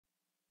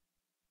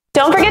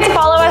Don't forget to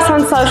follow us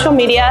on social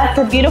media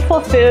for beautiful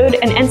food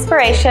and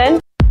inspiration.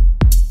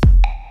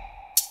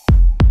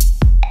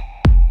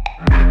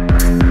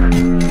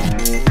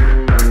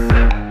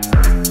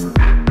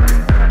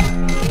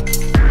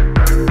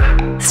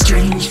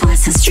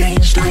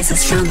 Strange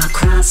noises from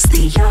across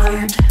the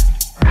yard.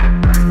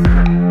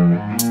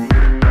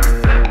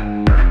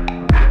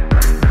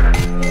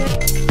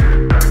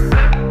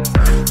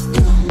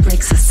 Boom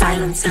breaks the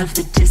silence of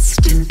the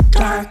distant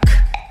dark.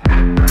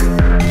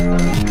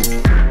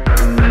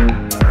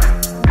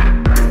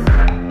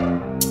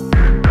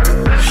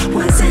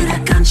 Was it a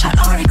gunshot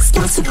or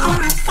explosive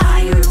or a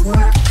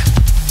firework?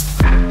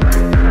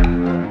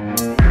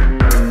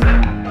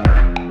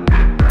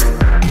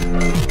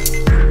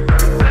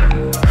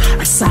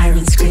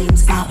 Siren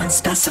screams out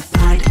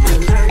unspecified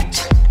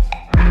alert.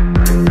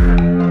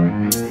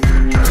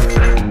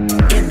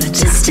 In the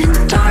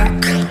distant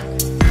dark,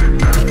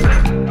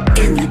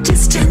 in the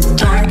distant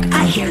dark,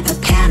 I hear the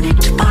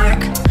panicked bark.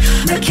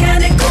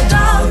 Mechanical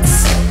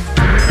dogs,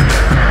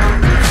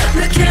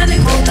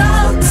 mechanical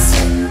dogs.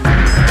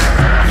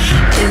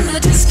 In the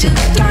distant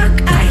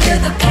dark, I hear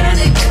the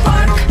panicked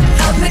bark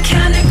of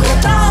mechanical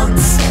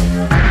dogs.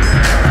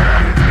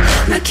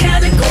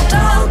 Mechanical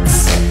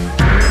dogs.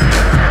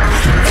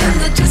 In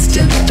the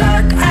distant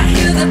dark, I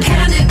hear the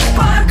panic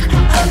bark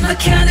of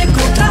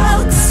mechanical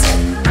dogs.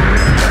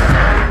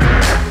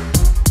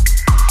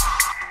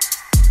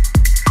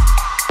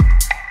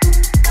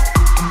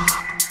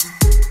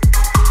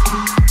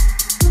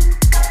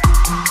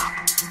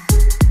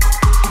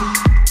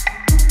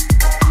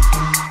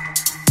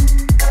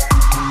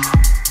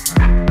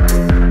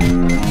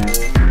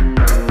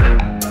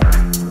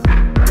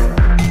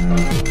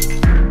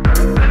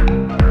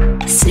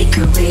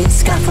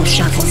 Scuffle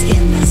shuffles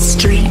in the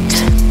street.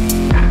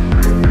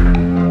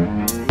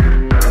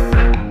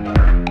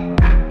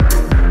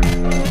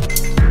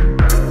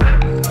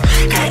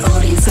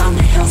 Coyotes on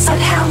the hillside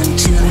howling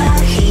to the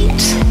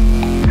heat.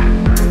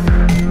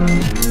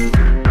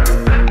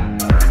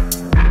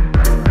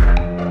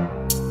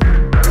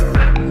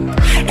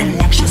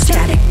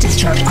 Electrostatic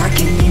discharge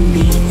arcing in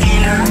the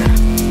air.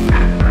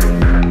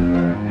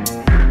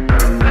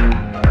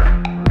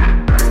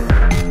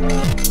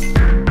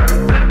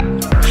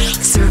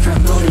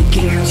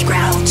 Gears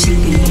growl to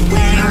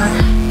beware.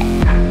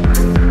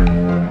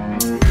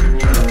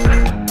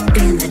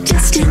 In the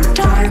distant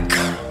dark,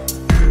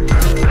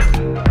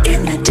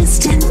 in the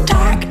distant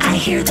dark, I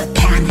hear the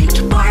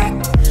panicked bark.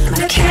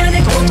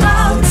 Mechanical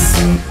dogs,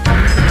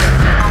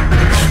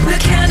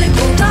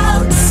 mechanical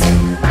dogs.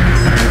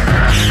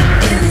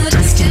 In the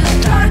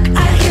distant dark,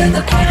 I hear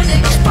the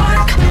panicked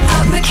bark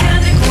of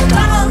mechanical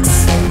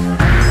dogs.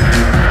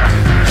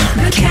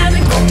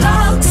 Mechanical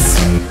dogs.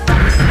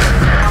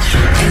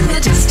 In the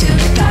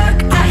distant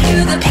dark, I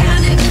hear the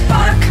panicked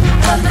bark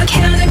of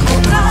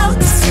mechanical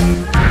dogs.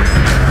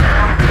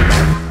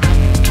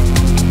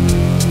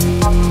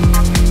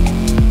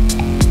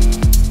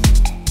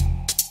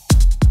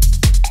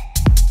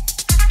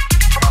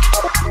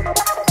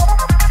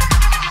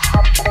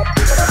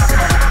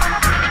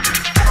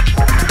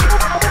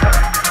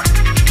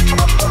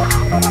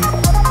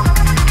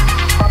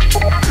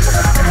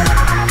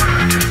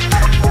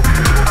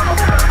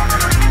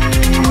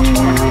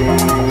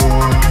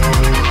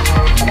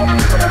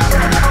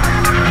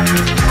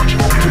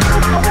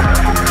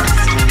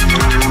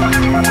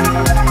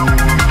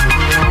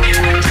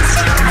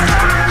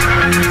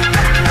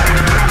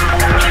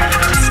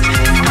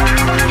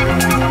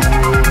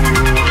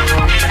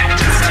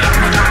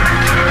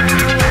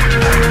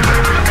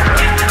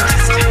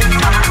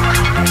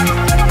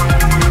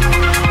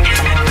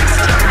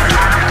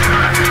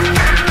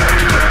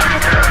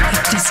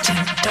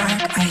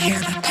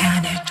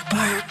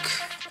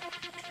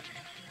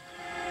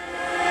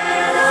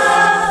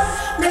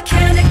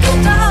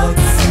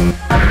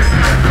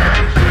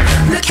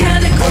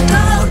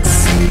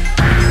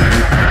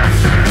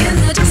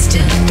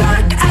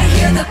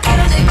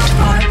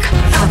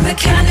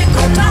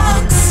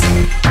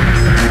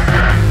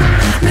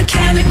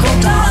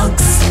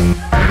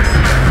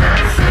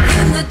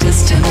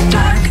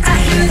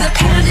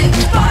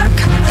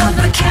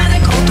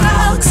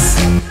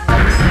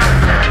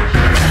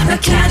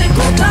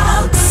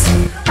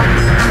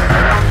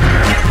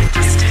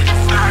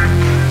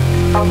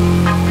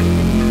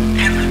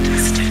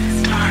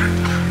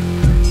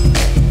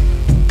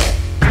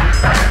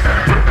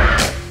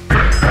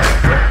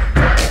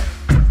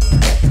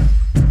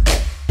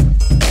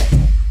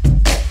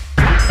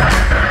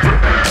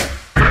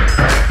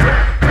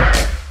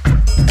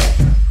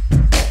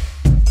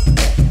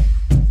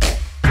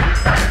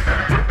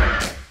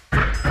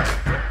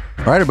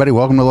 All right, everybody,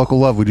 welcome to Local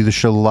Love. We do the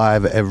show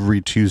live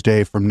every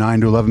Tuesday from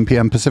 9 to 11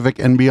 p.m. Pacific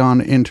and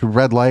beyond into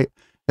red light.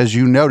 As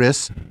you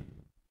notice,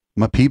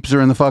 my peeps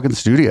are in the fucking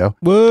studio.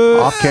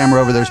 What? Off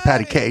camera over there's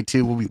Patty K,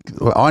 too. We'll be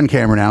on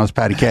camera now is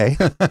Patty K.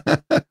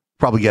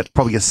 probably get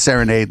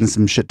serenade and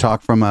some shit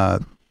talk from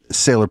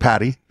Sailor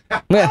Patty.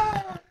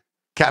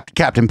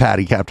 Captain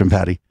Patty.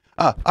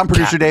 I'm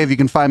producer Dave. You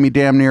can find me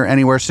damn near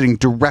anywhere sitting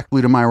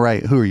directly to my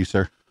right. Who are you,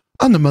 sir?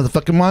 I'm the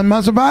motherfucking Juan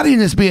Maserati in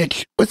this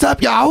bitch. What's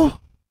up, y'all?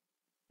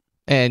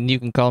 And you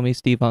can call me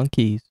Steve on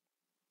keys.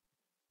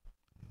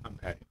 I'm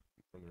Patty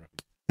from the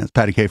Roughies. That's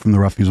Patty K from the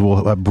Roughies.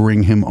 We'll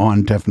bring him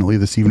on definitely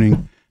this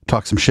evening,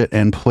 talk some shit,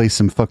 and play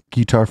some fuck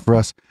guitar for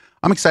us.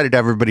 I'm excited to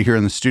have everybody here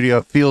in the studio.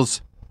 It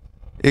feels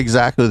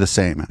exactly the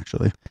same,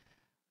 actually.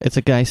 It's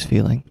a guy's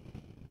feeling.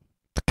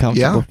 The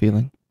comfortable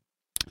feeling.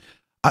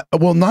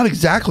 Well, not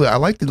exactly. I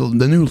like the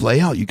new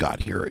layout you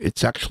got here.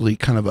 It's actually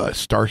kind of a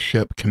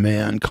Starship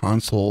Command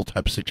console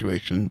type of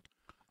situation.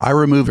 I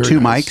removed Very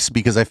two nice. mics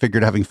because I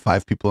figured having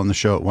 5 people on the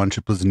show at once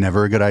was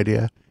never a good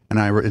idea. And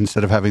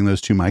instead of having those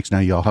 2 mics, now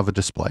y'all have a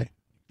display.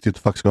 See what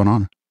the fuck's going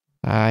on.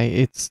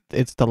 It's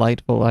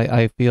delightful.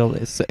 I feel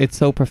it's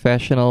so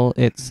professional.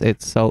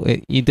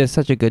 You did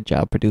such a good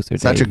job, producer.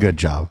 Such Dave. a good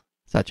job.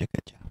 Such a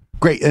good job.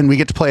 Great. And we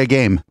get to play a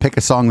game. Pick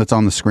a song that's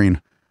on the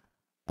screen.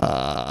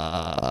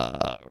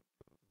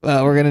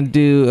 We're gonna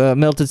do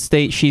Melted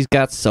State. She's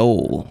Got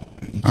Soul.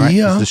 All right.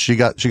 Yeah. This is She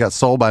Got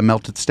Soul by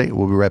Melted State.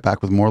 We'll be right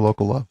back with more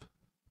local love.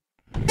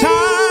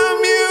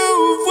 Time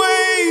you've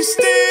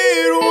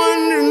wasted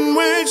wondering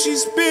where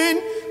she's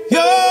been.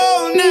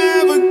 You'll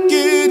never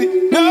get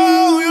it.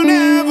 No, you'll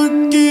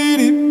never get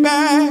it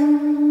back.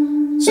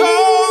 So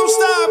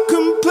stop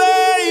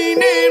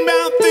complaining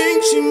about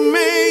things she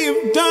may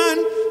have done.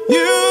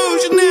 You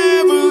should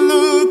never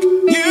look.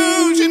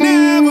 You should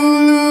never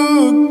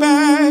look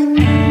back.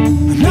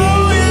 I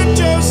know you're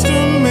just a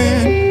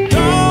man.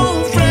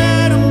 Don't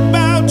fret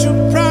about your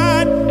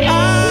pride. I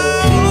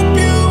hope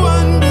you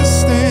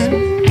understand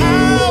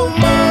how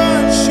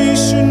much she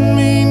should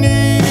mean to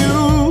you.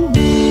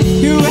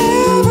 You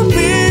ever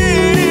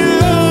been in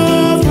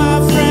love, my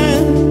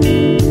friend?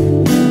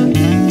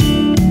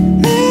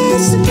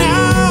 Listen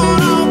now,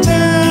 I'll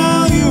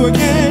tell you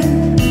again.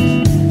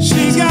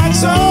 She's got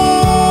soul.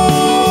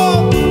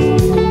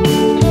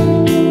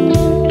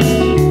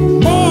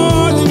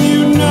 More than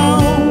you know.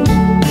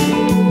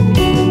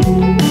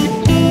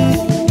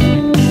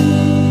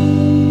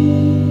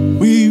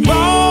 We've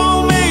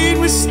all made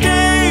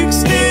mistakes,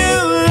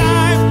 still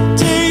life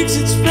takes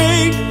its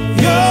fate.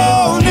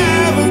 You'll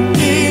never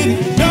get it,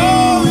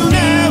 no, you'll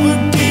never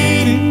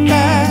get it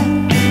back.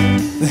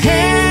 The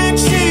hand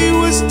she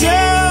was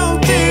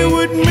dealt, it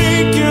would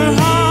make your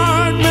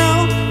heart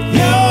melt.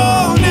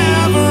 You'll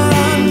never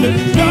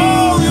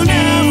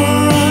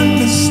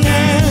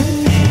understand.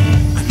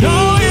 I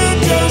know you're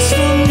just a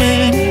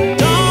man.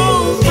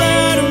 Don't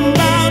fret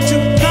about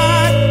your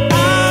pride. I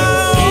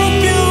hope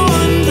you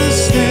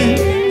understand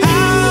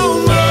how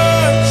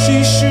much she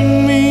should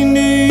mean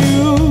to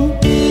you.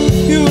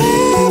 You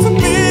ever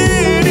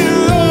been in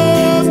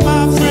love,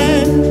 my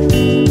friend?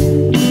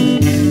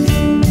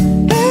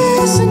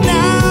 Listen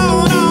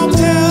now, and I'll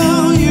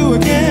tell you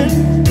again.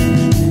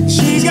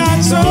 She's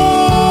got soul.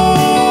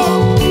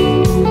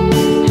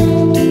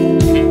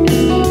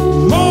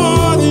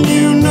 More than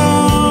you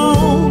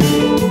know.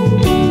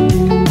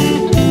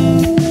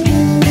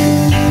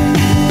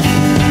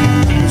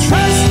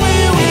 Trust me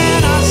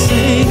when I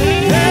say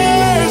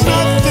there's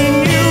nothing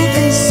you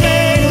can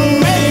say to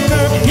make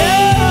her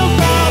forget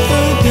about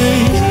the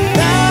days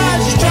that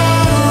she's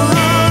trying to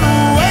run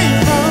away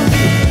from.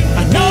 I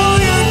know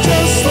you're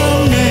just a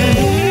man.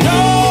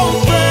 Don't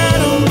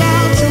fret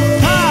about your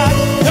pride.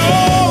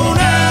 Don't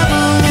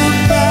ever look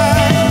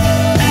back.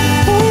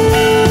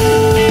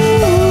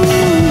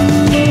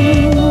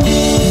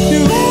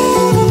 You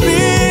ever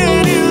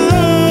been in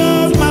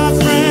love, my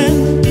friend?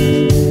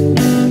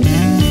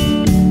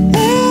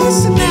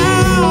 Listen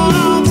now,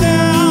 I'll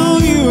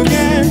tell you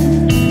again.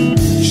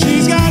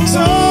 She's got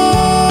soul.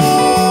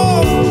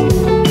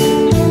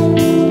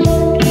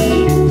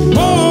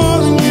 More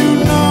than you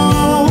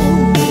know.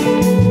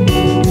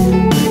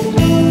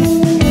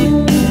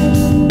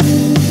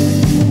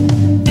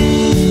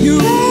 You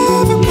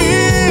ever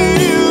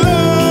been in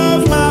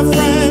love, my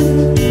friend?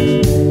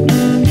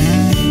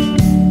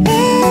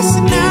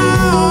 Listen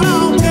now, and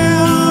I'll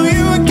tell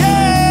you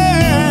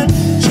again.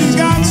 She's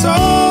got soul.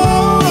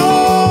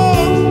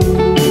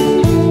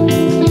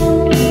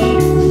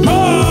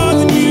 More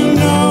than you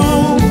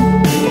know.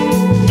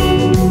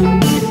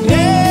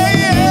 Yeah,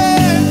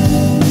 yeah.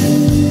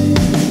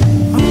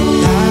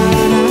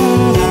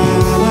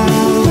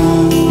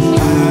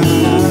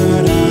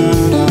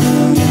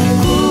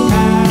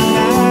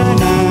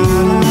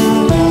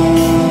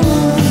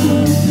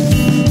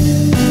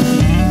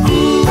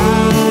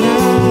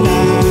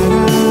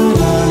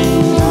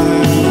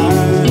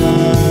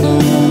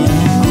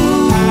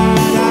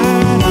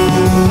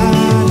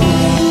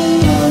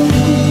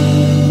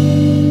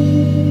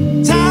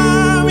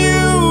 Time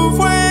you've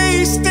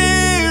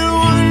wasted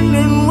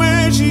wondering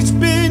where she's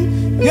been.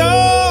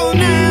 You'll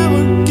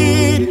never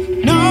get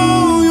it.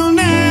 No, you'll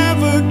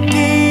never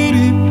get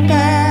it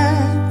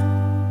back.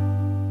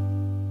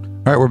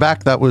 All right, we're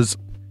back. That was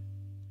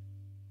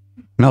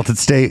Melted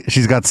State.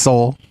 She's Got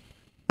Soul.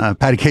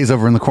 Patty K's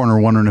over in the corner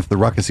wondering if the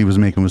ruckus he was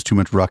making was too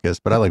much ruckus,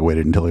 but I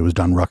waited until he was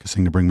done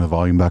ruckusing to bring the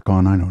volume back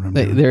on. I know what I'm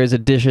doing. There is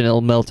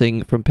additional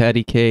melting from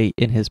Patty K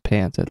in his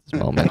pants at this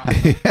moment.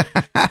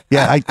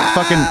 Yeah,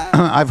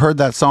 I've heard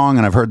that song,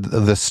 and I've heard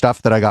the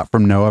stuff that I got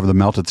from Noah, the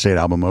Melted State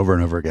album, over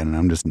and over again,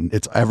 and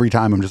it's every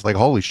time I'm just like,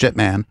 holy shit,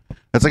 man.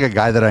 That's like a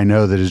guy that I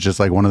know that is just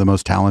like one of the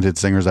most talented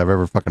singers I've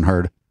ever fucking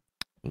heard.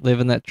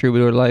 Living that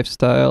troubadour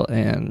lifestyle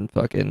and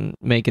fucking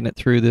making it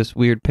through this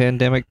weird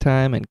pandemic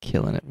time and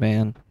killing it,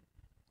 man.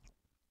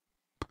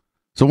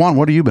 So Juan,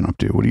 what have you been up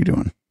to? What are you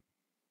doing?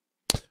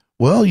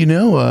 Well,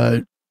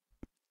 it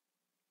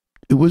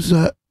was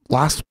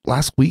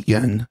last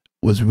weekend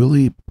was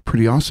really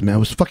pretty awesome, man. It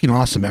was fucking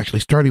awesome, actually.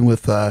 Starting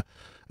with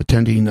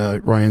attending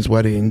Ryan's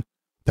wedding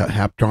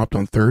that dropped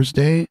on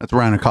Thursday. That's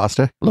Ryan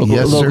Acosta.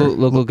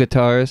 Local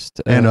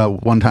guitarist. And a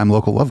one-time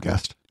local love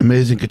guest.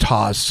 Amazing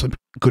guitarist,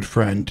 good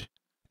friend,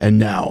 and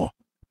now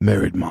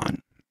married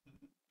man.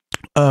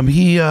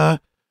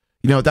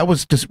 That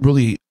was just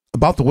really,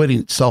 about the wedding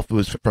itself, it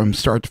was from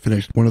start to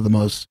finish one of the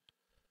most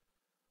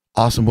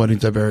awesome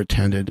weddings I've ever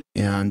attended.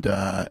 And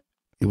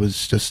it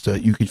was just,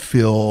 you could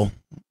feel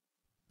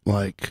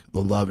like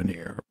the love in the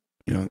air,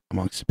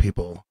 amongst the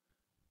people.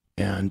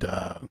 And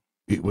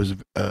it was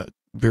a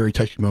very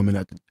touching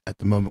moment at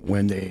the moment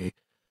when they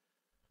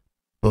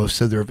both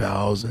said their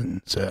vows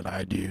and said,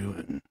 I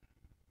do.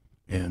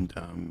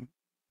 And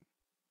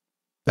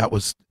that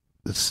was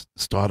the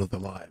start of their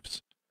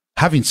lives.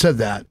 Having said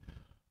that,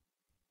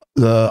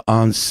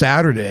 on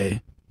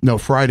Friday,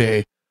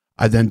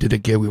 I then did a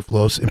gig with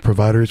Los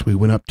Improviders. We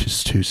went up to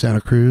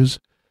Santa Cruz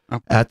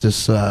at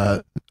this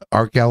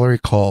art gallery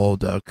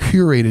called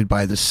Curated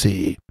by the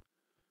Sea.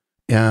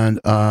 And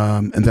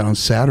then on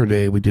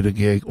Saturday, we did a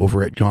gig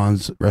over at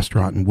John's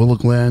restaurant in Willow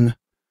Glen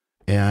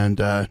and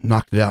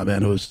knocked it out,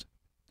 man. It was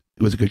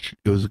a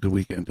good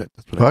weekend. That's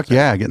what Fuck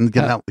yeah, getting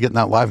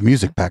that live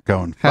music back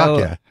going. Fuck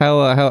yeah.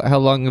 How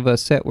long of a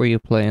set were you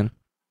playing?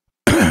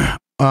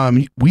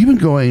 We've been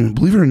going,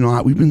 believe it or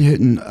not, we've been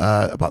hitting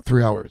about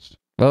 3 hours.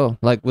 Oh,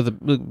 like with a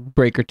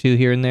break or two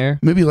here and there?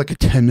 Maybe like a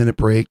 10-minute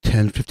break,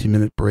 10,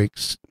 15-minute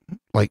breaks,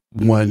 like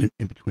one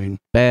in between.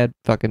 Bad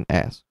fucking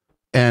ass.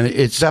 And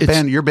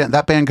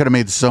that band could have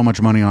made so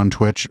much money on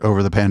Twitch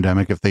over the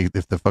pandemic if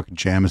the fucking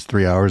jam is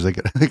 3 hours. They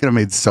could have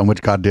made so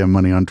much goddamn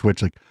money on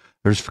Twitch. Like,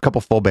 there's a couple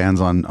full bands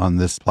on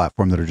this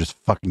platform that are just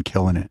fucking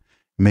killing it,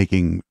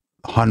 making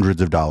hundreds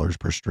of dollars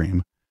per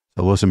stream.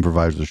 So Los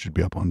Improvisers should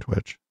be up on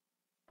Twitch.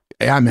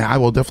 Yeah, man, I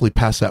will definitely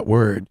pass that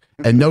word.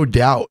 And no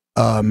doubt,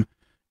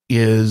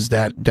 is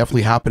that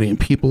definitely happening.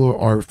 People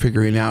are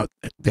figuring out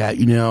that,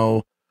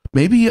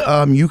 maybe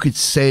you could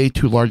say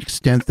to a large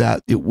extent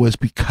that it was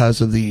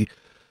because of the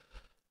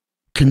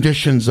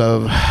conditions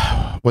of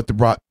what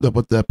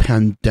the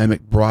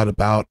pandemic brought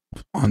about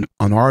on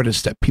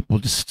artists, that people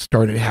just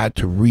had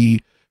to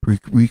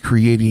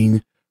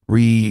recreating,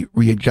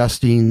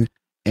 readjusting,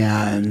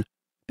 and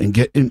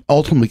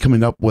ultimately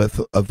coming up with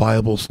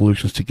viable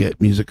solutions to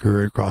get music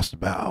heard across the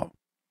bow.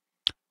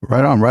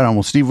 Right on.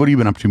 Well, Steve, what have you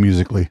been up to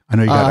musically? I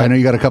know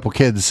you got a couple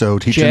kids, so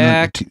teaching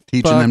them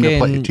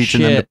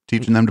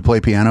to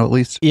play piano at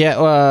least.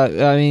 Yeah,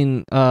 I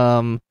mean,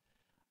 I'm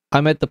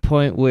at the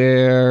point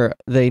where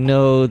they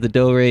know the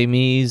do re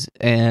mi's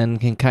and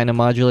can kind of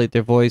modulate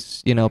their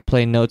voice,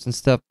 play notes and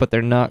stuff, but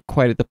they're not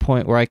quite at the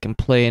point where I can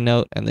play a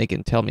note and they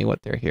can tell me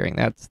what they're hearing.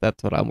 That's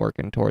what I'm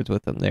working towards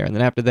with them there, and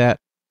then after that,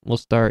 we'll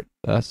start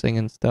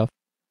singing stuff.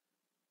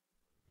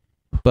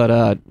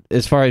 But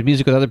as far as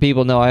music with other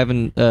people, no, I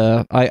haven't.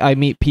 I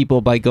meet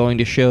people by going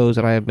to shows,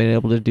 and I haven't been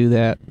able to do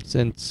that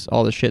since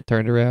all the shit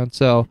turned around.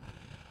 So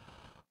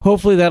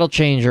hopefully that'll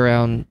change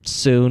around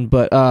soon.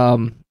 But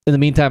in the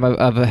meantime,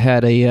 I've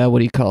had a what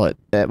do you call it?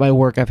 At my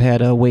work, I've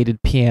had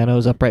weighted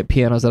pianos, upright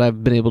pianos that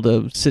I've been able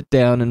to sit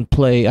down and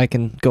play. I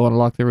can go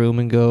unlock the room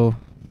and go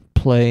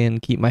play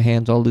and keep my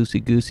hands all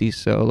loosey goosey.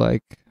 So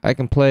like I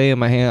can play in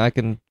my hand, I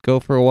can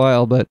go for a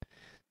while, but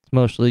it's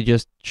mostly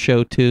just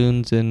show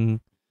tunes and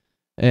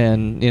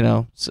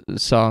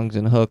songs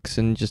and hooks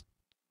and just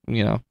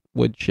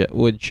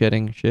wood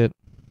shedding shit.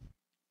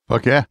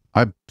 Fuck yeah!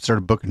 I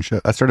started booking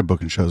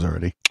shows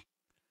already.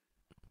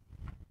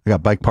 I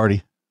got Bike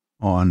Party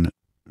on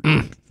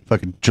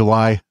fucking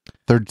July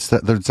third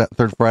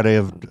Friday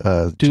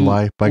of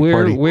July. Bike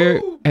Party. Where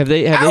have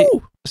they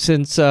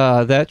since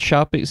that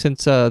shopping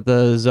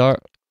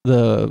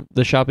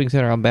the shopping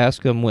center on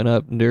Bascom went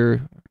up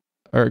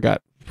or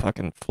got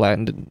fucking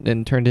flattened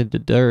and turned into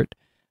dirt.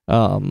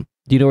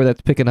 Do you know where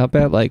that's picking up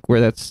at? Like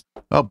where that's?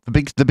 Oh,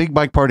 the big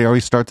Bike Party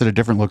always starts at a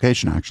different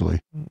location, actually.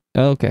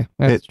 Oh, okay,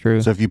 that's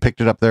true. So if you picked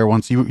it up there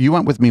once, you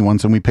went with me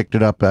once, and we picked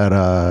it up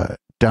at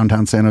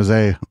downtown San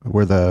Jose,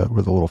 where the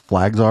little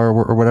flags are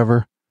or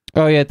whatever.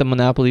 Oh yeah, at the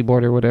Monopoly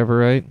board or whatever,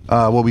 right?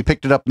 Well, we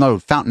picked it up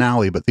Fountain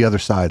Alley, but the other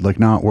side, like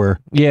not where.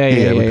 Yeah.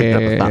 We picked it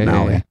up at Fountain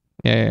Alley.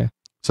 Yeah.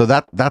 So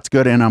that's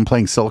good, and I'm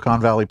playing Silicon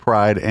Valley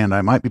Pride, and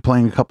I might be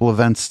playing a couple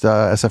events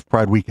SF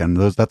Pride weekend.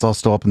 That's all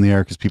still up in the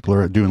air because people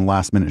are doing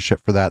last minute shit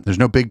for that. There's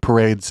no big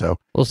parade, so.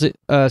 Well,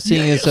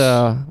 seeing as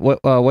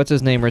what's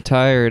his name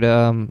retired,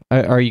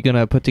 are you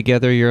gonna put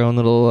together your own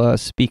little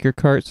speaker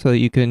cart so that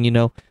you can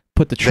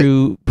put the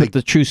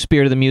true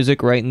spirit of the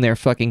music right in their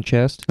fucking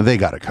chest? They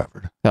got it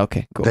covered.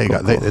 Okay, cool.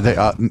 They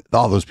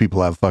all those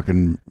people have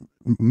fucking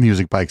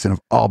music bikes and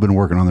have all been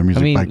working on their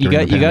music bike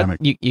during the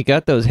pandemic. You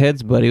got those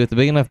heads, buddy, with a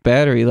big enough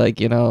battery.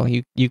 Like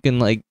you can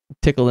like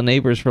tickle the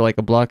neighbors for like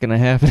a block and a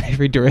half in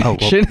every direction. Oh,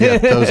 well, yeah,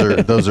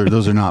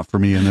 those are not for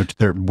me, and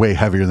they're way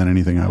heavier than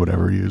anything I would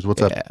ever use.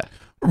 What's up?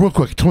 Real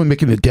quick, totally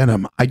making a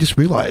denim. I just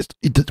realized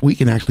the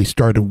weekend actually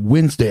started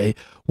Wednesday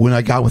when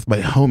I got with my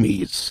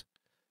homies.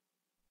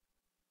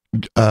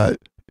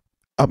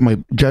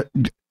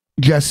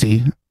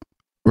 Jesse,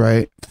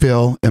 right?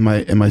 Phil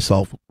and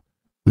myself.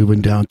 We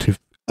went down to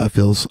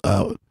Phil's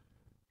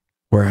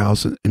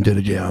warehouse and did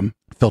a jam.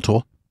 Phil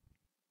Tool?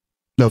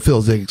 No,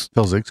 Phil Ziggs.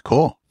 Phil Ziggs,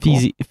 cool.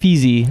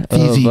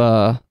 Feezy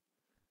of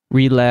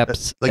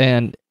Relapse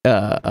and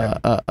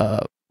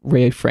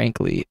Ray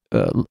Frankly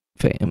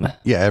fame.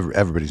 Yeah,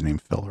 everybody's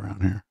named Phil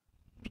around here.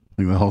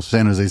 Like the whole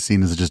San Jose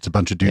scene is just a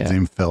bunch of dudes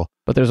named Phil.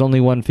 But there's only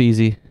one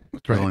Feezy.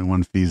 That's right. There's only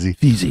one Feezy.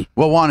 Feezy.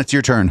 Well, Juan, it's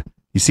your turn.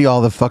 You see all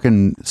the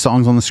fucking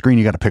songs on the screen,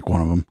 you got to pick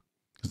one of them.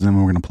 Because then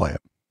we're going to play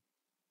it.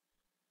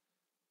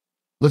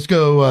 Let's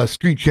go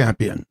Street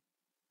Champion.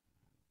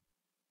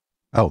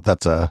 Oh,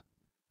 that's the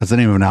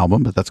name of an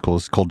album, but that's cool.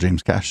 It's called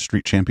James Cash,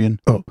 Street Champion.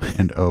 Oh.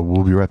 And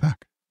we'll be right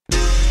back.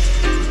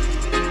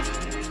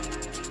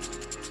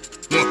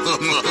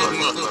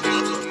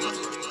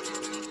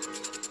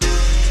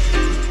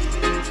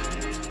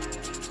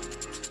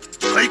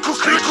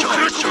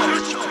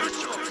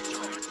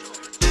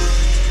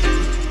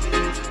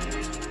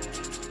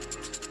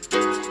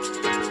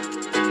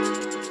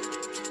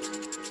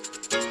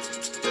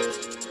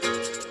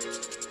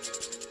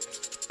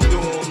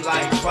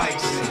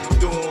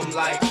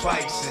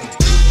 Bison.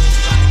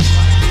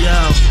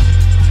 Yo.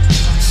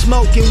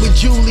 Smoking with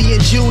Julie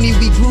and Junie,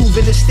 we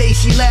grooving the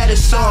Stacy Ladder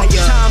song.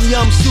 Tom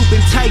Yum soup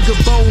and Tiger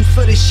Bone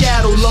for the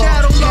Shadow Law.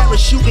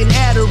 Parachuting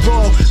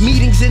Adderall,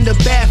 meetings in the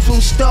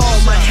bathroom stall.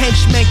 My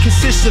henchmen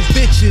consist of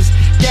bitches,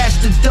 that's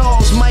the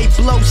dolls, might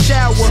blow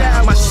sour.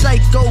 My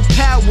psycho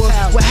power,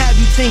 what have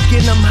you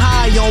thinking I'm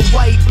high on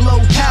white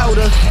blow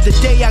powder? The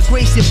day I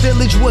graced your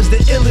village was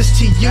the illest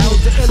to you,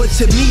 but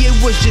to me it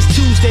was just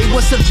Tuesday,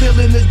 what's a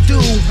villain to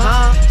do?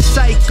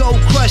 Psycho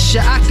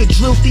crusher, I could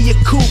drill through your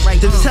coupe,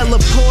 then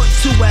teleport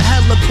to a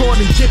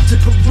heliport and dip to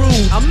Peru.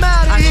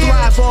 I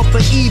thrive off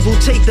of evil,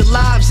 take the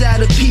lives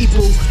out of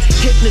people,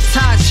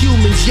 hypnotize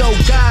humans, yo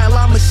guile,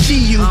 I'ma see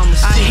you.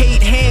 I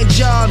hate hand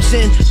jobs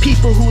and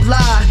people who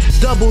lie,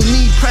 double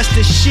knee press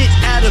the shit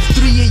out of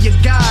 3 of your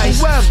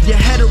guys. Your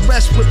head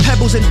arrest with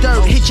pebbles and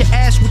dirt, hit your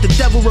ass with the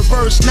devil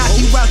reverse, knock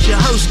you out your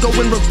hearse, go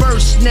in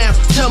reverse. Now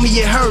tell me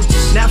it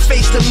hurts, now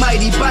face the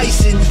mighty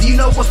Bison. Do you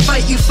know what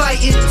fight you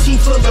fighting? Team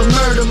full of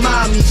murder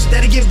mommies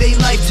that'll give they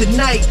life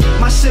tonight.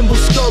 My symbol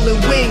skull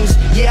and wings,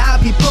 yeah I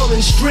be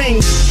pulling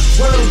strings.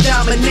 World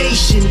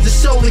domination, the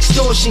soul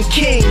extortion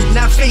king.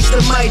 Now face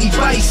the mighty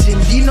Bison.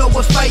 Do you know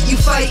what fight you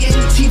fighting?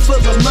 Team full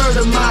of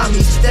murder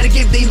mommies that'll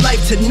give they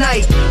life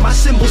tonight. My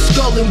symbol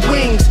skull and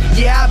wings,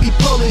 yeah I be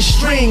pulling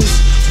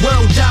strings.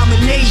 World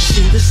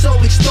domination, the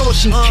soul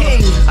extortion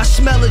king. I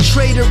smell a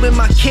traitor in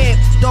my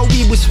camp, though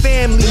we was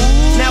family.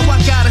 Now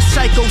I got a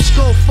psycho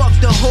skull, fuck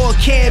the whore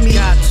Cammy.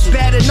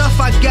 Bad enough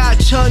I got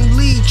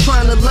Chun-Li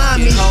trying to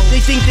line me.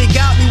 They think they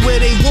got me where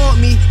they want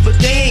me, but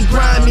they ain't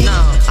grimy.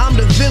 I'm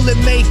the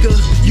villain maker,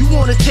 you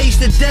wanna taste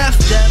the death?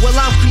 Well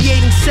I'm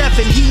creating Seth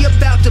and he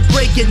about to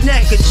break your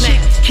neck. A chick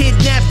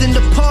kidnapped in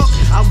the park,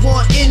 I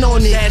want in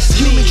on it.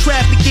 Human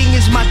trafficking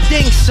is my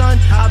thing son,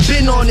 I've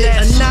been on it.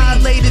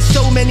 Annihilated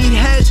so many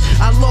heads,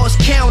 I lost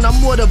count,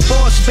 I'm what a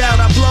boss bout.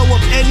 I blow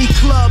up any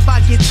club, I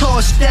get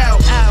tossed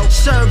out.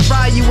 Serve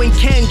Ryu and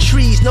Ken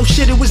trees, no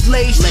shit it was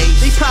laced.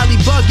 They probably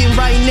bugging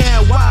right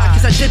now, why?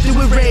 Cause I dipped it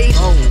with Raid.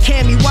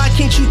 Cammy, why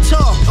can't you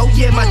talk? Oh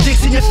yeah, my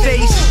dick's in your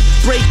face.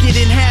 Break it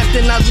in half,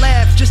 then I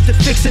laugh just to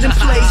fix it in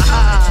place.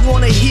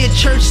 Wanna hear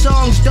church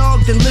songs,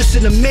 dog? Then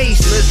listen to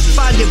Mace.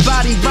 Find your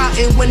body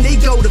rotten when they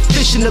go to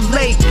fish in the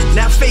lake.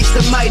 Now face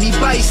the mighty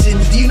Bison.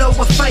 Do you know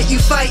what fight you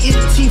fighting?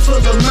 Team full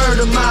of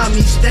murder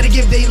mommies that'll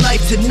give they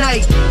life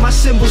tonight. My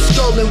symbol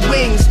skull and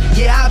wings,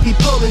 yeah I be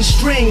pulling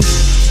strings.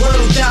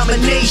 World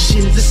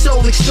domination, the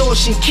soul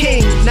extortion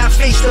king. Now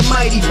face the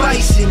mighty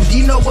Bison. Do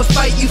you know what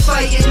fight you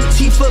fighting?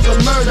 Team full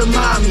of murder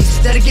mommies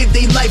that'll give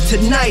they life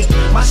tonight.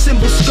 My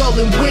symbol skull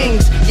and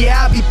wings,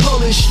 yeah I be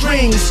pulling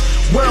strings.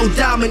 World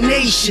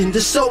domination,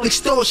 the soul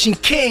extortion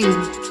king. Do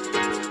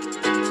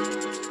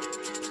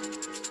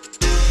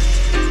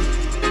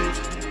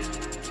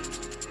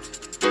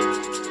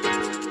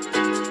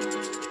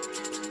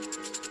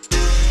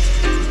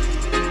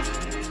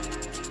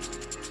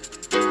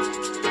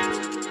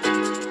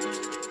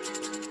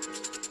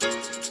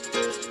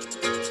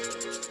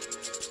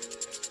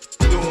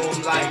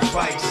 'em like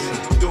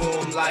Bison, do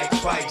 'em like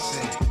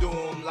Bison, do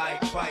 'em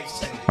like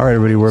Bison. All right,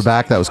 everybody, we're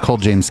back. That was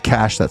Cold James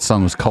Cash. That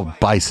song was called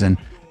Bison.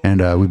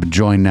 And we've been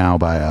joined now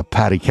by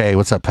Patty K.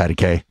 What's up, Patty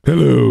K?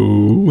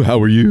 Hello. How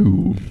are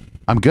you?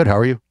 I'm good. How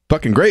are you?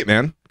 Fucking great,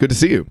 man. Good to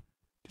see you.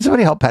 Can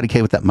somebody help Patty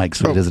K with that mic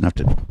so he doesn't have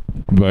to...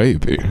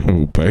 Baby.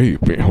 Oh,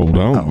 baby. Hold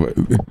on,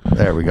 baby.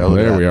 There we go.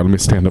 There we are. Let me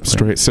stand up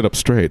straight. Sit up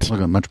straight.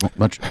 Look at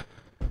much.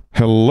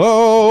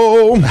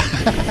 Hello.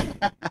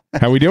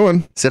 How we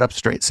doing? Sit up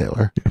straight,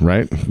 sailor.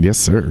 Right? Yes,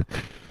 sir.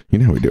 You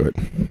know how we do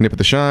it. Nip at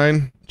the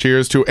shine.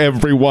 Cheers to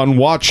everyone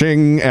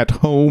watching at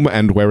home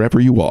and wherever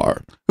you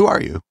are. Who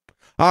are you?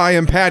 I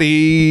am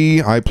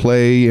Patty. I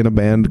play in a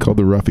band called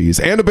the Roughies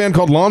and a band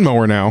called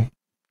Lawnmower now.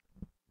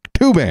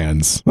 2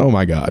 bands. Oh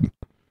my God.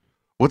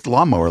 What's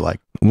Lawnmower like?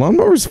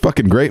 Lawnmower's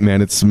fucking great,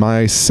 man. It's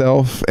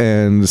myself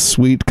and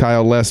sweet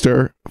Kyle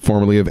Lester,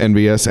 formerly of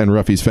NVS and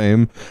Roughies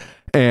fame,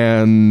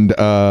 and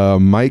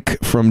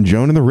Mike from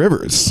Joan and the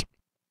Rivers.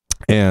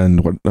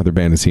 And what other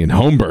band is he in?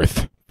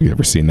 Homebirth. If you've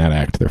ever seen that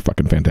act, they're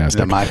fucking fantastic.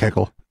 Is that Mike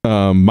Hickle?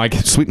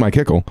 Sweet Mike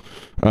Hickle.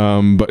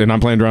 And I'm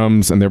playing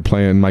drums, and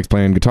Mike's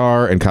playing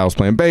guitar, and Kyle's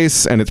playing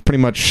bass, and it's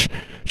pretty much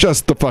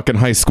just the fucking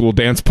high school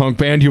dance punk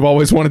band you've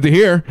always wanted to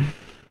hear.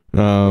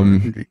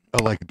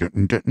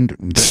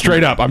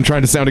 Straight up, I'm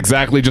trying to sound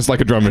exactly just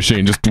like a drum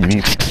machine. Just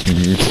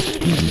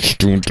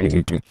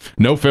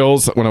no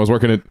fills. When I was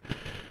working at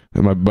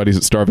my buddies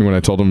at Starving, when I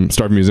told them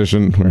Starving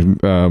Musician,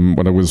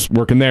 when I was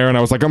working there, and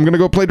I was like, I'm gonna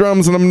go play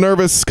drums, and I'm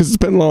nervous because it's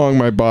been long.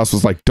 My boss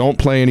was like, don't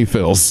play any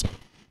fills.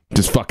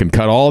 Just fucking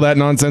cut all that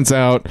nonsense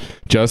out.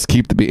 Just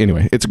keep the beat.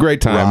 Anyway, it's a great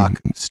time. Rock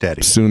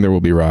steady. Soon there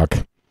will be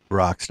rock.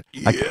 Rock.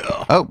 Yeah.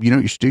 You know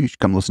what you should do? You should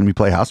come listen to me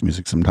play house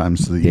music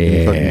sometimes so that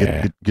you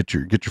can get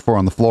your 4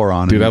 on the floor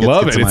on. Dude, I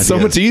love it. It's so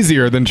much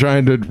easier than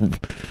trying to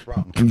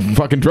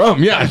fucking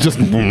drum. Yeah, just.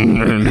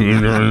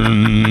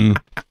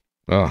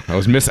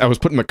 I was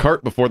putting the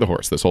cart before the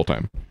horse this whole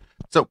time.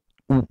 So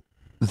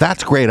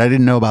that's great. I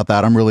didn't know about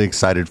that. I'm really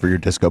excited for your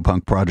disco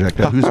punk project.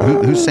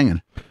 Who's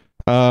singing?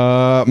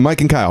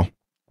 Mike and Kyle.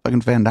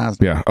 Fucking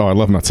fantastic. Yeah. Oh, I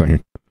love not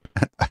singing.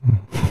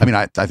 I mean,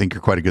 I think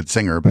you're quite a good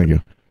singer. But thank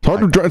you.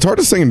 It's hard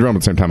to sing and drum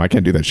at the same time. I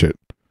can't do that shit.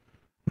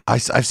 I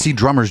see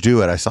drummers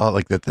do it. I saw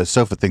like the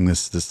sofa thing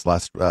this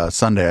last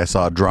Sunday. I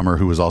saw a drummer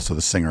who was also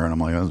the singer, and I'm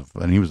like,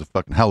 and he was a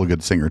fucking hella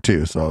good singer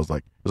too. So I was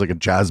like, it was like a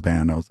jazz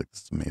band. I was like,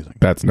 this is amazing.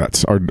 That's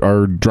nuts.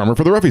 Our drummer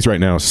for the Roughies right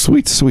now,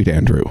 sweet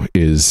Andrew,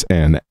 is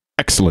an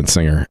excellent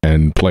singer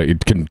and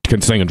can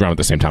sing and drum at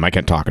the same time. I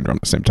can't talk and drum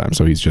at the same time,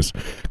 so he's just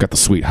got the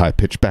sweet high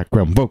pitched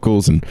background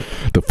vocals and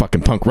the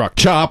fucking punk rock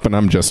chop, and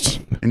I'm just.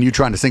 And you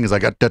trying to sing is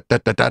like yes,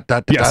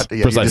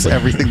 precisely. Just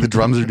everything the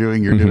drums are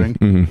doing, you're doing.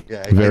 Mm-hmm.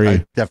 Yeah,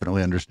 I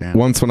definitely understand.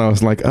 Once when I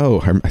was like,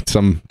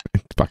 some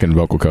fucking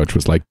vocal coach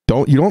was like,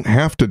 you don't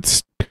have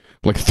to.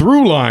 Like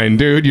through line,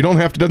 dude. You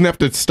doesn't have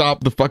to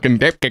stop the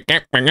fucking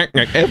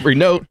every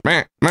note.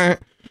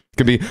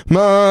 Could be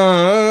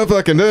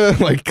motherfucking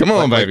like, come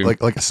on, baby.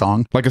 Like a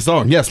song? Like a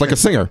song, yes, like a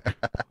singer.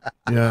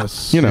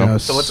 Yes. You know.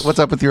 Yes. So what's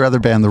up with your other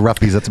band, the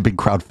Roughies? That's a big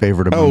crowd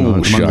favorite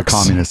among the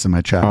communists in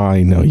my chat.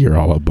 I know you're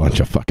all a bunch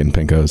of fucking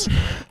pinkos.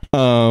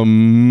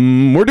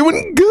 We're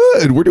doing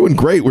good. We're doing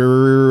great. We've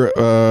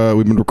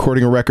been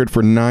recording a record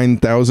for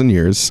 9,000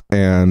 years,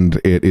 and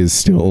it is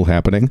still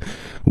happening.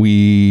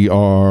 We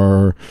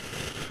are.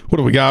 What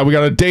do we got? We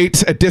got a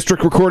date at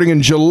District Recording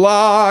in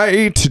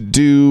July to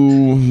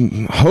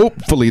do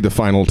hopefully the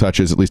final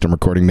touches. At least I'm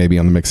recording, maybe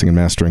on the mixing and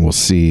mastering. We'll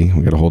see.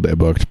 We got a whole day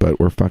booked, but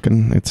we're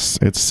fucking. It's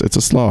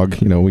a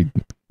slog. You know,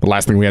 the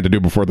last thing we had to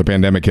do before the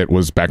pandemic hit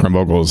was background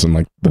vocals, and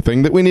like the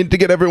thing that we needed to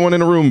get everyone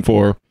in a room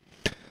for.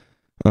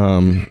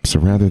 So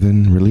rather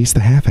than release the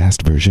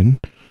half-assed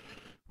version,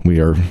 we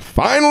are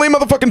finally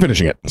motherfucking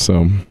finishing it.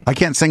 So I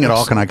can't sing at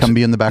all. Can I come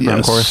be in the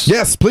background chorus?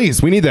 Yes,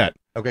 please. We need that.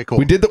 Okay, cool.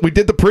 We did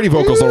the pretty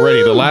vocals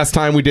already. The last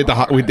time we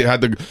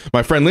had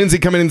my friend Lindsay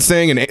come in and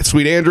sing, and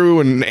sweet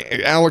Andrew and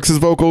Alex's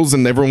vocals,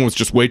 and everyone was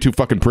just way too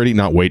fucking pretty.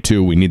 Not way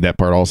too. We need that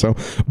part also.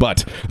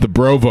 But the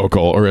bro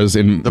vocal, or as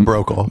in the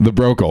brocal.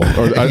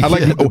 Or I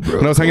like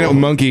when I was hanging out with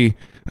Monkey.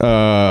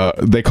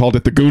 They called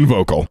it the goon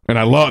vocal, and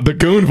I love the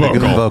goon vocal. The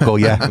goon vocal,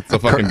 yeah, it's a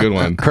fucking good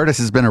one. Curtis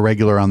has been a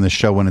regular on this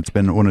show when it's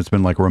been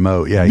like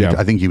remote. Yeah.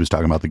 I think he was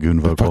talking about the goon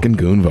vocal. The fucking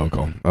goon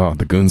vocal. Oh,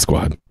 the goon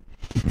squad.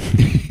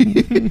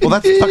 Well,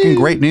 that's fucking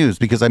great news,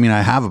 because I mean,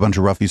 I have a bunch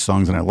of Roughies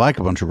songs and I like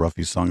a bunch of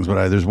Roughies songs,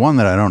 but there's one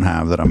that I don't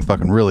have that I'm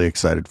fucking really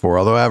excited for,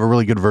 although I have a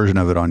really good version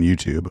of it on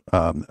YouTube,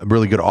 a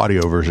really good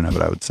audio version of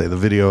it. I would say the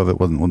video of it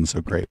wasn't so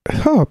great.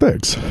 Oh,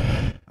 thanks.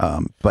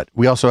 But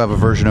we also have a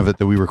version of it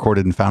that we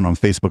recorded and found on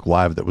Facebook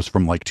Live that was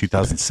from like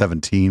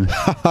 2017.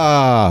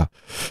 I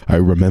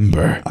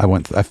remember.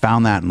 I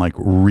found that and like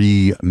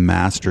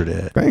remastered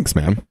it. Thanks,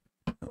 man.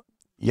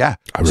 Yeah.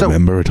 I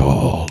remember it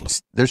all.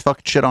 There's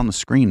fucking shit on the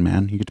screen,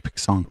 man. You get to pick a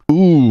song.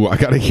 Ooh, I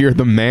gotta hear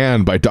The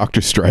Man by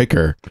Dr.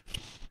 Stryker.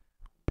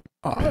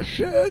 Oh,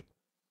 shit.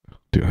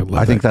 Dude,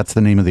 I think that's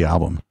the name of the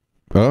album.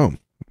 Oh.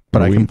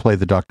 But I can play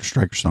the Dr.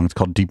 Stryker song. It's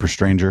called Deeper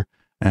Stranger,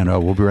 and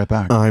we'll be right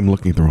back. I'm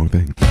looking at the wrong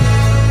thing.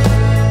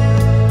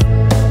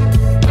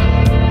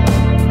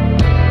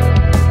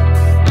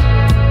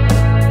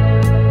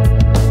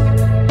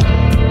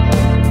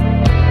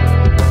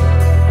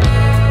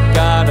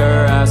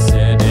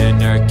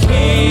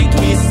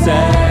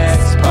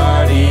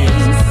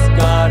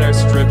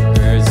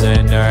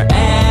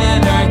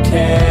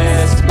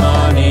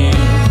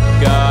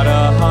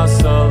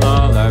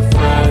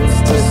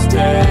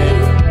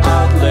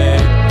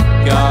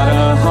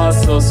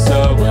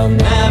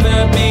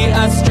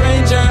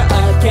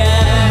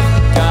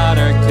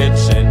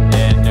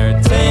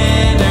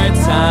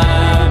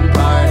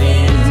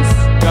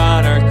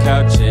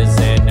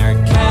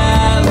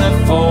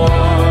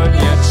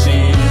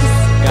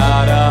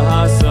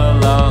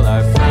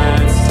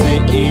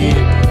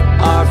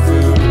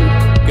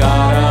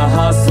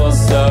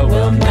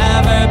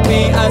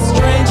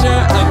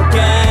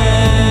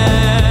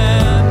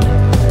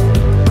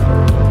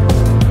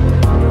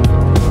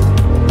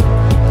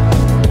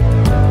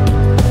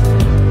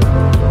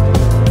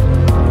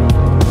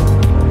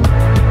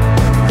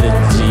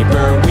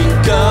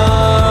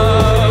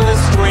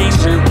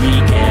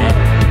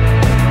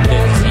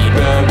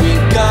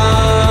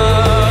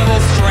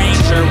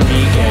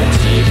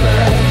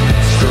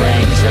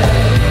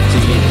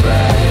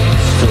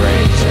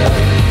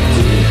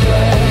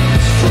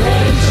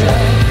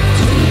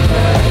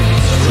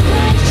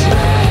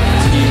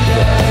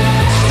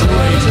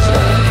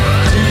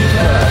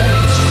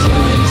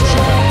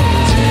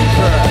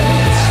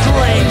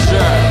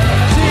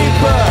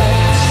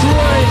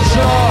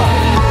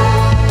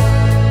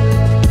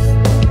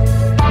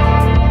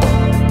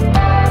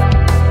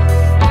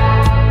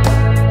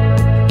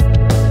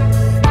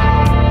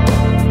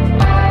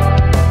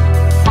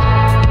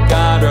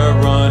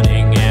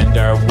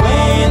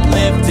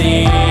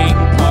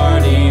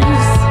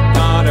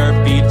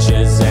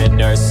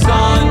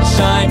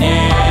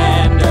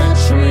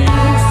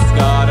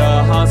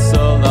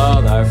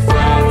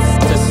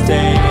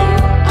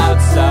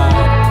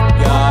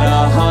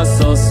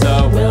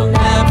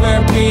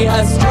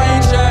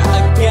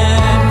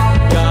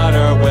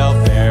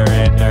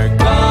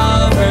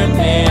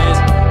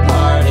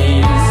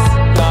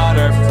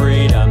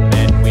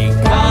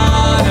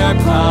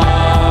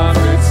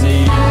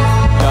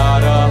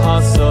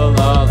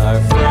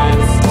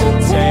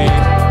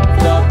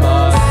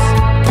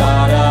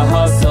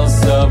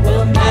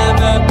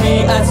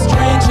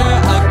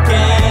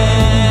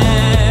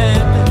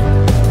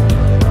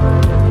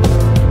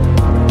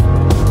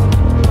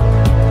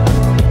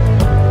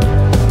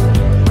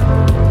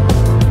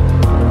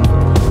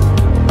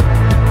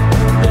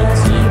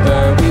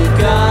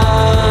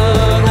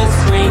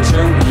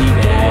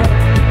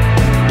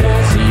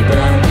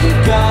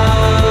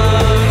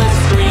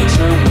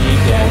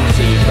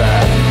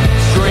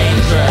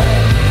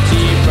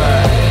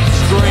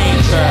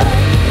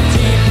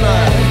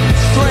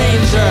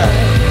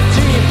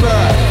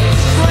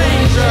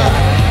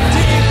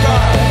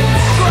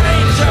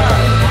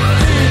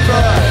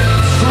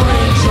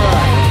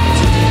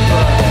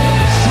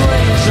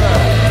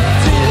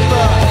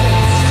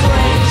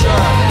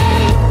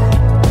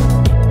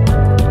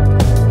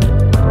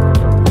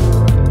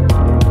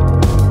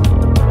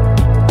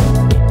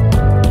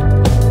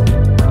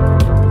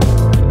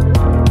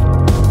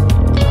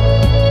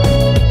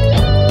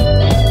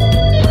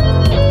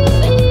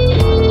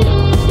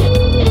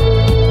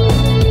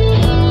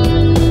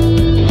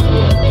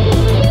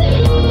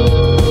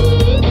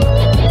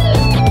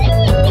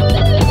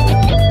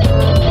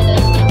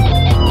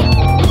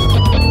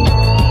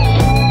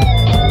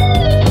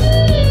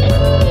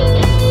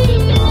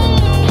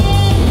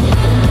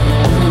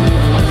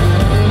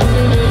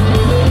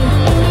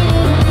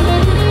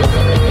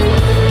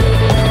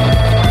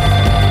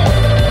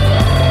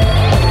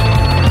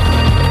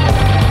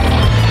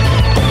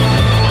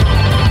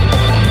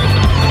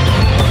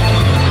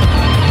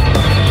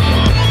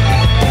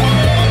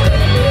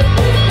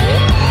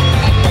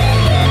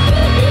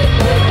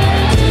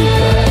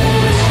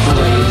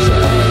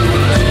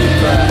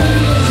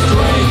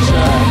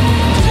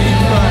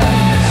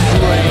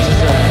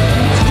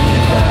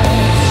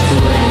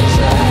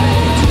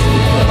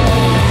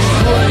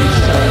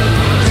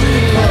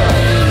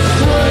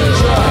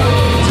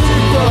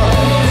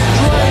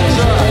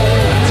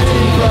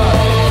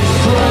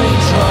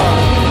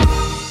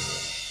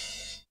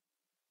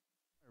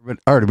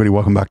 All right, everybody,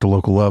 welcome back to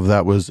Local Love.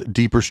 That was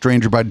Deeper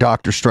Stranger by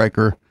Dr.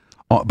 Stryker,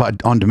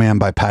 on demand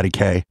by Patty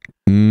K.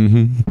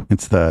 Mm-hmm.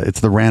 It's the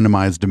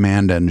randomized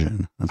demand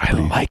engine. I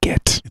like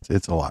it.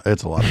 It's a lot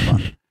of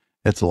fun.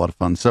 It's a lot of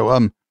fun.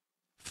 So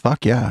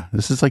fuck yeah,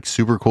 this is like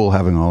super cool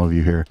having all of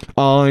you here.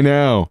 Oh, I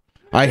know.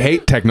 I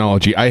hate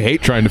technology. I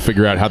hate trying to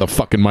figure out how the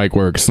fucking mic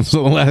works.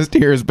 So the last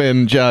year has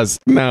been just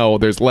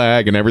there's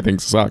lag and everything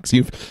sucks.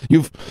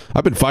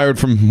 I've been fired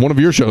from one of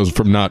your shows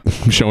from not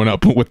showing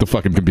up with the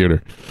fucking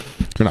computer.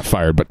 You're not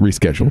fired, but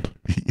rescheduled.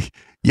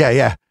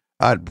 Yeah.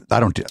 I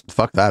don't do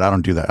fuck that. I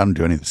don't do that. I don't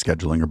do any of the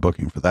scheduling or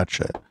booking for that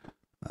shit.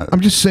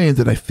 I'm just saying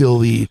that I feel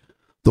the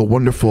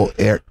wonderful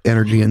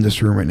energy in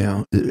this room right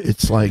now.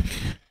 It's like,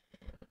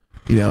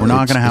 we're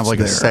not going to have like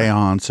a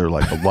seance or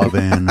like a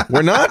love-in.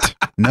 We're not?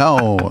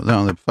 No,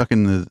 the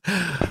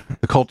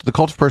cult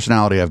of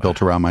personality I've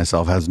built around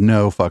myself has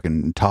no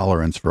fucking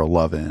tolerance for a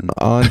love-in.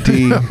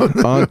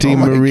 Auntie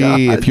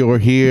Marie, if you're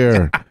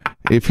here,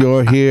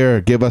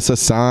 give us a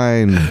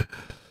sign.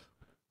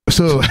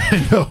 So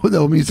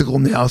no musical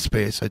now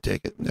space, I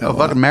take it. No,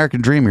 fucking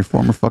American Dream, your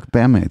former fucking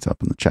bandmates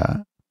up in the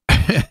chat.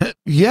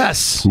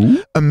 Yes.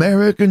 Ooh.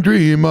 American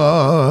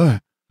Dreamer.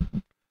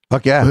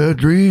 Fuck yeah. We're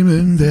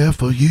dreaming there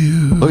for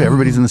you. Look,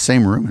 everybody's in the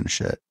same room and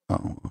shit.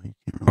 Oh,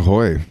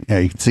 ahoy. Yeah,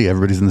 you can see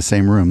everybody's in the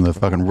same room. The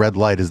fucking red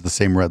light is the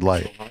same red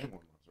light.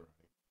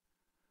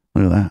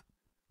 Look at that.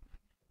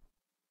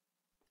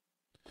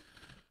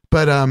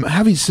 But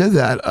having said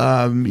that,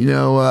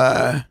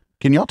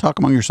 can y'all talk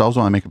among yourselves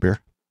while I make a beer?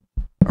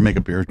 Or make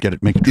a beer,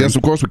 make a drink? Yes,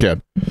 of course we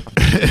can.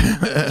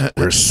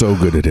 We're so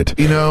good at it.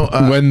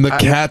 When the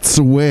cat's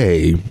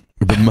away,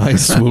 the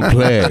mice will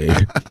play.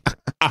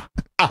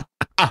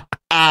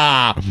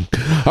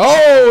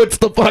 Oh, it's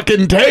the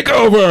fucking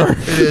takeover.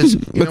 It is.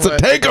 It's a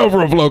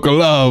takeover of Local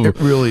Love. It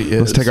really is.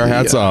 Let's take our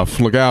hats off.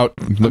 Look out.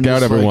 Look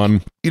out, everyone.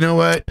 Like, you know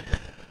what?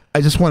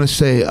 I just want to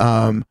say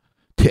to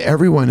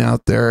everyone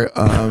out there,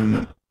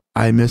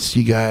 I miss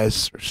you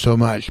guys so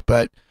much.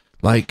 But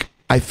like,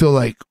 I feel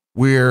like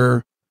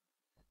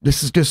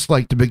this is just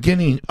like the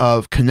beginning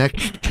of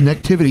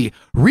connectivity,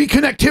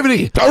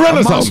 reconnectivity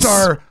amongst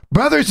our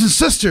brothers and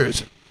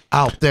sisters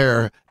out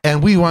there.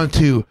 And we want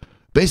to,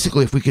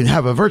 basically, if we can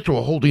have a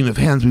virtual holding of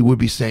hands, we would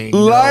be saying,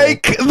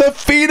 like the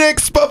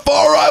phoenix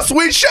before us,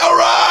 we shall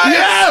rise.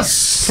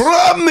 Yes!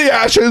 From the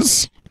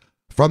ashes.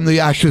 From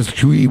the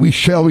ashes, we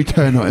shall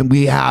return, and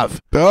we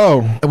have.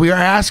 Oh. And we are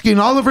asking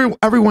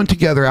everyone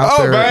together out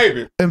there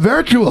baby. In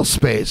virtual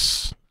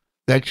space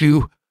that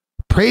you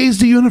praise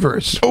the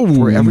universe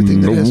for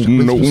everything that is.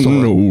 No.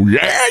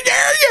 Yeah.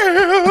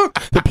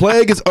 The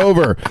plague is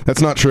over.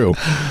 That's not true.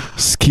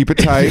 Just keep it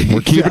tight.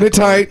 We're keeping it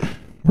tight.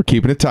 We're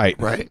keeping it tight.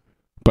 Right.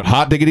 But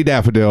hot diggity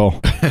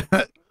daffodil.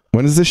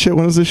 When is this shit?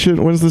 When does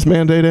this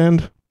mandate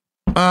end?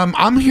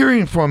 I'm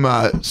hearing from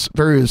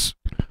various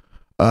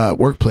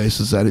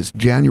workplaces that it's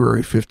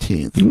January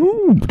 15th.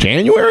 Ooh,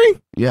 January?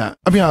 Yeah.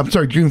 I mean, I'm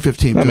sorry, June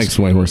 15th. That makes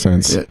way more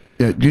sense.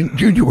 Yeah,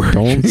 January.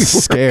 Don't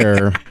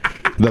scare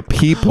the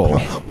people.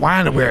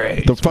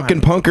 January. The fucking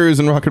punkers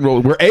and rock and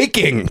roll. We're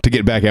aching to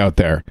get back out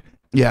there.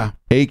 Yeah.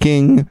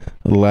 Aching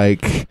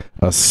like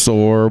a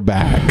sore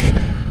back.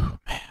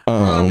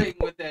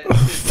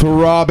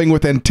 Throbbing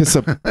with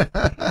anticipation. Boy,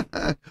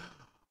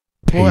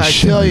 I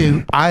tell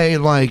you, I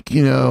like,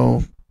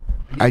 I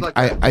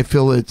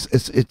feel it's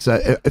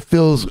a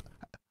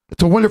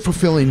wonderful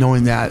feeling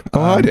knowing that.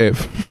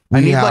 Dave. I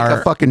need like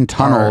a fucking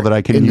tunnel that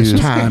I can use.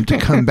 This time to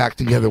come back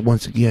together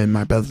once again,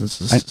 my brothers and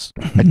sisters.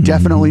 I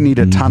definitely need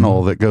a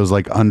tunnel that goes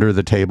like under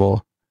the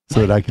table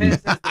so that I can.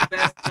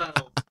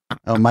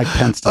 Oh, Mike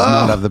Pence does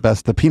not have the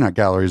best. The peanut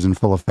gallery is in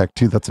full effect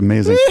too. That's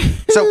amazing.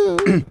 So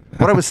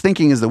what I was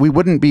thinking is that we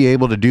wouldn't be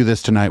able to do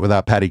this tonight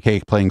without Patty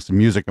K playing some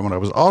music. And what I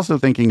was also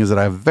thinking is that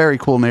I have very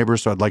cool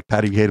neighbors, so I'd like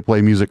Patty K to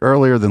play music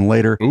earlier than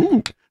later.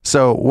 Ooh.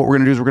 So what we're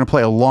going to do is we're going to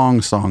play a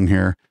long song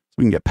here. So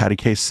we can get Patty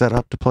K set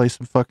up to play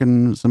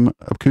some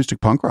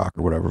acoustic punk rock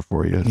or whatever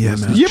for you. Yeah,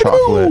 man.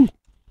 Chocolate.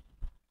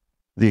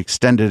 The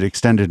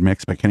extended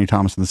mix by Kenny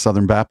Thomas and the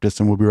Southern Baptists.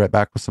 And we'll be right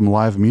back with some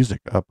live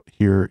music up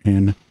here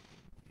in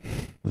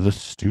the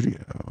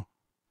studio.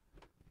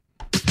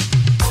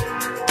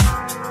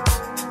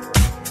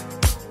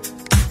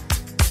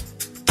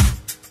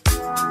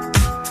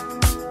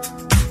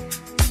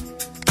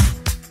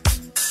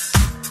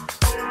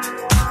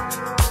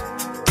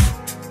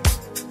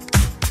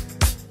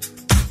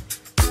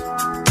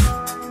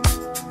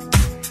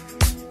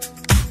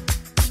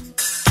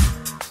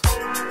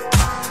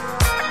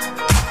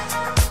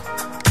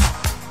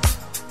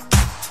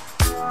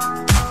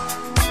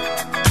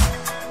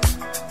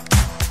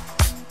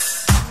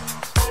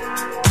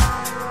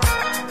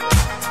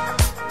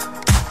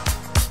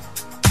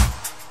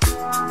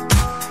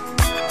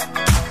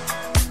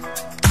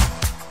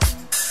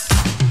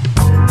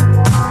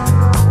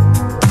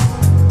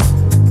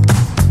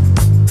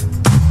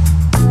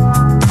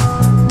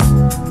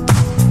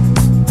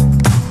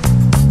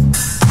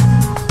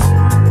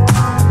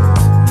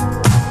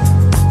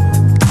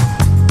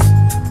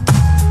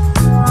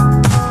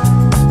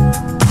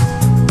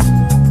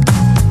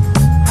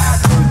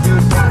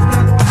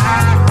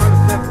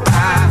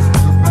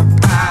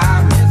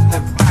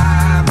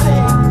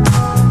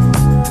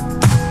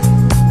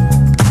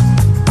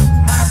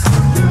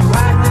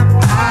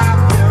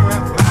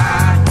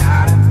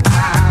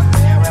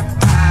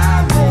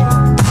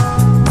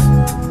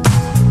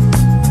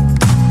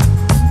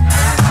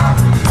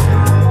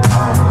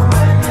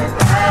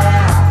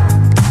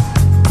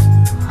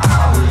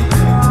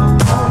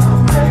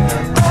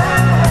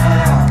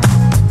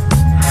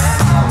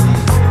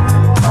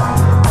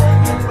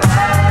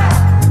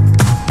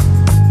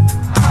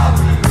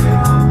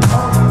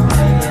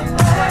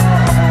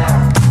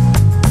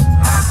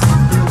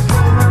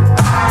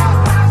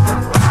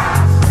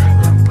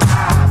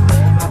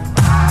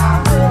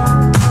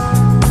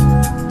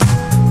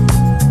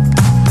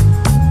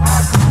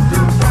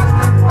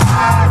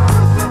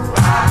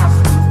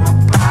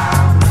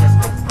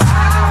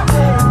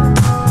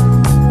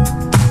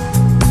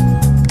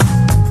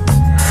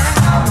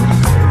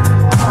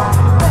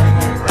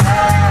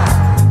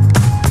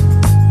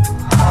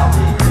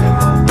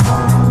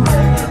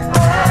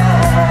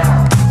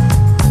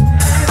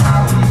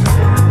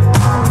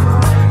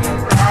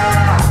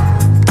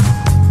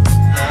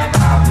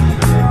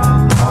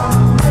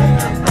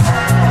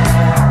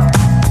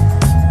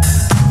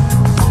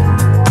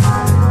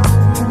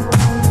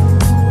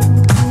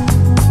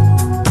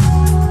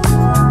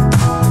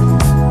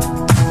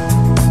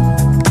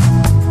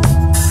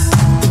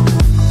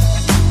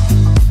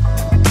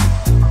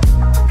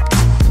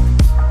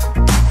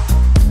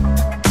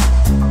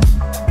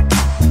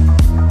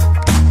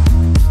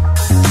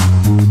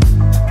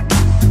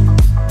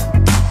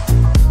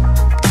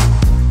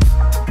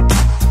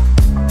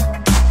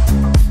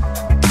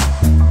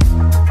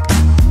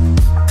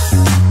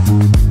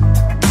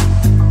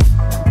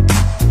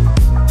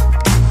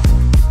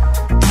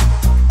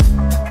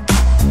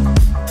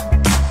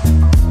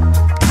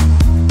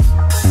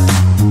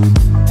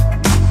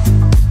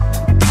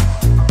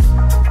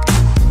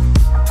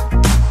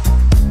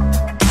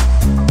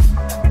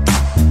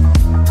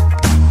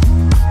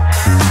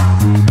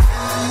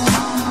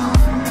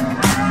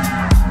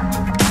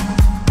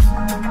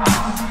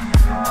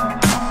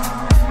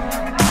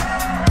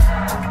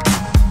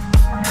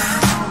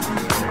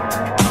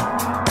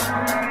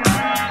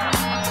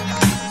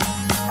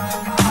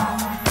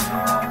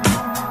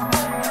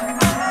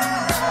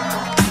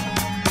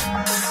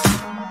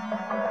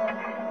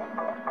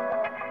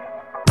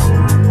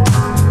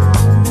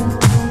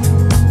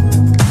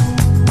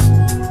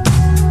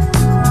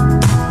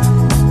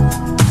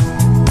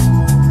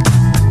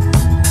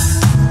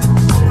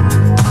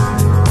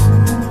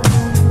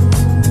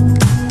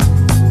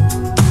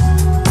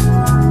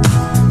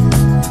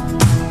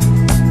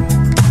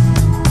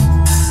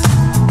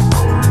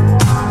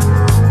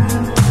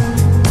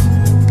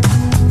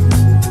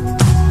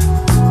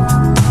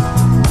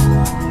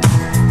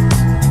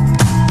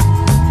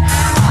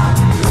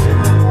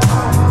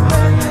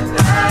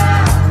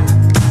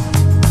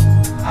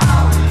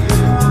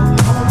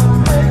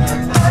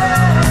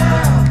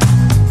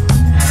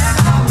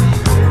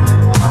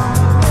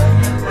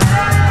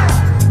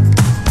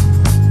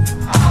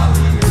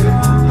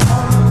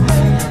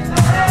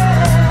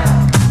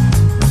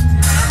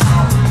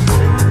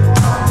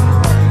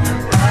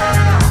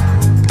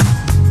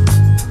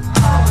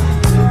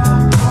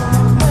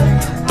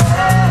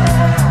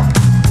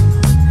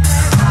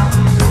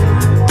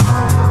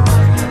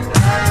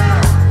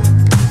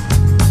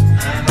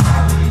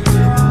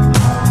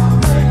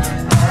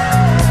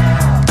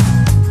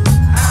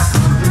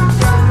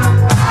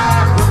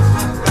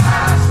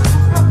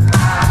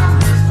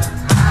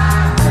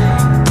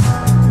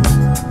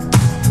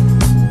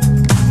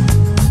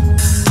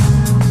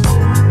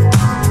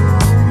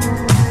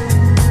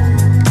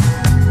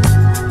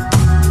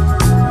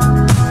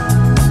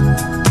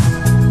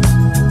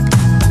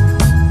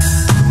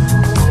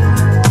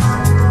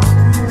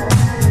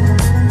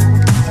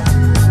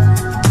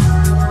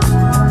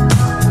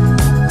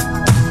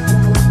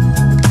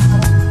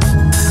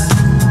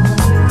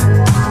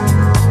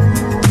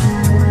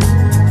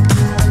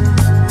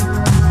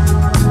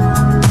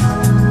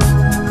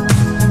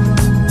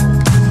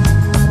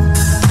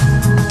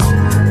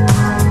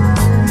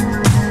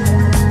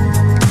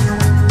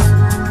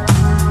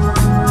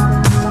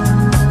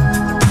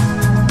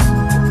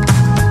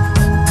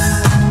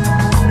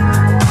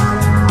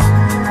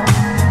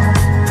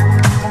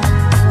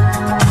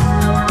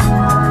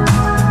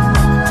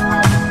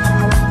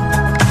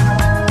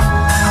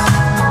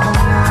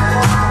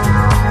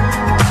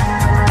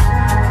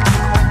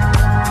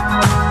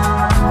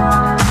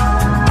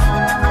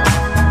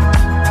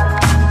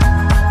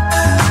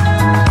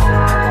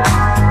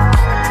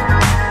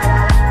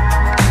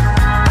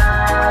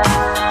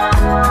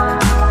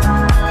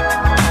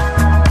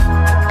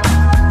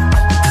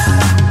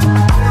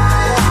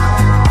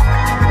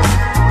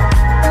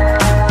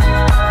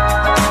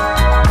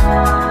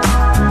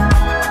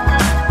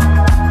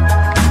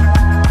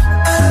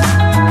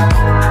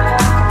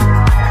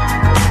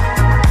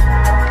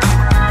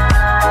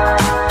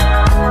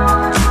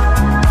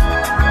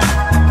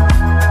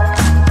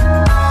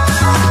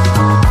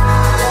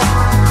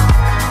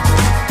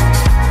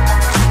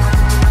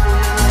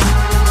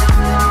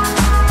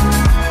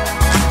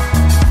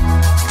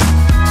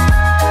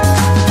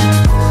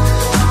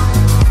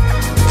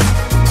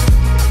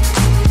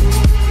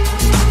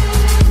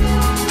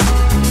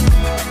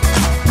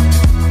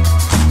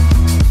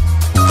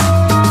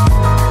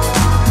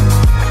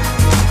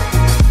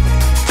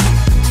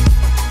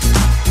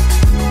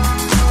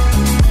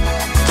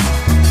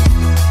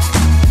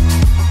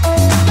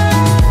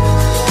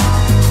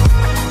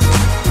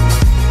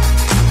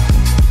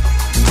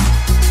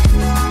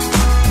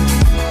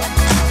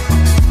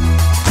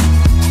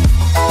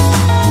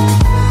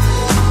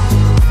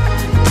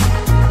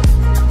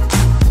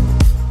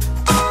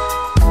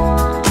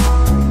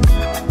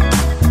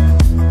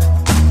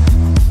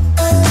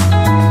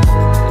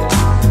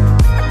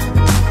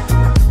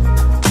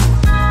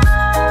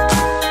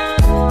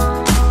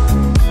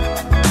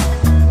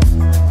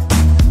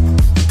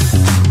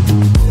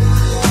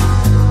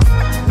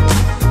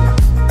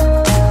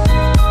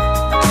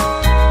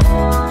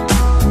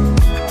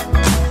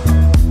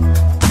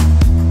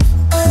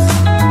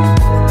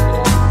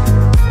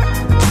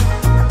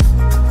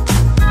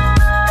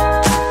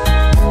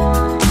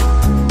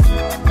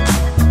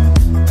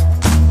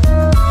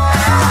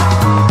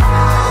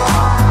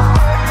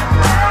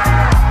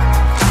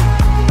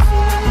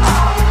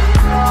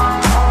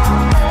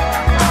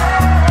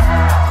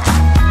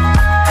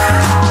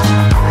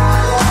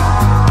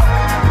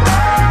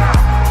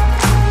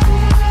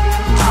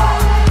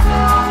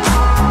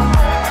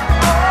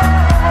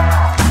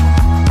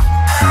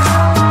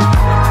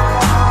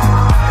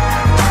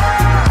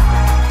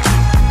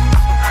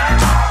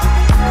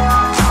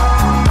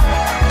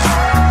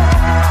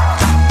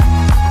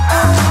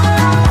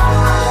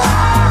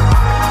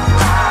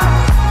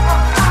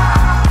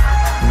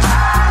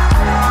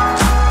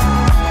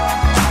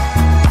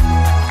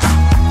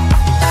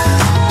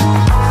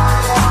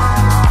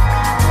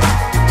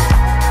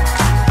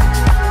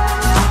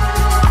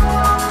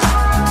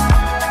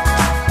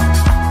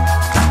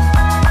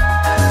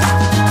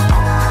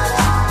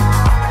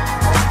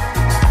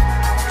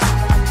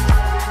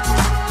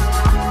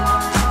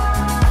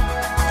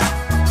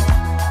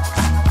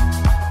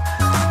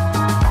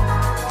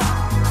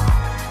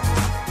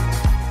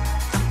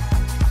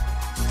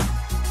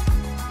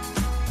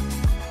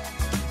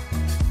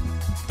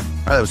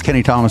 That was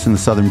Kenny Thomas and the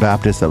Southern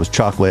Baptist. That was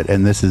Chocolate.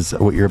 And this is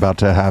what you're about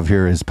to have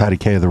here is Patty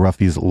K of the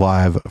Roughies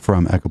live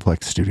from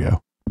Echoplex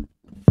Studio.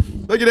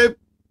 Thank you, Dave.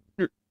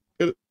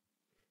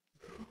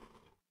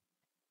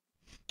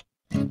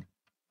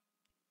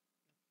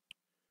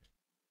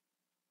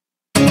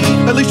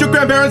 At least your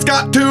grandparents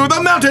got to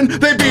the mountain.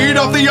 They beat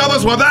off the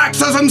others with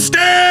axes and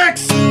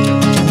sticks.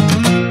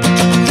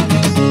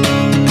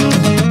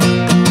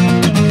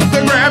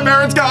 Their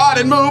grandparents got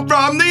and moved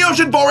from the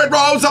ocean, for it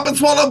rose up and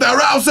swallowed their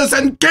houses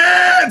and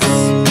kids.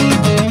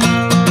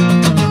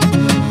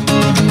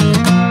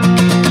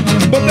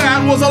 But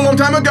that was a long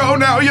time ago.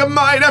 Now you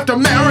might have to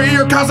marry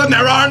your cousin.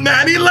 There aren't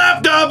many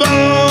left of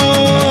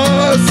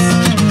us.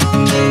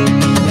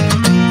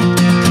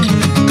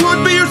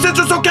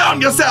 So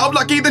count yourself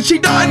lucky that she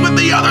died with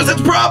the others.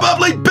 It's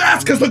probably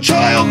best, cause the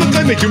child that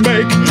they make you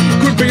make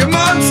could be a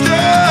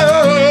monster.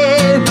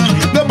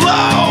 They'll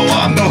blow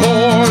on the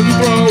horn,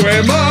 throw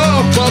him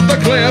off of the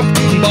cliff,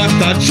 but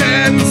the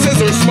chances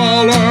are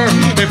smaller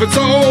if it's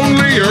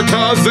only your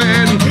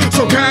cousin.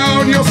 So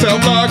count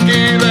yourself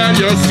lucky that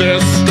your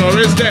sister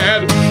is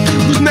dead.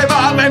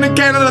 Neverland in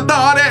Canada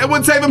thought it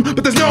would save him,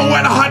 but there's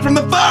nowhere to hide from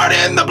the fart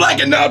in the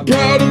blanket. Not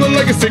proud of the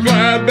legacy,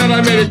 glad that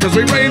I made it, cause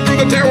we reigned through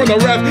the terror when the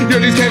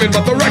refugees came in,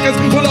 but the records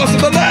were lost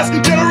in the last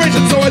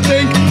generation, so I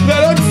think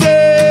that I'm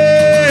safe.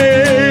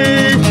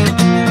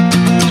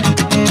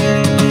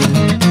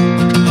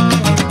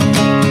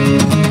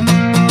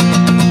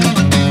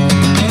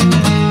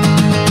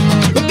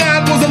 But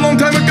that was a long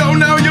time ago.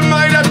 Now you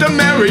might have to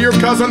marry your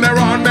cousin. There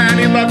aren't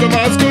many left of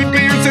us. Could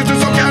be your sister,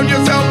 so count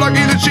yourself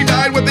lucky that she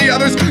died with the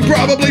others.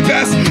 Probably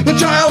best. The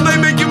child they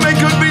make you make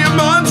could be a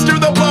monster.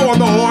 They'll blow on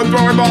the horn,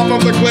 throw him off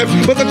of the cliff,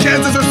 but the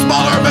chances are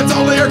smaller if it's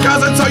only your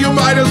cousin, so you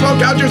might as well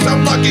count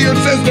yourself lucky your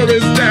sister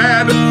is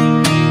dead.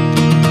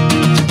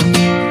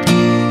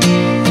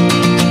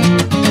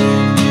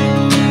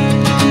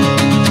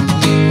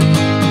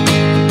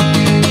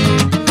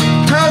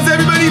 How's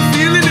everybody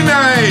feeling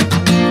tonight?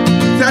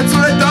 That's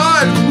what I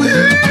thought.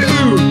 Woo!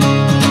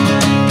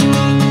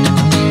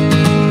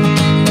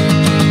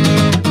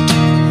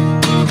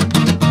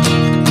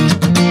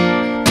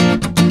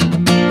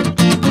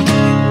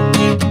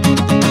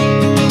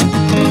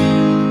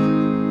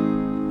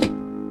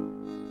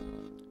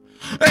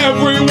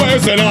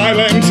 Everywhere's an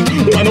island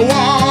when the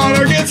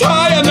water gets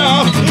high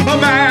enough.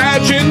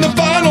 Imagine the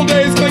final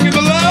days clinging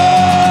to life.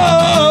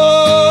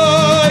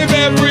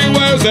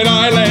 Everywhere's an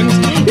island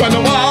when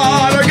the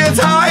water gets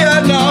high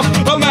enough.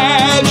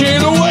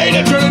 Imagine a way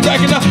to turn it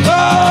back into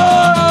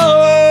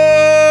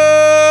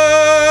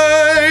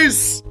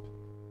ice.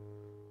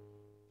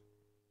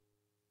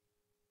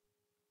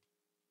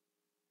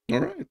 All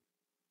right.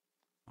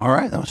 All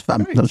right. That was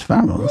fun. That was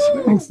fabulous.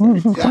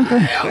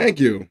 Thank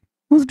you.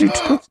 Let's do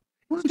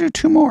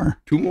two more.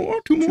 Two more?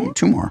 Two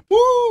more.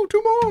 Woo,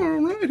 two more. All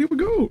right, here we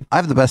go. I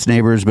have the best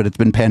neighbors, but it's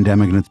been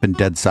pandemic and it's been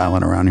dead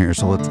silent around here.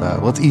 So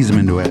let's ease them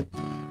into it.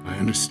 I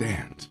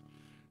understand.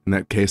 In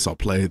that case, I'll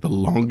play the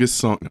longest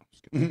song.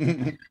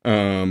 No,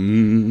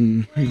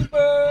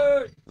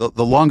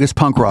 the longest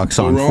punk rock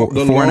song,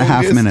 four and a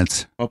half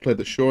minutes. I'll play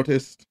the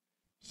shortest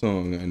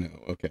song I know.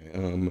 Okay.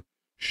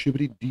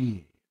 Shibbity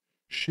dee,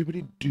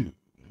 shibbity doo,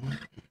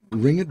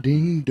 ring a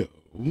ding do.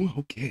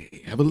 Okay,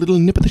 have a little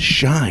nip of the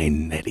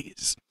shine,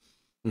 Neddies.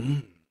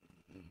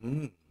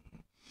 Mm-hmm.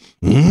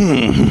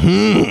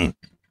 Mm-hmm.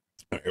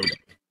 All right, here we go.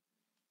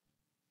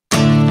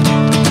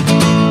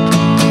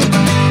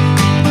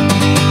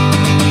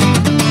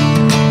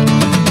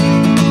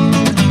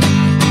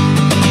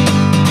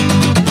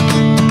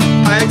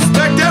 I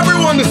expect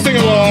everyone to sing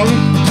along.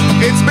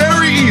 It's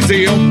very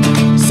easy.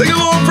 Sing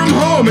along from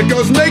home. It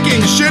goes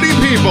making shitty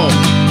people.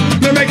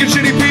 They're making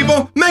shitty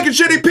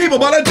people,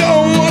 but I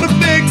don't want to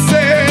fix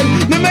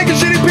it. They're making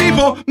shitty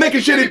people.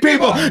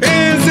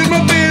 Is it my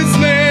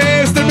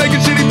business? They're making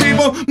shitty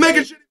people,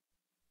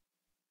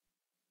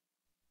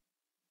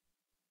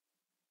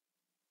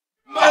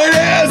 But it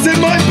isn't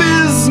my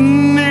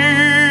business.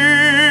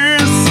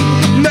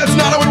 That's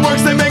not how it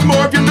works. They make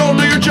more if you don't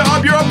do your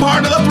job. You're a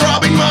part of the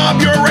throbbing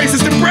mob. You're a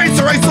racist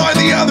embracer. I saw it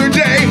the other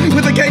day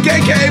with the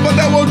KKK, but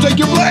that won't take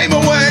your blame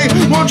away.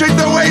 Won't change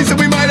their ways, and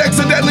we might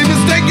accidentally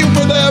mistake you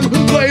for them.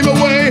 Blame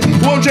away.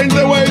 Won't change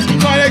their ways.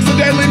 Might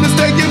accidentally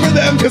mistake you for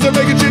them, because they're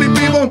making shitty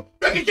people.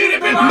 But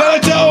I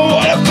don't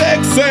want to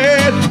fix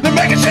it. They're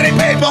making shitty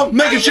people.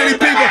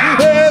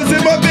 Is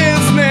it my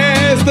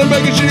business? They're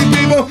making shitty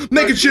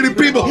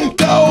people.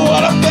 Don't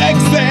want to fix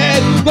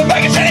it. They're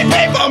making shitty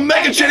people.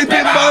 Is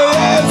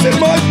it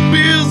my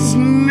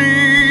business?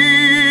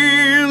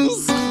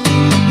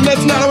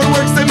 That's not how it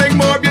works. They make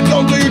more if you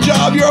don't do your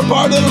job. You're a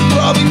part of the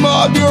throbbing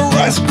mob. You're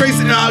a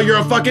crazy. Oh,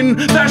 you're a fucking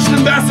fashion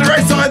ambassador.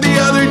 I saw it the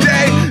other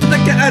day.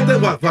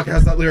 What? Fuck,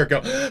 how's that lyric go?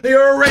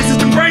 You're a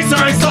racist embracer.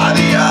 I saw it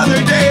the other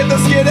day at the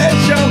skinhead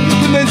show.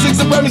 The basic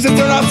supremacists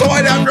are not so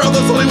white after all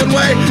this Hollywood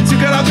way. So you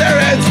cut off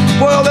their heads,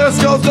 boil their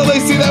skulls till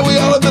they see that we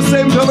all have the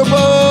same color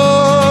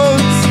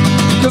bones.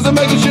 Cause they're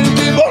making shitty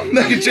people.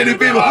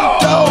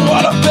 Don't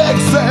wanna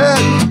fix it.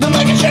 They're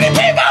making shitty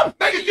people.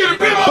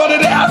 But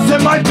it has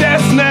in my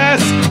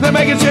business. They're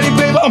making shitty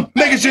people.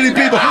 Making shitty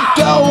people.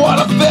 Don't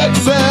wanna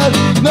fix it.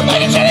 They're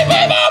making shitty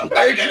people.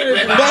 But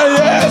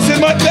yes, in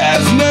my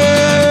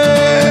business.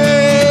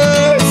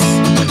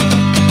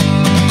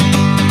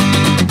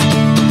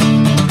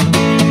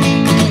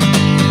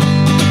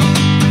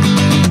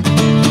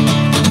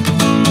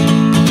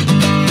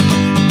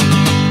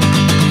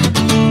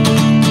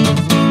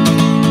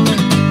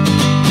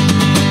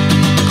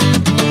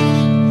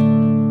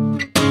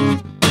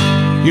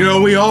 You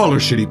know, we all are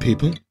shitty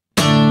people.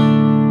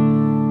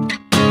 I'm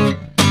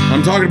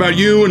talking about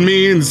you and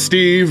me and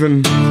Steve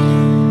and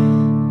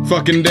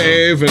fucking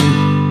Dave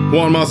and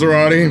Juan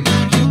Maserati.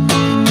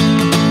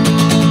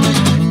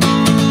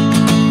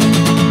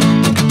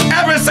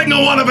 Every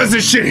single one of us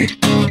is shitty.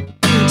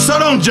 So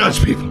don't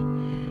judge people.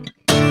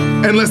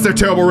 Unless they're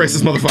terrible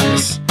racist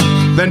motherfuckers.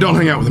 Then don't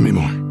hang out with them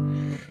anymore.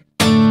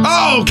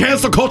 Oh,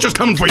 cancel culture's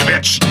coming for you,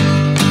 bitch.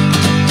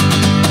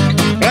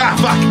 Ah,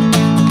 fuck.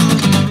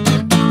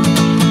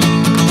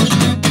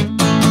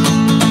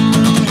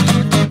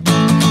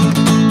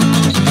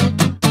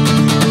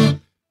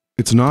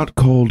 It's not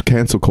called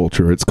cancel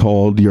culture. It's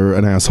called you're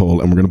an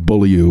asshole and we're going to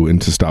bully you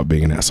into stop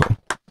being an asshole.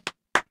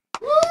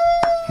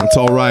 That's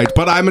all right.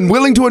 But I'm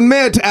willing to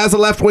admit as a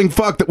left-wing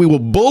fuck that we will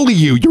bully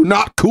you. You're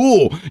not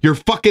cool. You're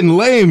fucking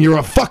lame. You're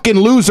a fucking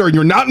loser and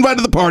you're not invited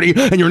to the party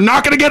and you're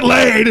not going to get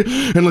laid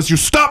unless you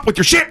stop with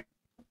your shit.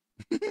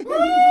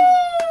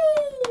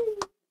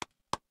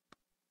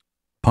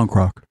 Punk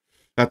rock.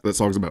 That's what that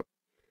song's about.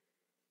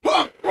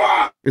 Punk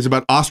rock! It's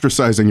about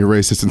ostracizing your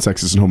racist and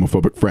sexist and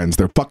homophobic friends.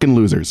 They're fucking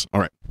losers.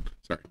 All right.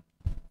 Sorry.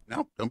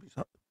 No, don't be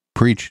sorry.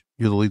 Preach.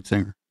 You're the lead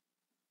singer.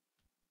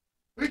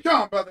 Preach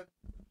on, brother.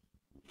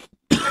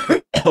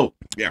 Oh,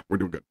 yeah, we're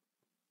doing good.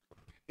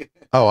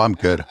 Oh, I'm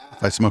good.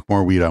 If I smoke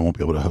more weed, I won't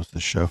be able to host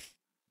this show.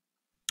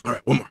 All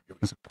right, one more.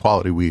 It's a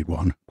quality weed,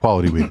 Juan.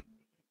 Quality weed.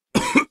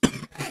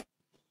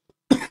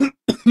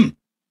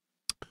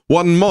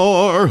 One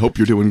more. Hope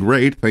you're doing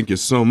great. Thank you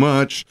so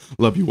much.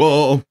 Love you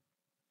all.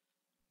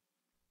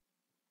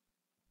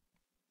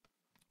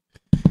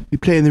 You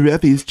playing the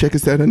Roughies? Check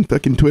us out on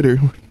fucking Twitter.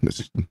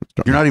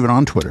 You're not even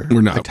on Twitter.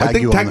 We're not. I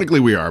think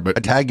technically we are, but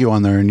I tag you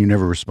on there and you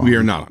never respond. We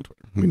are not on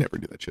Twitter. We never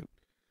do that shit.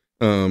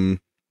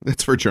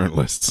 It's for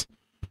journalists.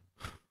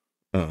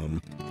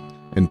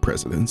 And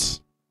presidents.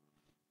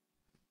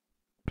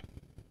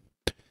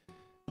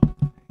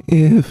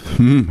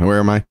 Where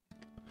am I?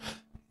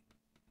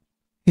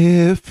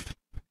 If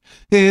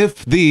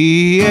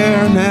the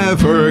air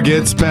never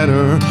gets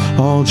better,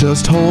 I'll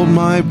just hold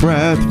my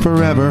breath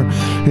forever.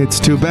 It's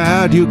too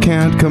bad you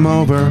can't come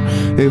over.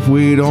 If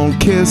we don't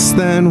kiss,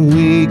 then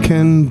we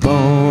can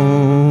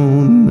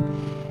bone.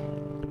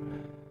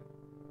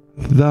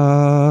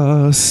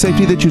 The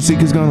safety that you seek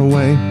has gone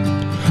away.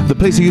 The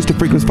place you used to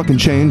freak was fucking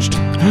changed.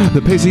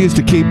 The pace you used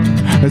to keep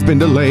has been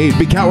delayed.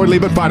 Be cowardly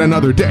but fight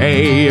another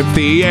day. If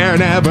the air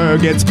never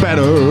gets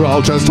better,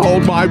 I'll just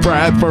hold my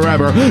breath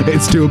forever.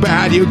 It's too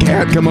bad you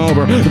can't come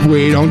over. If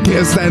we don't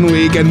kiss, then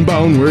we can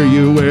bone. Were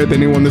you with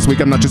anyone this week?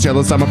 I'm not just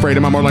jealous, I'm afraid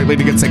I'm more likely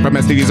to get sick from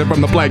STDs or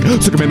from the plague.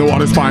 Stick 'em in the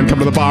water's fine, come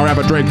to the bar, have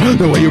a drink.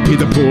 The way you pee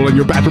the pool and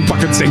your bathroom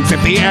fucking sinks.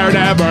 If the air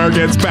never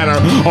gets better,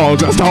 I'll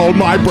just hold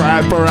my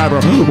breath forever.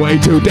 Way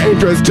too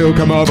dangerous to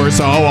come over,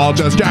 so I'll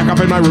just jack up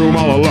in my room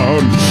all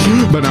alone.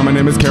 But now my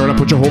name is Karen, I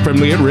put your whole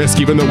family at risk.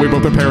 Even though we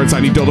both are parents, I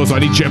need dildos, I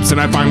need chips.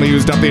 And I finally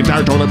used up the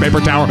entire toilet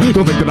paper tower.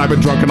 Don't think that I've been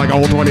drunk in like a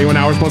whole 21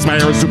 hours. Plus my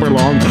hair is super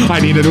long, I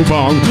need a new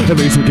bong. At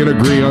least we can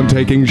agree on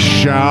taking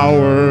showers.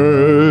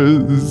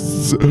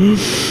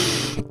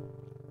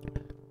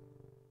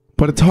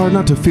 But it's hard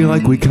not to feel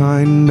like we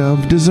kind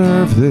of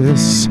deserve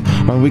this.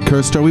 Are we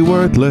cursed? Are we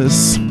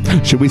worthless?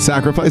 Should we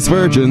sacrifice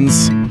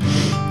virgins?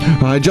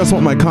 I just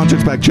want my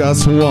conscience back,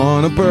 just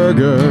want a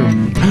burger.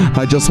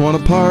 I just want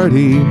a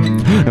party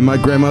at my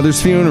grandmother's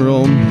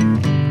funeral.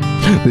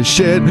 This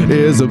shit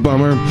is a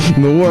bummer,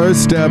 the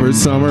worst ever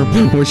summer.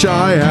 Wish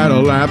I had a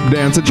lap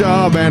dance, a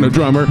job, and a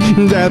drummer.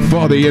 Death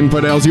for the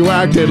infidels, you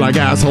acted like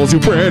assholes. You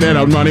printed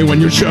out money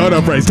when you should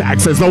have raised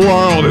taxes. The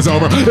world is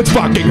over, it's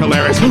fucking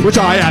hilarious. Wish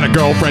I had a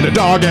girlfriend, a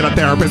dog, and a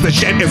therapist. This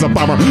shit is a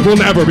bummer, we'll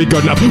never be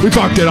good enough. We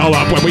fucked it all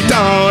up when we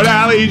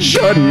totally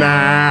shouldn't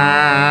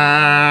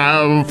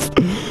have.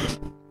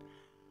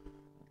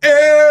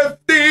 If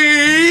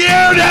the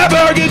air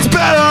never gets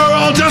better,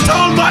 I'll just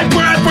hold my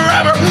breath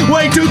forever.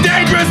 Way too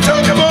dangerous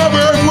to come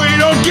over. If we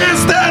don't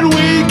kiss, then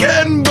we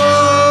can bone.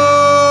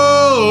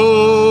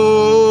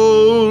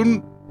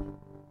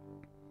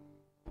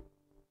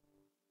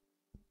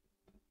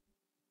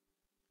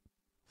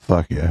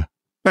 Fuck yeah.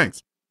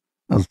 Thanks.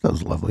 That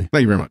was lovely.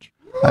 Thank you very much.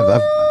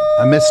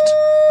 I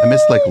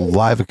missed like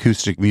live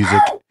acoustic music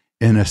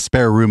in a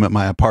spare room at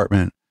my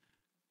apartment.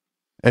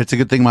 It's a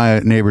good thing my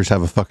neighbors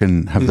have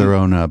their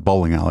own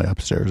bowling alley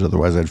upstairs.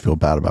 Otherwise, I'd feel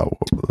bad about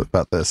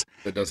this.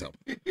 That does help.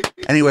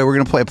 Anyway, we're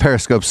gonna play a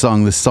Periscope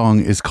song. This song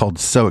is called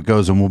 "So It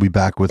Goes," and we'll be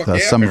back with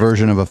some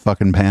version of a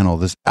fucking panel.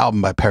 This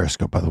album by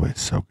Periscope, by the way, is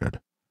so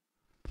good.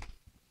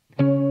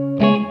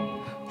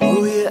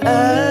 Who you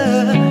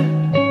are,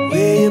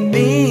 where you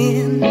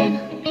been?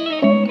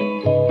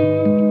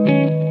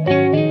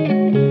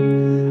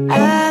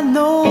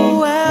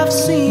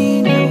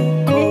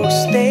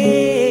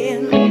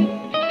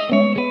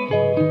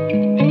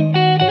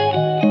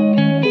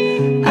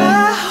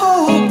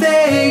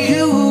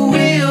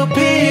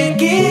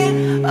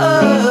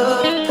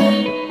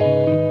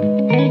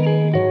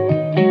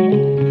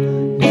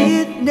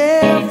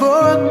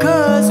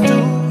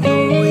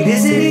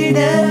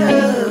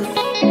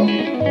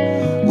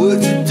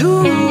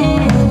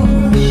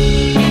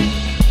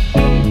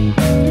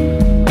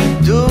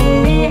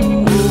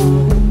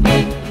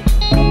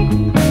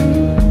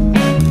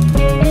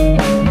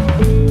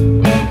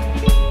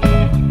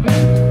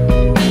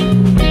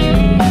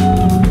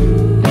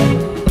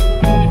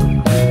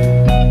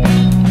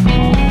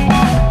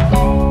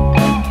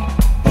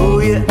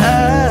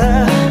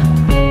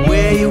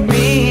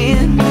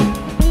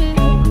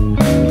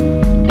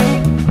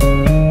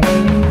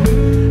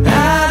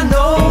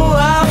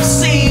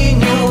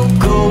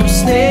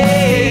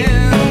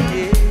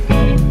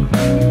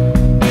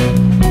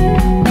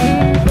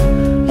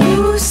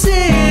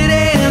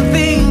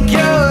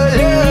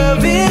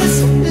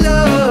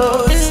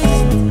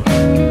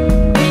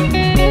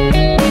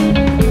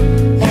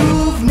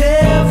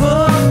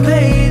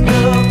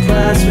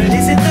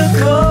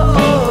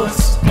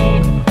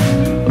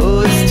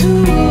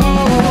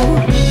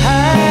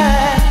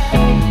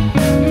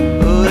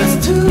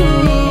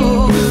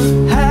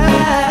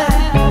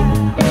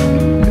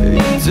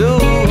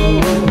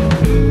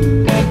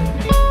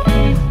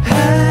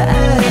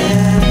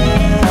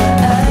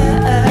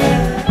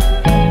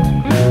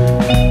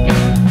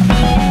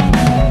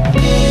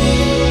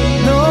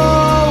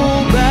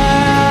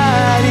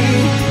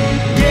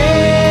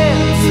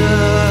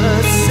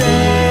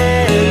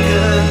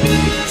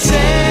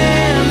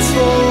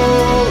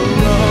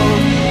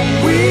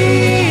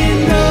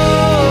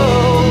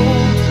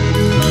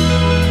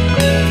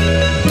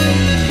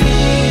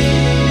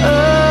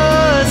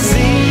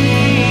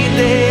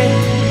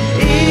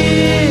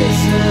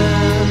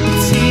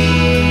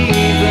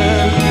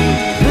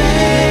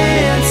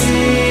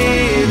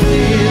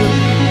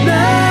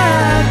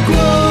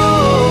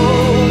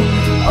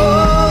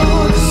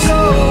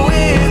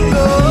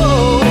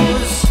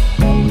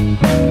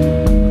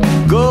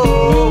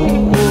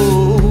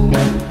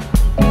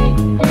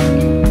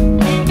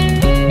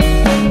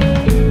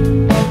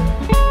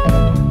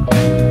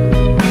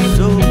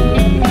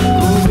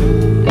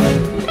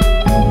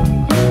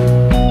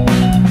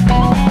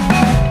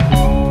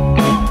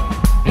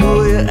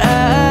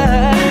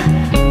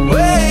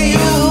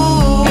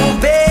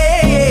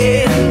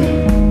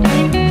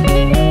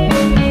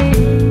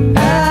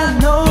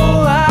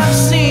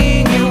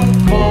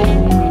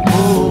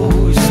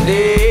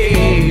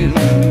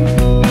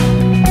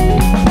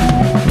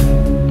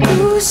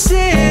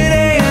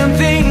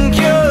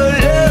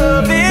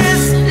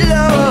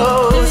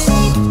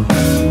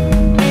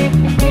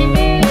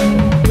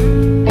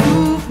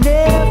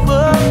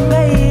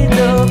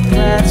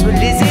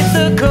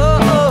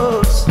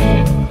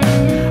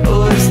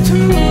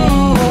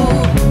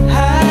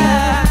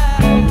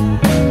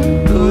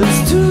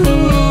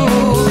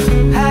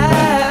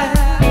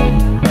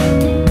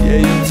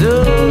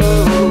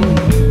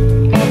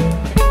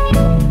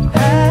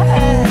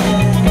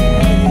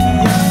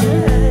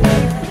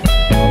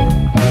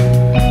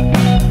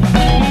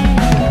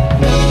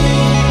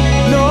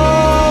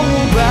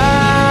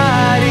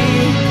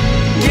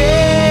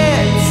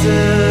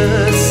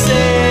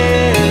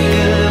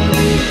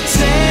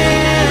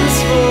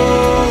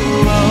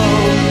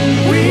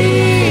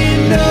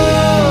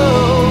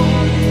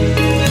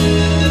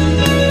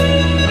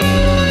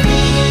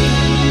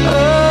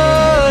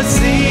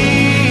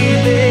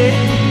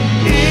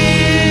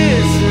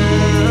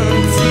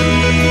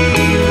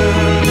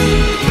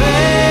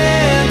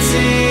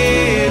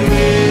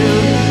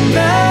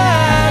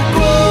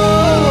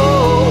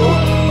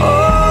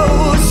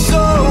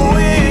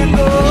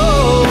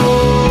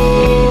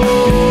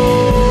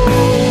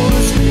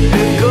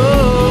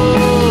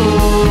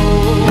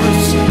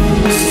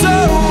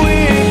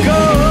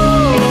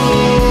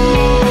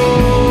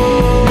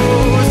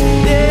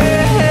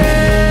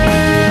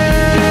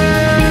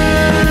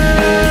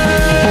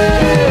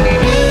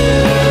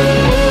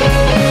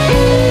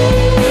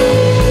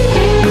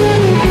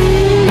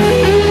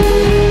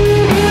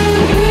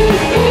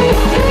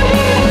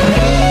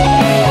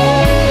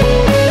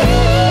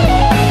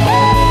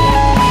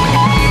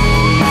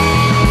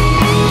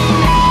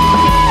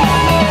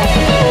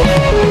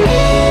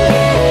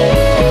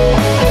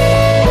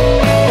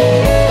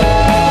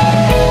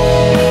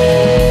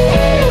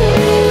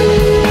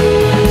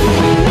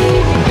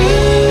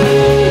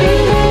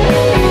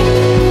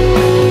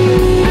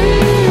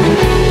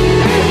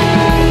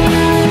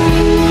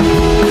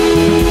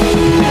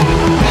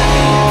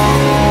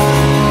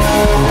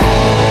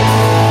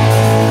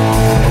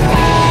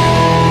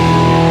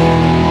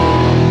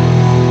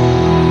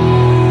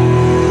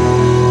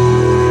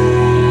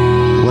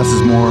 less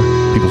is more.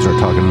 People start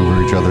talking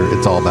over each other.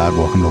 It's all bad.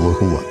 Welcome to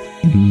Local Love.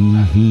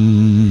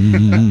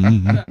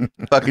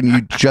 Fucking,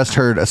 you just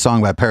heard a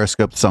song by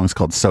Periscope. The song's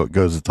called So It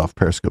Goes. It's off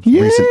Periscope's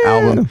recent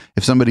album.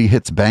 If somebody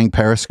hits bang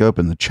Periscope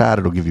in the chat,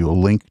 it'll give you a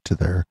link to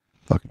their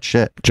fucking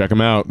shit. Check them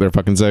out. They're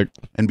fucking sick.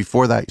 And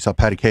before that, you saw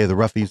Patty K of the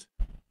Roughies.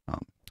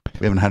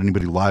 We haven't had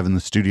anybody live in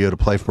the studio to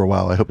play for a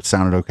while. I hope it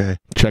sounded okay.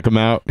 Check him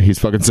out. He's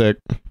fucking sick.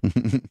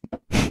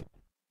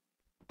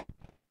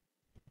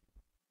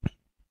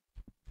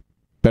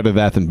 Better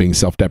that than being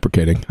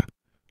self-deprecating.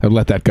 I'd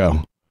let that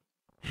go.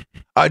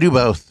 I do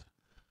both.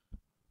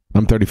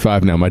 I'm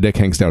 35 now. My dick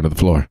hangs down to the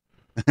floor.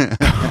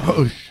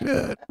 Oh,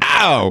 shit.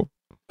 Ow!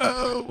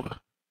 Oh.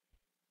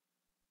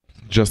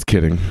 Just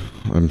kidding.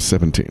 I'm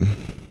 17.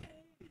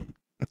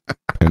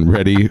 And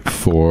ready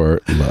for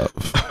love.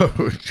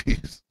 Oh,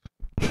 jeez.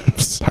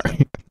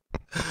 Sorry.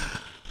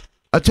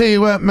 I'll tell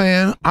you what,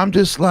 man. I'm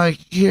just like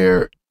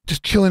here,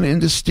 just chilling in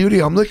the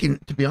studio. I'm looking,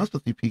 to be honest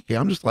with you, PK,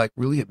 I'm just like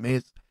really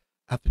amazed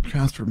at the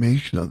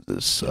transformation of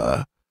this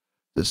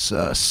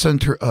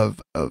center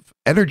of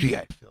energy.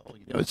 I feel,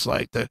 you know, it's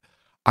like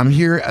I'm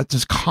here at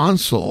this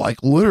console,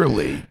 like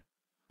literally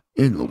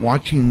in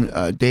watching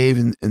Dave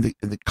in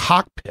the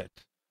cockpit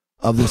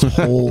of this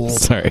whole.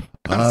 Sorry.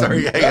 I'm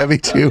sorry. Yeah, me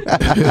too.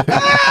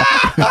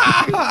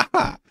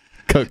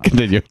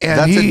 Continue. And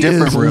that's he a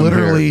different is room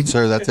literally here.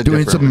 Sir, that's a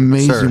doing different some room.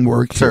 amazing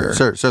work here.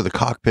 Sir, the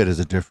cockpit is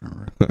a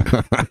different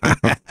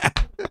room.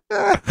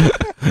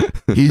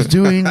 He's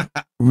doing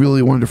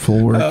really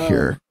wonderful work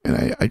here.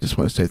 And I just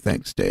want to say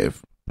thanks,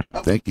 Dave.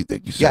 Thank you, sir.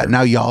 Yeah,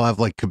 now y'all have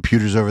like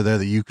computers over there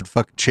that you could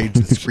fucking change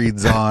the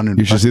screens on. And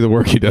you should see the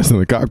work he does in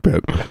the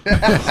cockpit.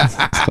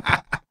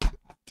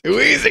 Too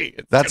easy.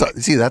 That's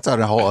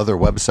on a whole other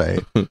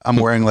website. I'm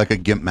wearing like a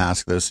GIMP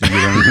mask though, so you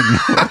don't even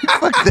know.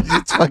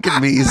 It's fucking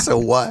me. So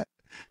what?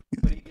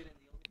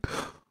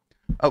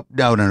 Oh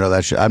no!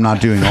 That shit. I'm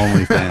not doing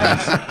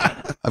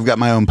OnlyFans. I've got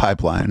my own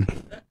pipeline.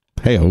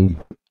 Hey, all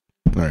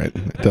right.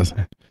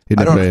 It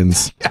never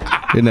ends.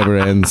 It never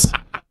ends.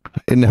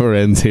 It never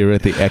ends here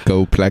at the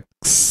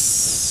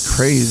Echoplex.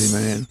 Crazy,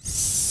 man.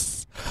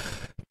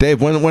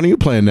 Dave, when are you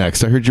playing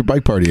next? I heard you're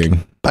bike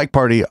partying. Bike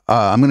party.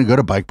 I'm going to go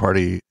to bike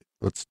party.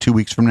 It's 2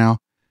 weeks from now,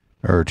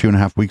 or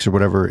 2.5 weeks or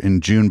whatever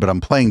in June. But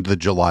I'm playing the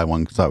July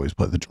one because I always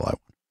play the July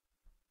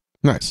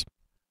one. Nice.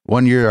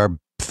 One year, our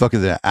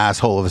fucking the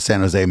asshole of a San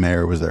Jose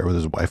mayor was there with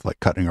his wife, like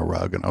cutting a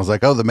rug, and I was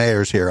like, "Oh, the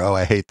mayor's here. Oh,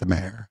 I hate the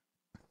mayor."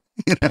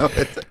 You know.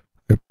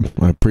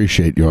 I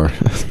appreciate your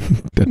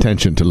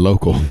attention to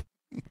local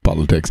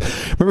politics.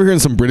 Remember hearing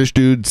some British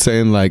dude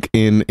saying like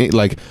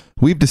like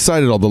we've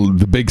decided all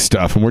the big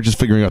stuff and we're just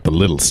figuring out the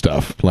little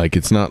stuff. Like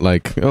it's not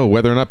like, oh,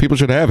 whether or not people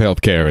should have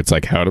health care. It's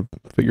like how to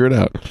figure it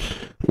out.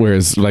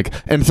 Whereas like,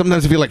 and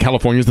sometimes I feel like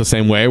California's the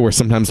same way, where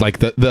sometimes like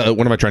the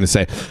what am I trying to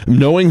say?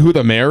 Knowing who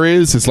the mayor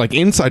is like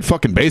inside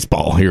fucking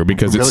baseball here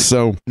because really? It's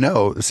so.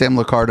 No, Sam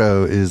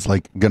Liccardo is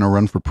like gonna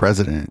run for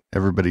president.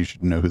 Everybody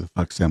should know who the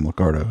fuck Sam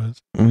Liccardo is.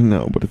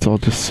 No, but it's all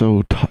just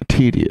so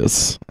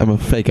tedious. I'm a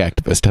fake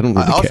activist. I don't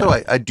really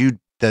care. I do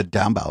the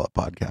Down Ballot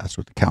podcast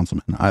with the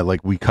councilman.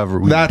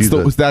 That's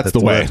the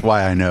way. That's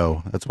why I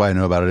know. That's why I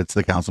know about it. It's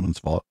the councilman's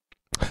fault.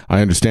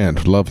 I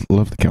understand. Love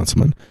the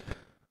councilman.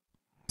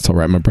 It's all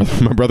right. My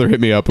brother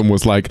hit me up and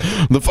was like,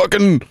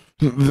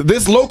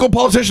 this local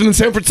politician in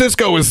San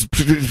Francisco is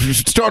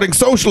starting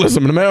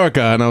socialism in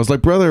America. And I was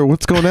like, brother,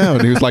 what's going on?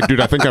 And he was like, dude,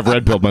 I think I've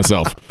red pilled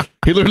myself.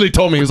 He literally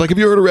told me, he was like, have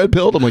you heard of red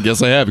pilled? I'm like,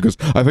 yes, I have. Because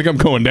I think I'm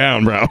going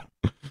down, bro.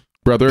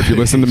 Brother, if you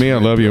listen to me, I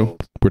love you.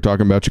 We're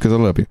talking about you because I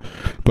love you.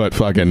 But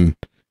fucking,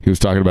 he was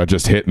talking about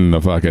just hitting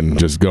the fucking,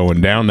 just going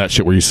down that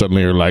shit where you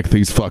suddenly are like,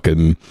 these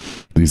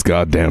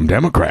goddamn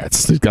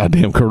Democrats, these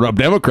goddamn corrupt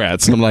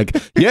Democrats. And I'm like,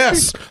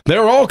 yes,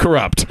 they're all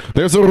corrupt.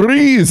 There's a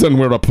reason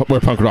we're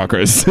punk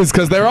rockers. It's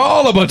because they're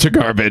all a bunch of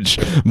garbage.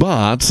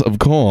 But, of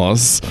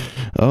course,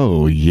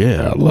 oh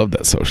yeah, I love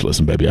that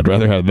socialism, baby. I'd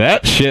rather have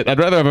that shit. I'd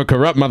rather have a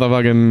corrupt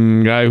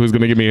motherfucking guy who's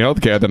going to give me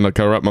health care than a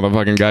corrupt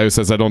motherfucking guy who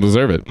says I don't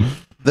deserve it.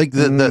 Like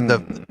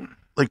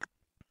like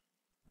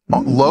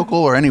local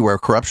or anywhere,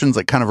 corruption's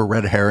like kind of a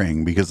red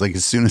herring because like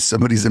as soon as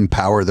somebody's in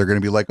power, they're going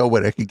to be like, oh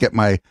wait, I could get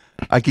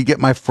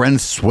my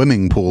friend's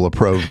swimming pool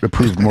approved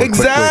more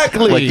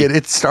exactly. quickly. Like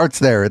it starts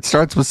there. It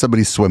starts with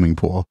somebody's swimming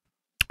pool.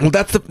 Well,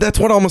 that's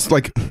what almost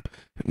like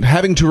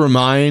having to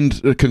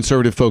remind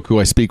conservative folk who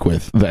I speak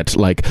with that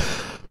like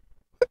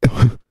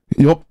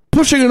you're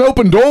pushing an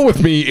open door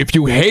with me if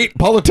you hate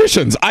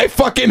politicians. I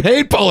fucking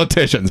hate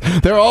politicians.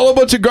 They're all a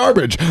bunch of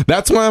garbage.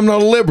 That's why I'm not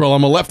a liberal.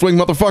 I'm a left-wing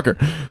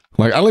motherfucker.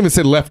 Like, I don't even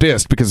say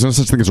leftist because there's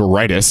no such thing as a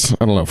rightist.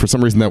 I don't know. For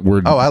some reason, that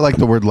word... Oh, I like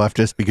the word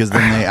leftist because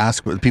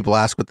then people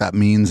ask what that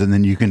means and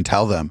then you can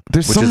tell them,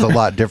 which is a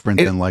lot different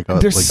than like...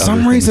 There's like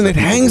some reason it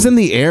hangs in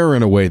the air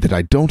in a way that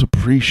I don't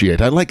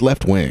appreciate. I like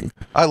left-wing.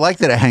 I like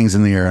that it hangs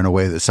in the air in a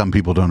way that some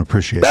people don't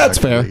appreciate. That's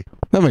fair.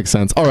 That makes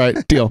sense. All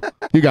right, deal.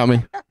 You got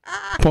me.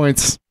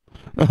 Points.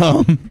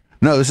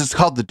 No, this is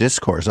called the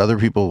discourse. Other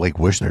people like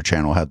wish their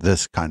channel had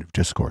this kind of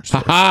discourse.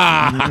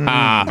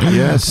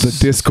 Yes, the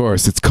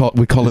discourse.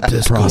 We call it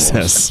the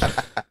process.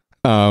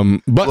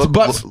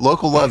 But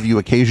local love, you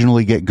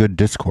occasionally get good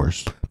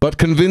discourse. But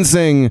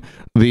convincing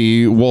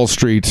the Wall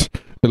Street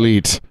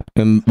elite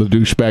and the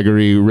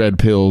douchebaggery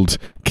red-pilled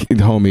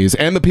homies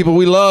and the people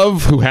we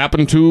love who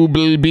happen to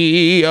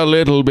be a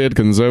little bit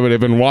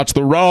conservative and watch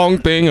the wrong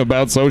thing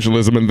about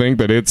socialism and think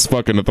that it's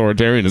fucking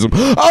authoritarianism.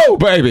 Oh,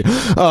 baby!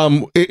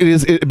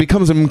 It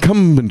becomes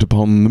incumbent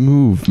upon the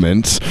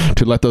movement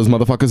to let those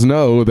motherfuckers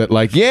know that,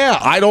 like, yeah,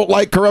 I don't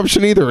like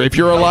corruption either. If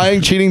you're a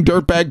lying, cheating,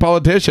 dirtbag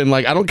politician,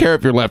 like, I don't care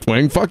if you're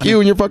left-wing. Fuck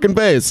you in your fucking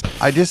face.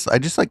 I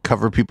just like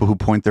cover people who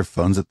point their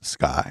phones at the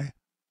sky.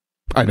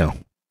 I know.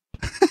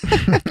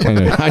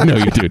 I know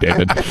you do,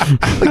 David.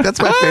 Like, that's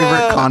my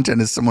favorite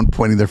content, is someone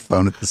pointing their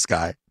phone at the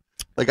sky.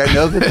 Like, I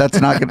know that's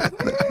not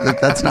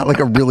like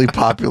a really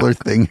popular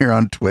thing here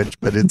on Twitch,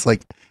 but it's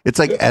like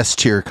S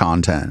tier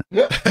content.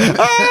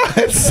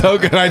 It's so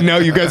good. I know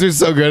you guys are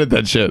so good at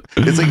that shit.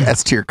 It's like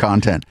S tier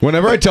content.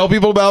 Whenever I tell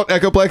people about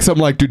Echoplex, I'm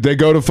like, dude, they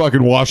go to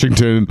fucking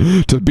Washington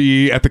to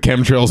be at the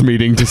chemtrails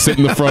meeting, to sit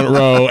in the front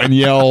row and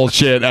yell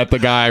shit at the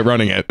guy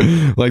running it.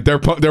 Like,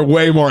 they're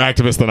way more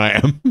activists than I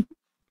am.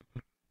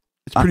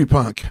 It's pretty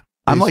punk.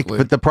 I'm like,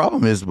 but the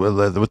problem is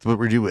with what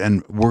we're doing,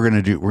 and we're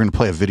gonna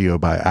play a video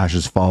by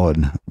Ashes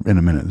Fallen in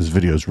a minute. This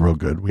video is real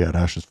good. We had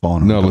Ashes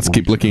Fallen. No, let's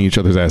keep licking each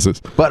other's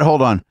asses. But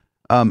hold on,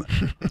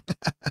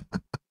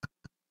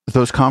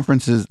 those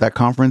conferences, that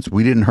conference,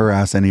 we didn't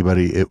harass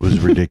anybody. It was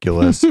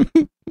ridiculous.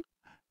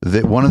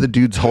 That one of the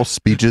dude's whole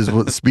speech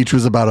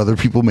was about other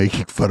people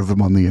making fun of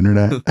him on the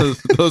internet.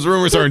 Those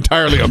rumors are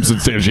entirely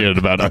unsubstantiated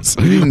about us.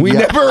 We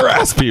never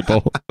harass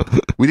people.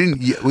 We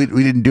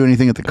didn't do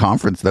anything at the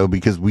conference though,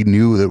 because we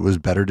knew that it was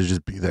better to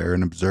just be there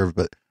and observe.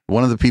 But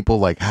one of the people,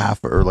 like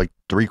half or like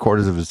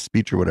 3/4 of his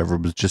speech or whatever,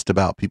 was just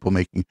about people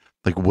making,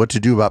 like, what to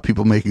do about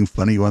people making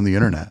fun of you on the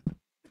internet.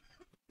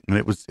 And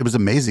it was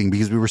amazing,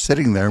 because we were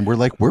sitting there and we're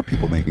like, were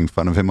people making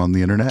fun of him on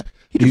the internet?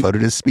 He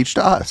devoted his speech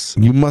to us.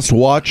 You must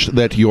watch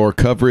that your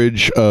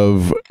coverage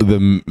of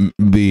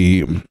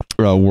the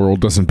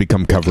world doesn't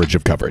become coverage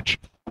of coverage.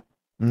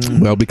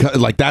 Well, because,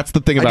 like, that's the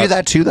thing about... I do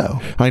that too,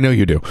 though. I know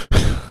you do. Producer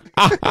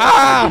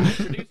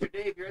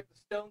Dave, you're at the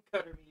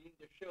Stonecutter meeting.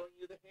 They're showing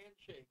you the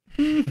handshake.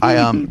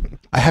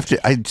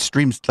 I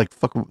stream, like,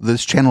 fuck,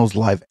 this channel is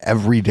live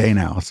every day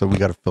now, so we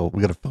gotta fill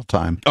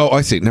time. Oh,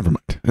 I see. Never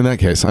mind. In that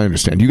case, I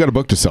understand. You got a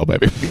book to sell,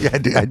 baby. Yeah,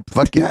 dude,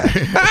 fuck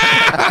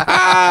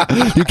yeah.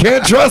 You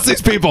can't trust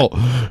these people.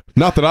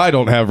 Not that I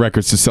don't have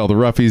records to sell. The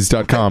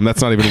Roughies.com.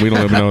 That's not even, we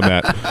don't even know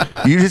that.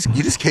 You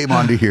just came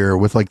onto here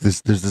with like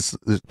this. There's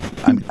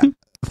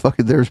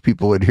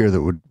people in here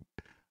that would.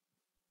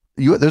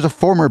 There's a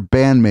former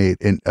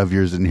bandmate of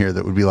yours in here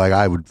that would be like,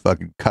 I would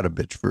fucking cut a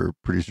bitch for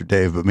producer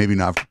Dave, but maybe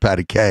not for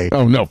Patty K.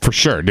 Oh no, for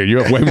sure, dude.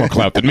 You have way more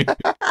clout than me.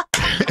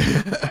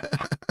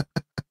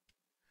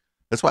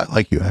 That's why I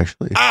like you,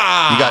 actually. You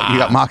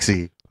got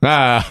moxie.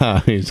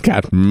 He's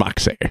got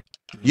moxie.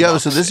 Yo,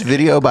 so this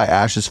video by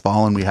Ashes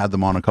Fallen, we had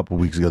them on a couple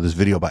weeks ago. This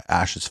video by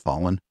Ashes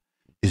Fallen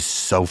is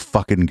so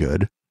fucking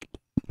good.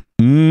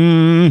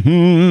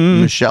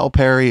 Mm-hmm. Michelle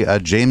Perry,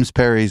 James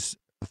Perry's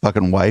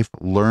fucking wife,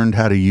 learned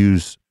how to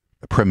use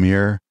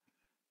Premiere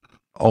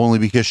only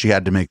because she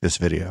had to make this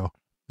video.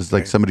 This is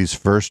like somebody's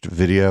first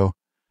video,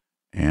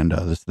 and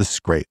this is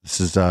great.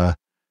 This is the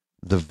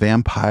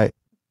Vampire.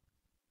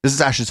 This is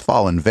Ashes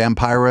Fallen,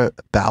 Vampira,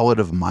 Ballad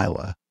of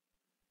Maila,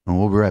 and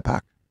we'll be right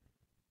back.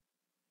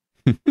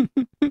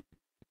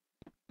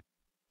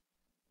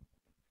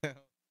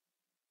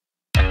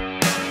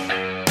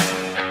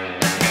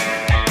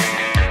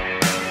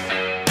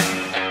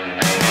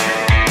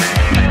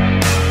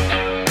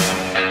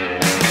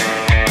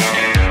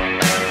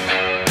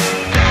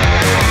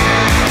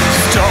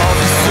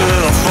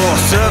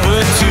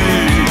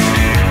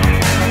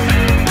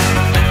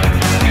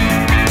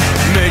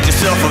 Made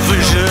yourself a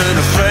vision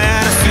of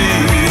fantasy.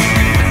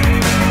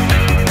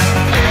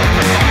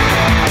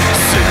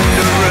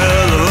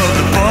 Cinderella of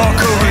the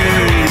Balkans.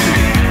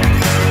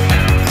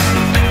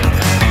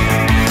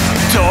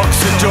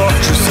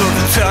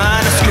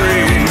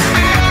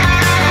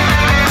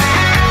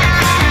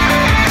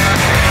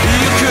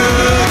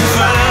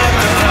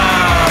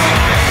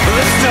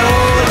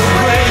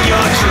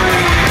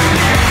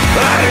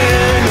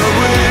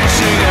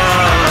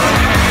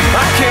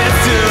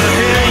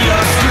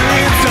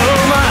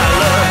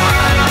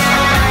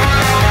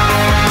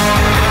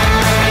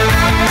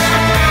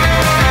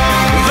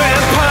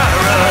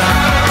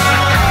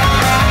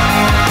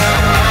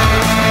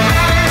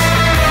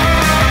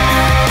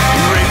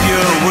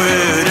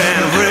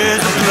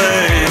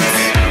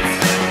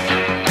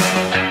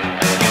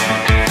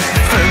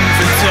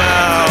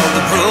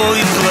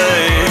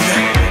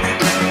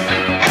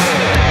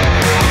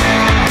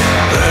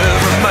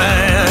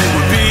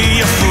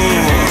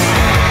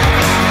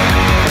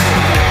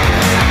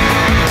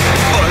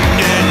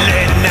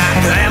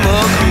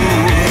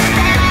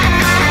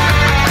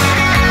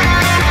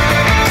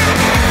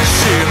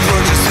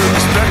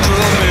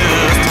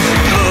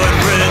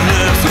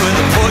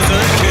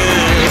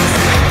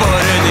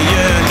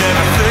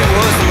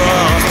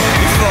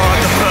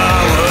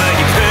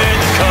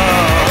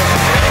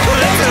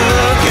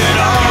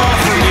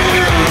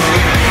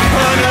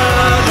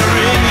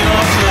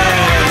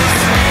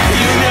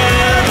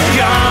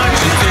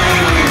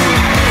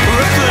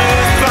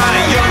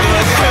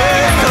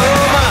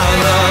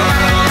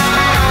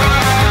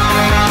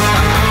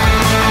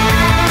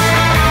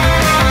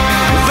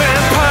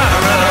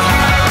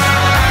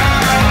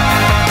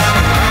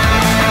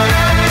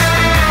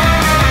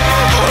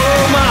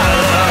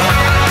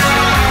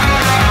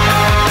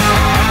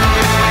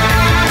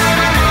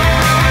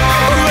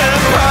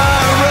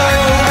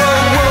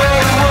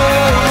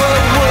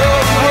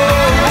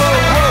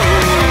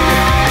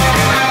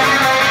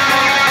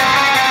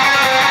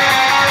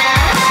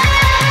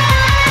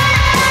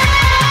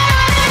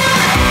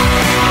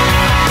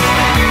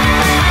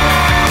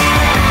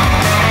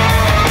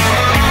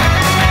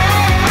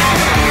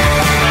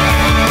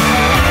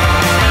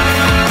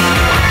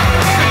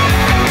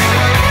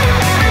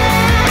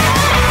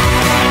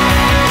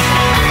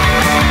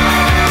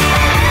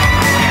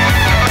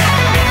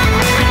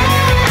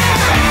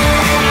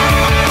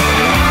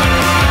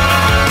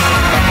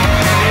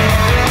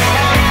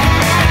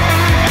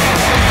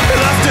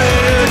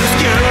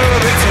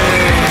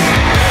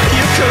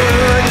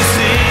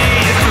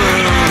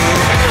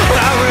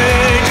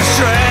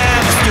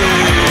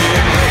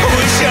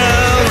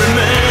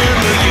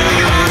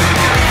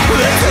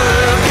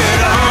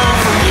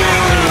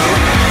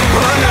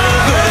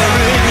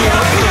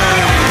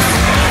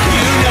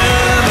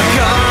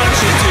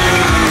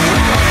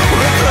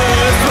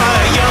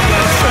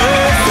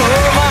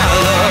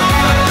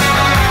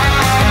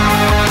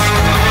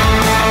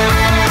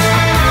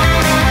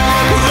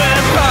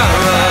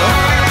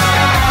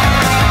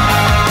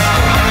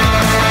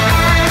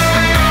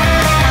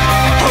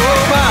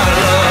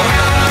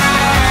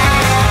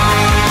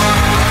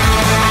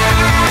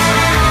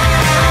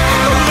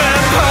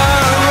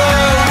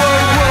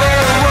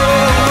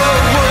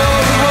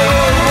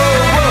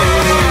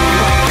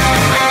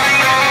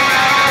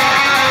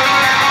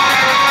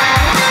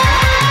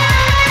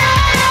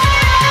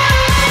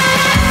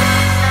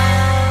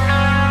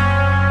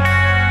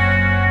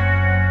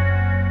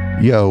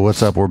 Yo,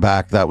 what's up? We're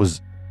back. That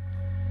was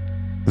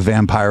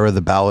Vampira,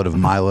 the Ballad of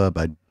Maila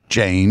by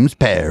James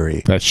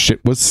Perry. That shit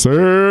was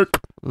sick.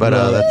 But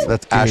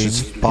that's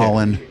Ashes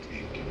Fallen.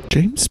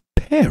 James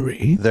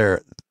Perry.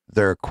 They're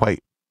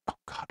quite. Oh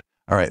God!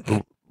 All right,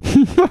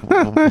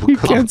 You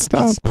can't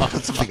stop.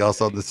 Put something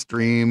else on the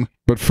stream.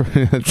 But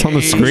it's on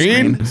the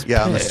screen.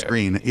 Yeah, on the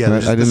screen. Yeah,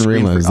 I didn't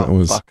realize that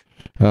was. Fuck.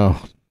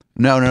 Oh.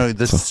 No.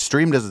 The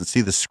stream doesn't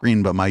see the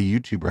screen, but my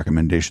YouTube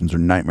recommendations are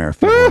nightmare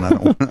fuel. And I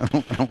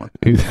don't want.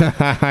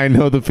 I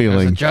know the feeling.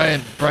 There's a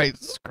giant bright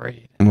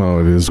screen.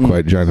 Oh, it is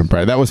quite giant and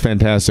bright. That was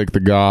fantastic.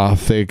 The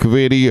gothic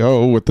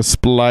video with the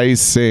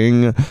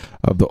splicing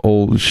of the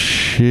old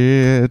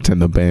shit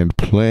and the band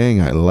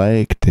playing. I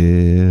liked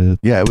it.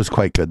 Yeah, it was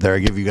quite good. There, I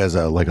give you guys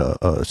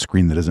a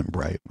screen that isn't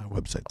bright. My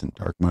website's in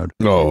dark mode.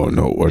 Oh,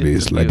 no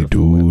worries. Let it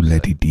do.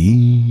 Let it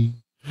be.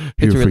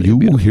 Here really for you.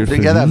 beautiful. Here for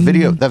Yeah,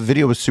 you. that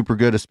video was super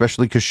good,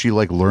 especially because she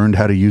learned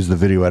how to use the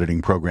video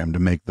editing program to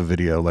make the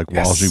video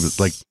while she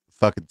was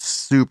fucking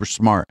super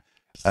smart.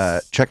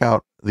 Check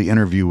out the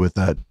interview with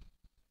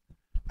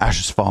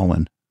Ashes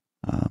Fallen.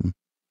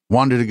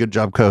 Juan did a good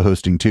job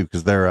co-hosting too,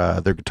 because their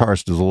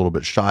guitarist is a little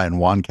bit shy, and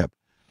Juan kept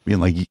being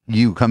like,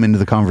 "You come into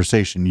the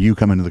conversation. You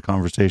come into the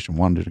conversation."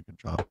 Juan did a good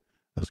job.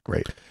 That was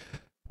great.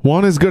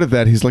 Juan is good at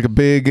that. He's like a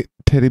big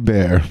teddy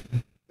bear.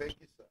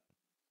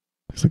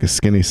 He's like a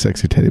skinny,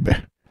 sexy teddy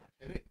bear.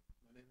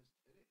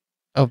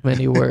 Of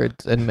many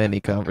words and many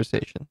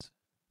conversations.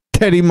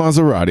 Teddy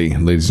Maserati,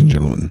 ladies and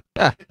gentlemen.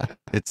 That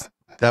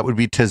would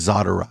be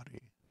Tizzaderati.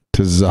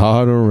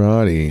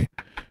 Tizzaderati.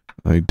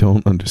 I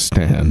don't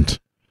understand.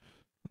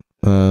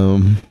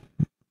 Let's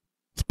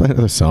play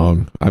another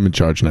song. I'm in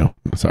charge now.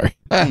 Sorry.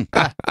 I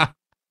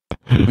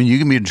mean, you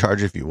can be in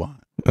charge if you want.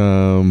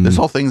 This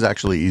whole thing's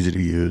actually easy to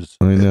use.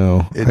 I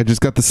know. I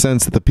just got the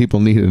sense that the people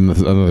needed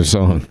another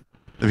song.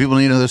 The people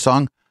need another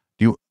song.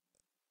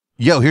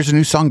 Yo, here's a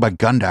new song by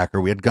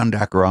Gundacker. We had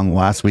Gundacker on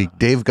last week.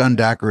 Dave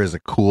Gundacker is a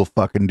cool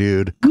fucking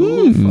dude.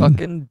 Cool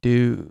fucking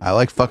dude. I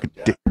like fucking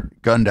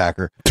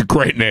Gundacker. It's a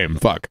great name.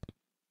 Fuck.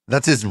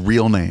 That's his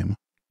real name.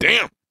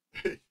 Damn.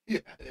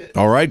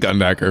 All right,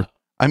 Gundacker.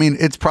 I mean,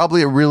 it's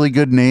probably a really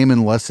good name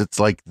unless it's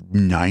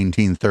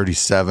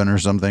 1937 or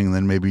something.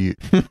 Then maybe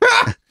you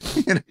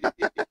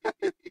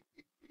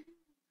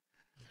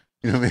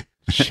know what I mean?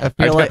 I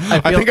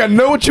think I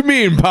know what you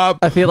mean, Pop.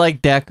 I feel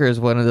like Dacker is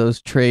one of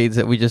those trades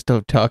that we just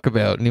don't talk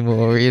about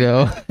anymore, you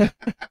know?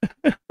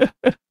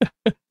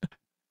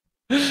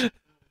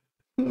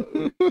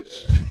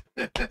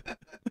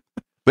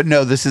 But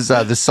no,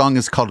 this song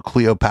is called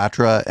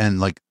Cleopatra,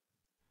 and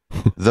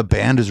the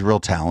band is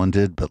real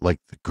talented, but the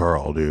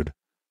girl, dude,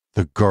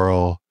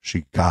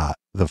 she got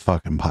the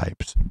fucking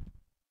pipes.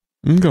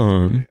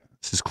 Okay.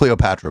 This is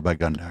Cleopatra by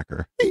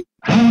Gundacker.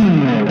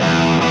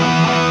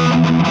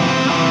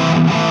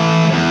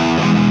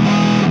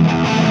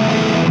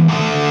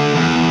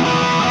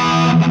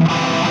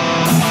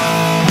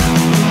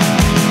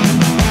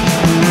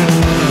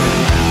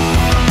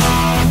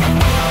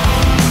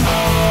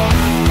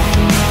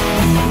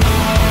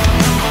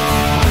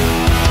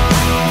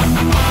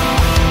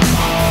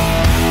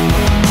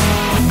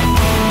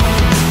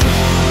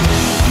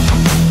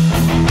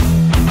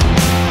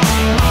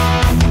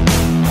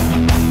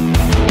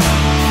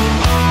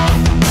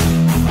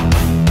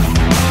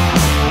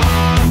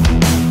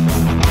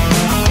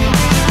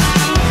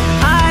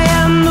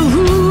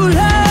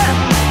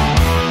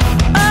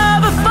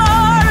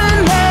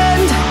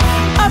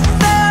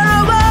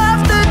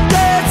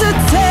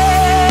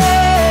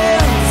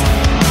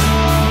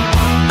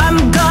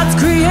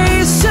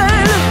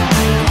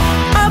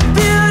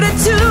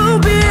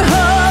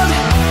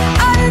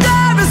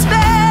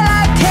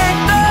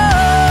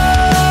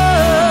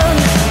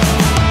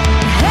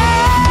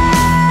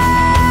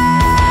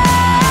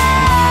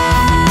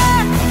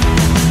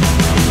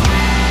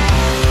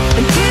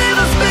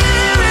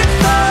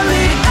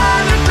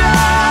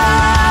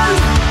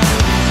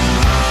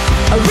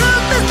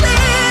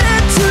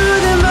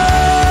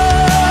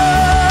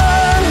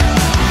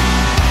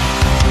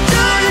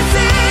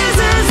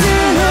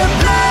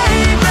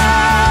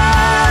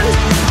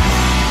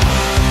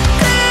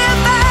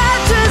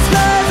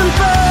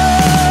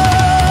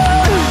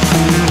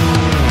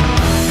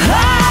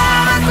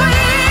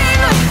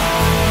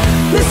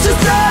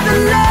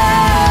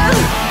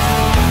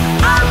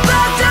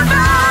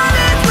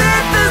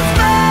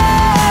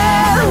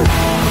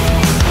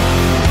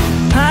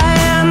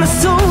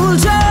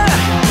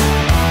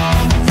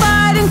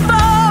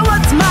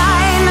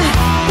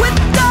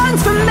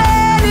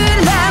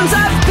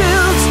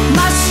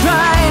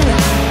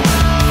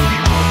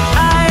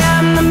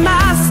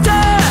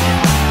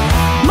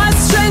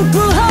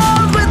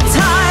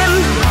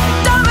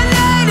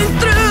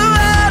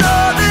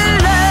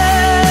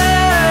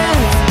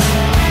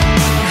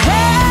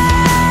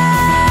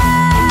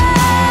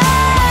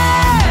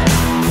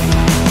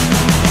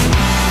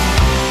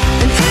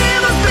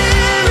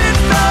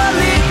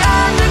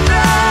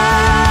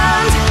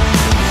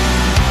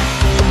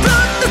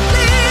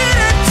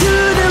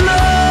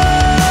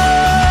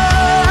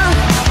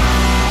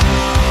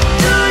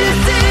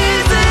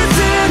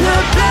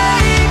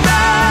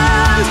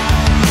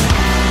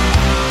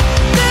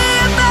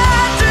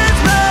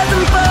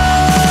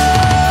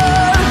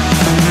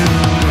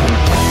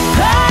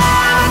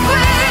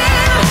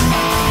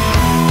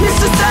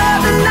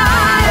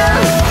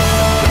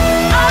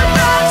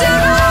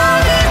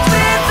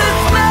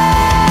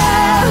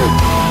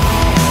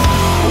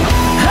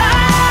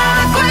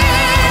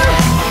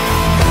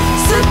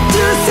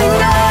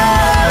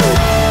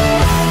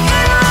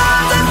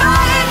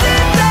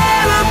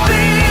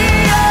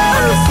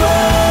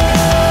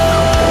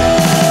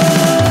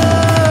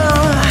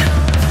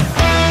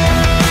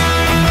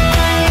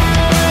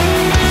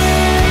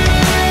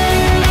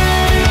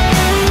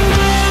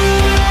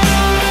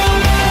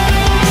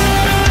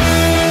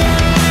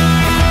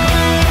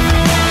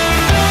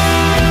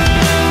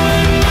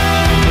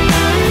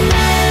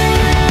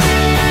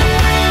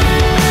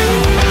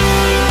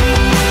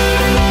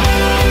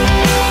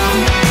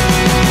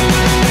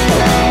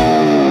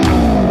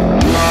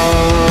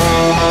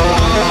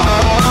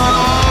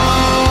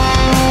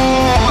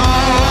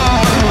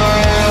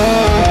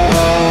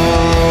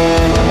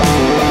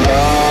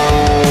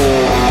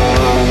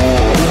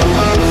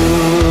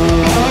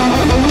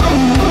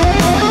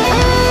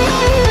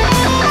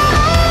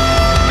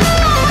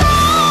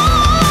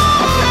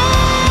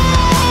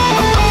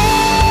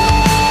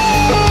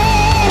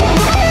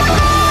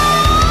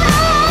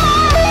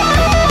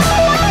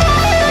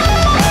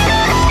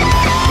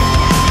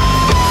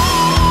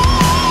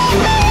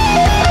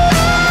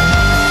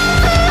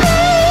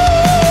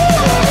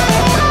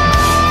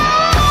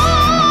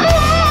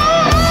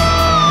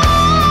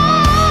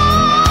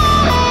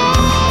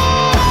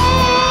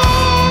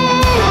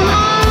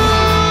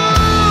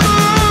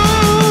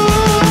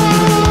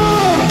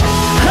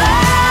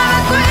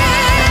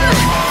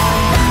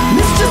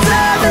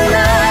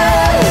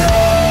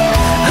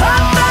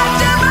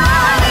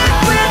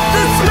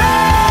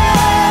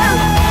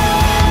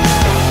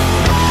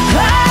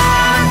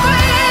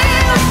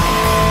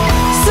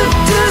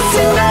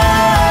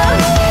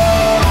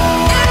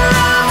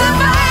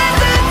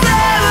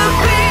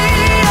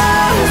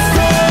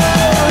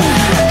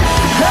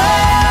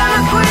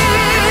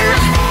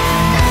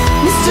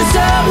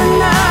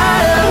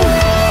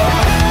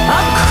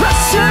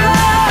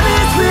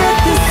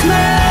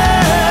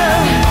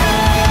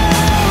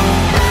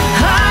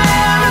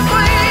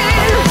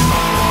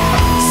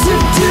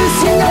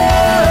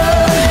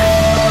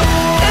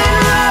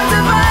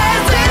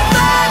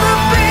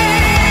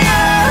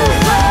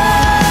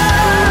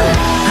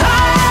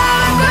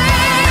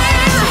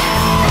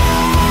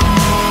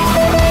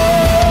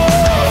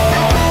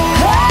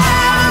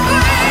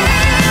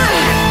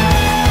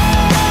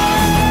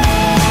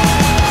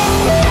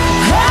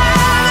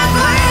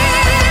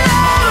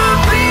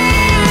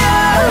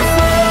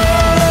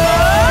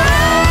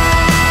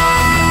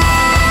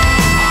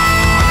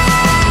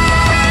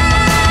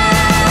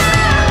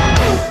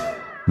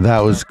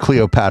 That was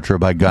Cleopatra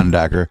by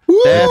Gundacker.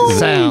 That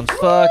sounds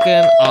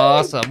fucking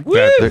awesome. Woo!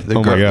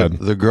 Oh my God.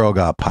 The girl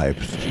got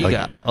pipes. She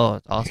got,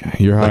 it's awesome.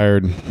 You're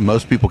hired.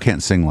 Most people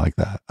can't sing like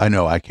that. I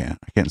know I can't.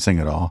 I can't sing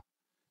at all.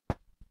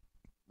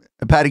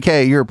 Patty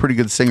K, you're a pretty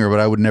good singer, but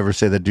I would never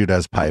say that dude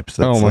has pipes.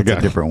 That's, Oh my that's God.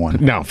 a different one.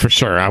 No, for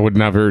sure. I would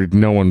never.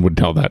 No one would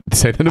tell that.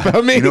 Say that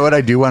about me. You know what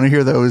I do want to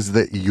hear though is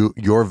that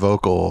your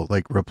vocal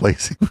like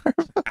replacing her.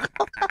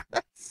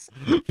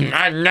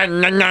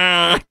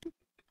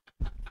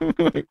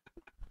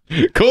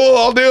 Cool,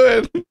 I'll do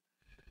it.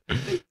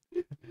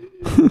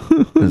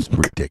 It's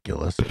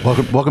ridiculous.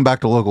 Welcome back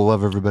to Local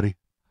Love, everybody.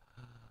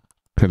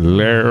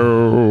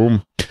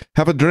 Hello.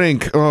 Have a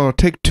drink. Oh,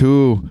 take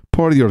two.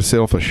 Pour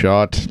yourself a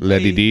shot.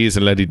 Lady D's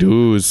and Lady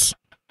Do's.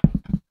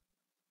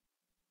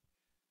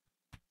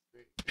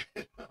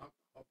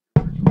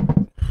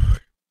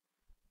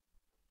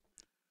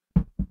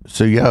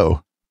 So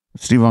yo,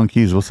 Steve on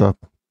keys, what's up?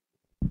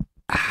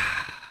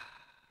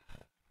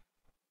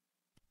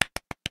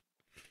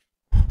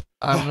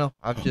 I don't know.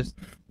 I've just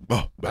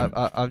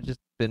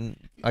been.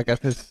 I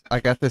got this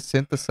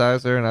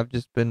synthesizer, and I've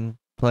just been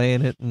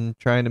playing it and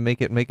trying to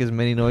make it make as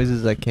many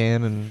noises as I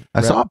can. And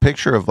I saw a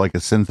picture of like a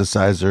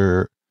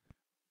synthesizer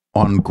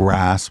on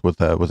grass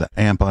with an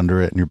amp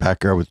under it in your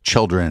backyard with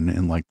children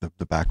in like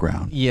the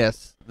background.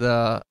 Yes,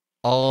 the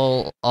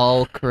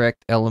all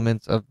correct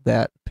elements of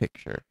that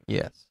picture.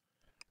 Yes.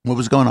 What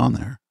was going on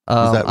there?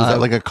 Was that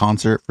like a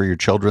concert for your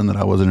children that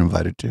I wasn't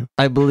invited to?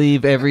 I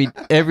believe every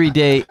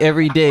day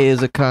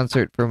is a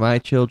concert for my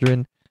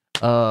children.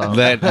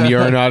 That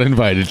you're not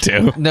invited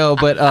to. No,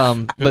 but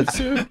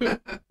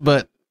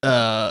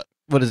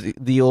what is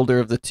it? The older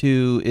of the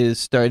two is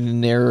starting to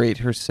narrate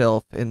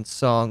herself in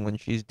song when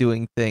she's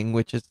doing thing,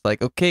 which is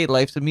like, okay,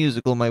 life's a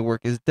musical. My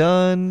work is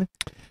done.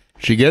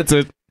 She gets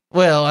it.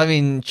 Well, I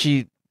mean,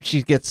 she's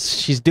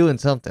doing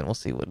something. We'll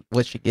see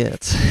what she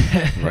gets.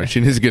 Right. She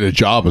needs to get a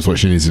job is what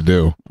she needs to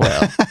do.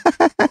 Well,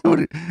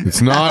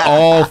 it's not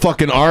all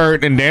fucking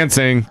art and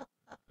dancing.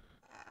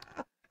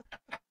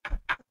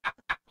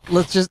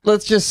 let's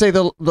just say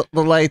the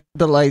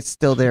light's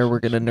still there. We're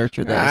gonna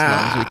nurture that as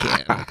long as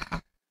we can.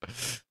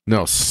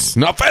 No,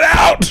 snuff it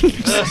out.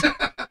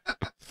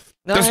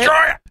 No,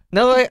 Destroy it.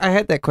 No, I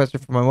had that question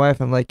for my wife.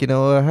 I'm like,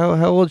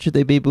 how old should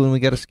they be when we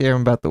got to scare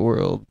them about the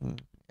world?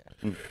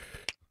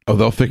 Oh,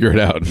 they'll figure it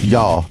out.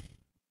 Y'all,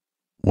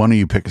 one of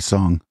you pick a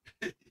song.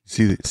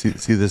 See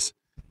this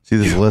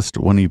list.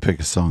 One of you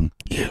pick a song.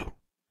 You.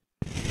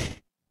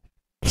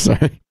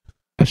 Sorry,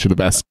 I should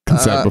have asked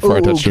consent before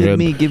I touched your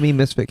head. Give me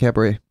Misfit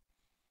Cabaret.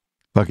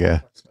 Fuck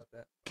yeah.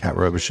 Cat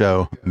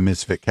Robichaud,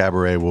 Misfit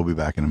Cabaret. We'll be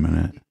back in a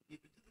minute.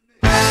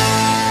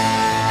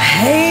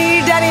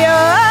 Hey, Daddy-o,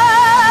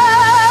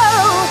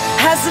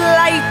 has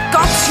light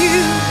got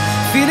you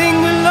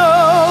feeling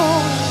low?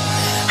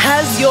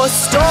 Has your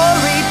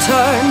story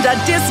turned a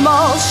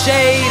dismal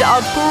shade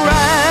of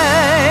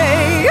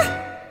gray?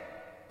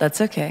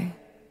 That's okay.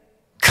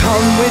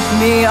 Come with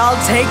me, I'll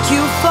take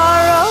you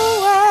far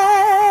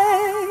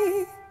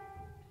away.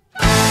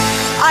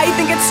 I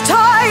think it's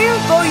time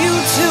for you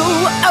to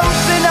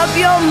open up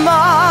your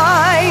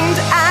mind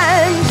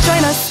and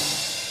join us.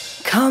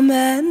 Come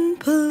and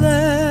play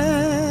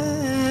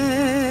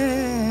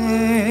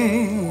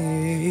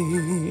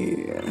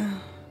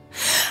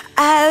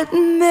at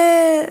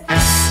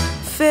Misfit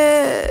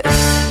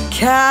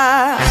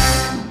Cabaret.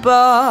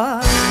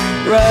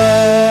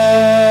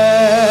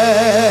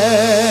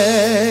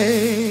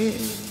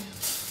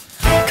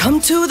 Come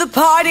to the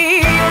party,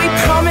 we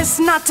promise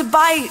not to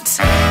bite,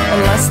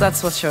 unless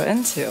that's what you're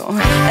into.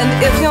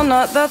 And if you're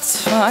not,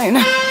 that's fine.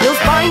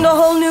 You'll find a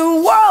whole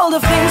new world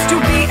of things to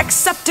be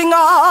accepting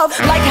of,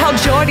 like how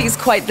Geordie's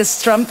quite the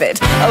strumpet.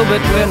 Oh,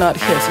 but we're not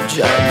here to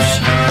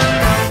judge.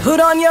 Put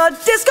on your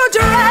disco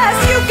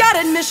dress, you got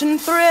admission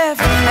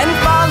thrift, and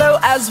follow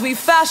as we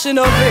fashion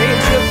a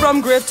trip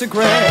from grift to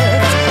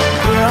grift.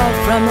 We're all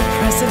from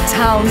oppressive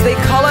towns, they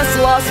call us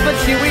lost, but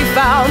here we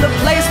found a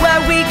place where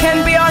we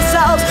can be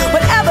ourselves,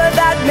 whatever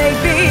that may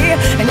be.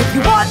 And if you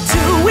want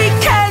to, we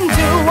can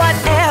do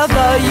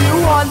whatever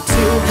you want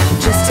to,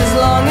 just as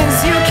long as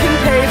you can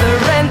pay the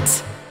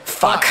rent.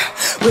 Fuck,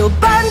 we'll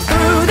burn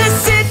through the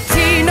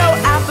city, no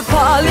after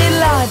party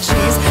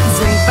lodges.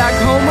 Sink back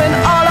home when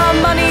all our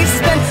money's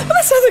spent. But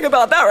let's not think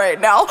about that right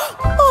now.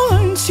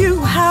 Aren't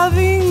you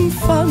having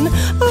fun?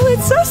 Oh,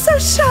 it's so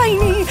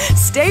shiny.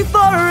 Stay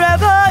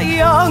forever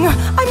young.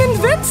 I'm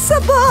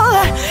invincible.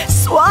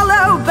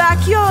 Swallow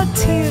back your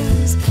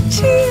tears.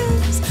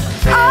 Cheers.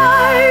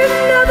 I've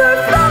never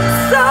felt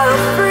so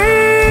free.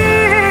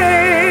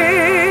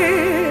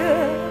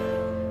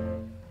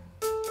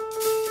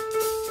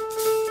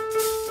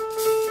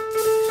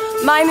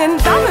 Mine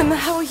Diamond,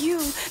 how are you?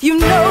 You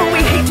know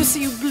we hate to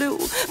see you blue,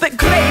 but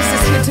Grace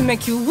is here to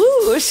make you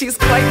woo. She's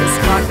quite the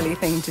sparkly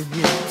thing to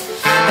view.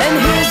 And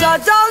here's our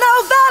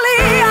doll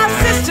Valley, our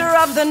sister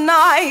of the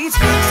night,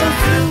 so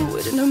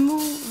fluid in her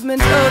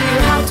movement, oh, you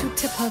have to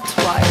tip her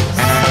twice.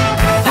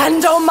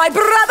 And oh, my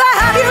brother,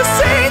 have you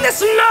seen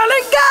this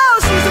Merlin girl?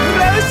 She's the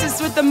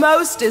closest with with the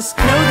mostest.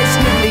 Know this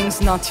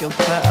nibbling's not your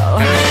pearl.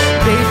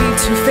 Baby,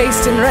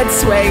 two-faced and red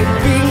suede,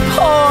 being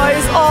poor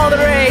is all the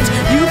rage.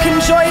 You can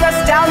join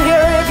us down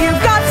here if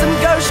you've got some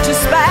ghost to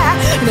spare.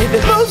 And if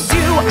it moves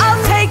you,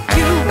 I'll take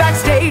you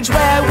backstage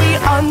where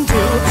we undo.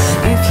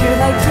 If you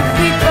like to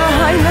peek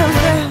behind the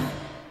veil,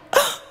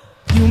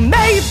 you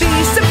may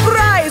be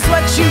surprised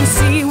what you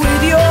see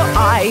with your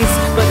eyes.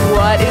 But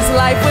what is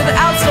life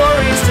without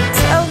stories to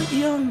tell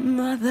your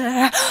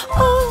mother?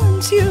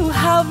 Aren't you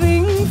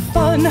having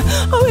fun?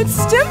 Oh, it's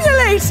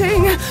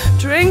stimulating.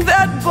 Drink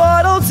that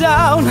bottle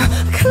down.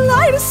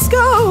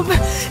 Kaleidoscope.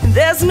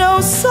 There's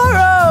no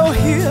sorrow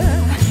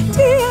here,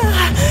 dear.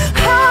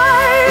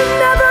 I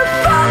never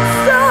felt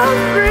so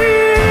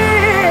free.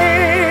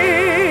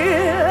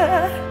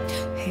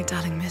 Hey,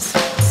 darling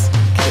Misfits,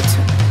 give it to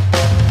me.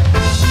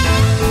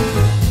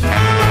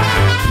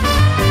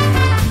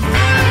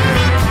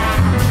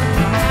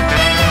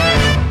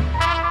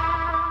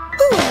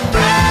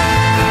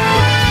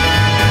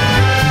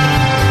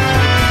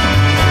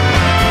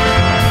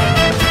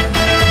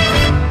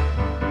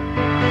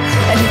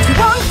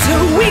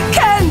 We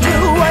can do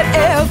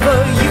whatever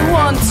you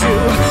want to,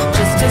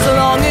 just as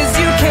long as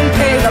you can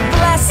pay the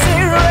blessed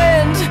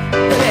rent.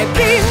 There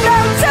be no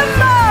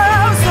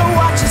tomorrow, so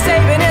what you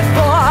saving it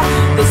for?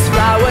 This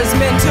flower's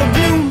meant to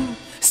bloom,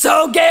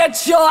 so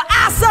get your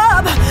ass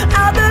up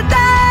out the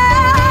door.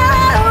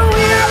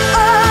 We're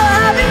all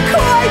having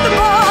quite the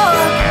ball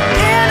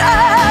in a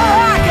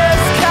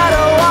rocker's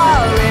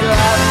caterwaul. We'd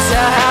love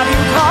to have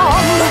you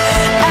come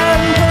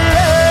and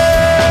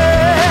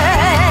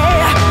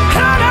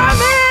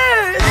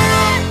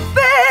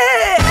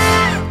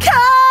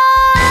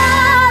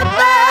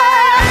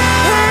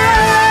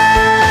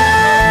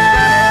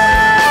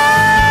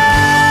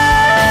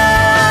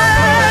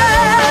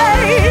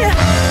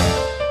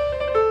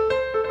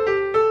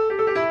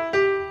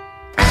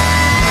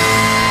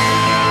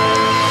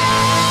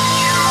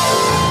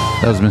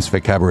That was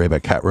Misfit Cabaret by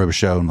Cat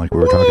Robichaud, and like we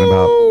were talking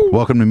about,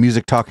 welcome to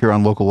Music Talk here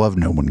on Local Love.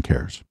 No one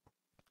cares.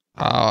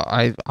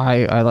 I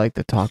like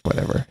to talk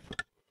whatever.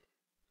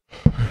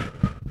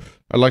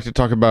 I'd like to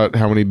talk about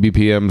how many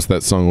BPMs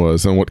that song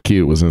was and what key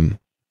it was in.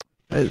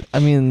 I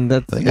mean,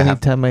 that's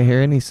anytime I hear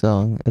any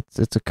song,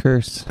 it's a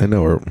curse. I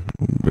know, or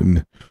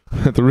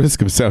at the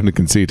risk of sounding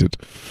conceited.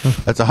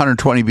 That's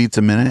 120 beats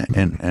a minute,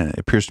 and it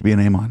appears to be an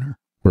A minor.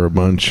 We're a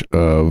bunch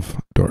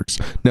of dorks.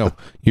 No,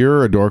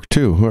 you're a dork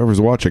too. Whoever's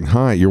watching,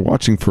 hi, you're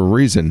watching for a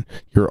reason.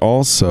 You're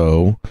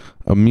also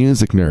a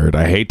music nerd.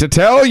 I hate to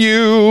tell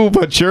you,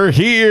 but you're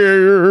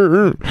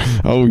here.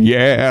 Oh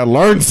yeah,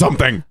 learn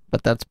something.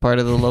 But that's part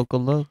of the local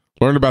love.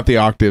 Learn about the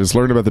octaves,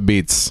 learn about the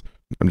beats.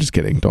 I'm just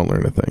kidding. Don't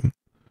learn a thing.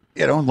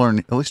 Yeah, don't learn.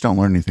 At least don't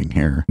learn anything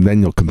here.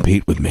 Then you'll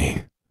compete with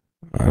me.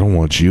 I don't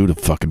want you to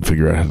fucking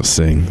figure out how to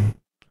sing.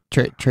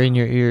 Train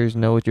your ears,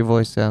 know what your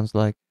voice sounds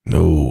like.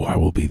 No, I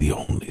will be the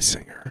only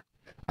singer.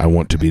 I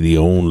want to be the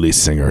only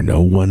singer. No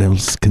one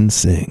else can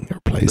sing or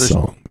play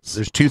songs.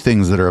 There's two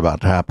things that are about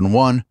to happen.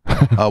 One,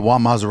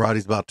 Juan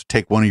Maserati's about to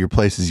take one of your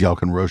places. Y'all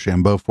can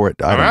Rochambeau for it.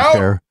 I don't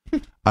care.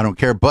 I don't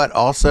care. But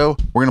also,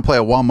 we're going to play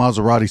a Juan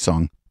Maserati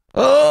song.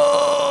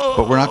 Oh!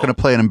 But we're not going to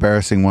play an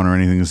embarrassing one or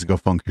anything. This is Go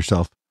Funk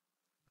Yourself.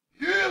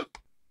 Yeah.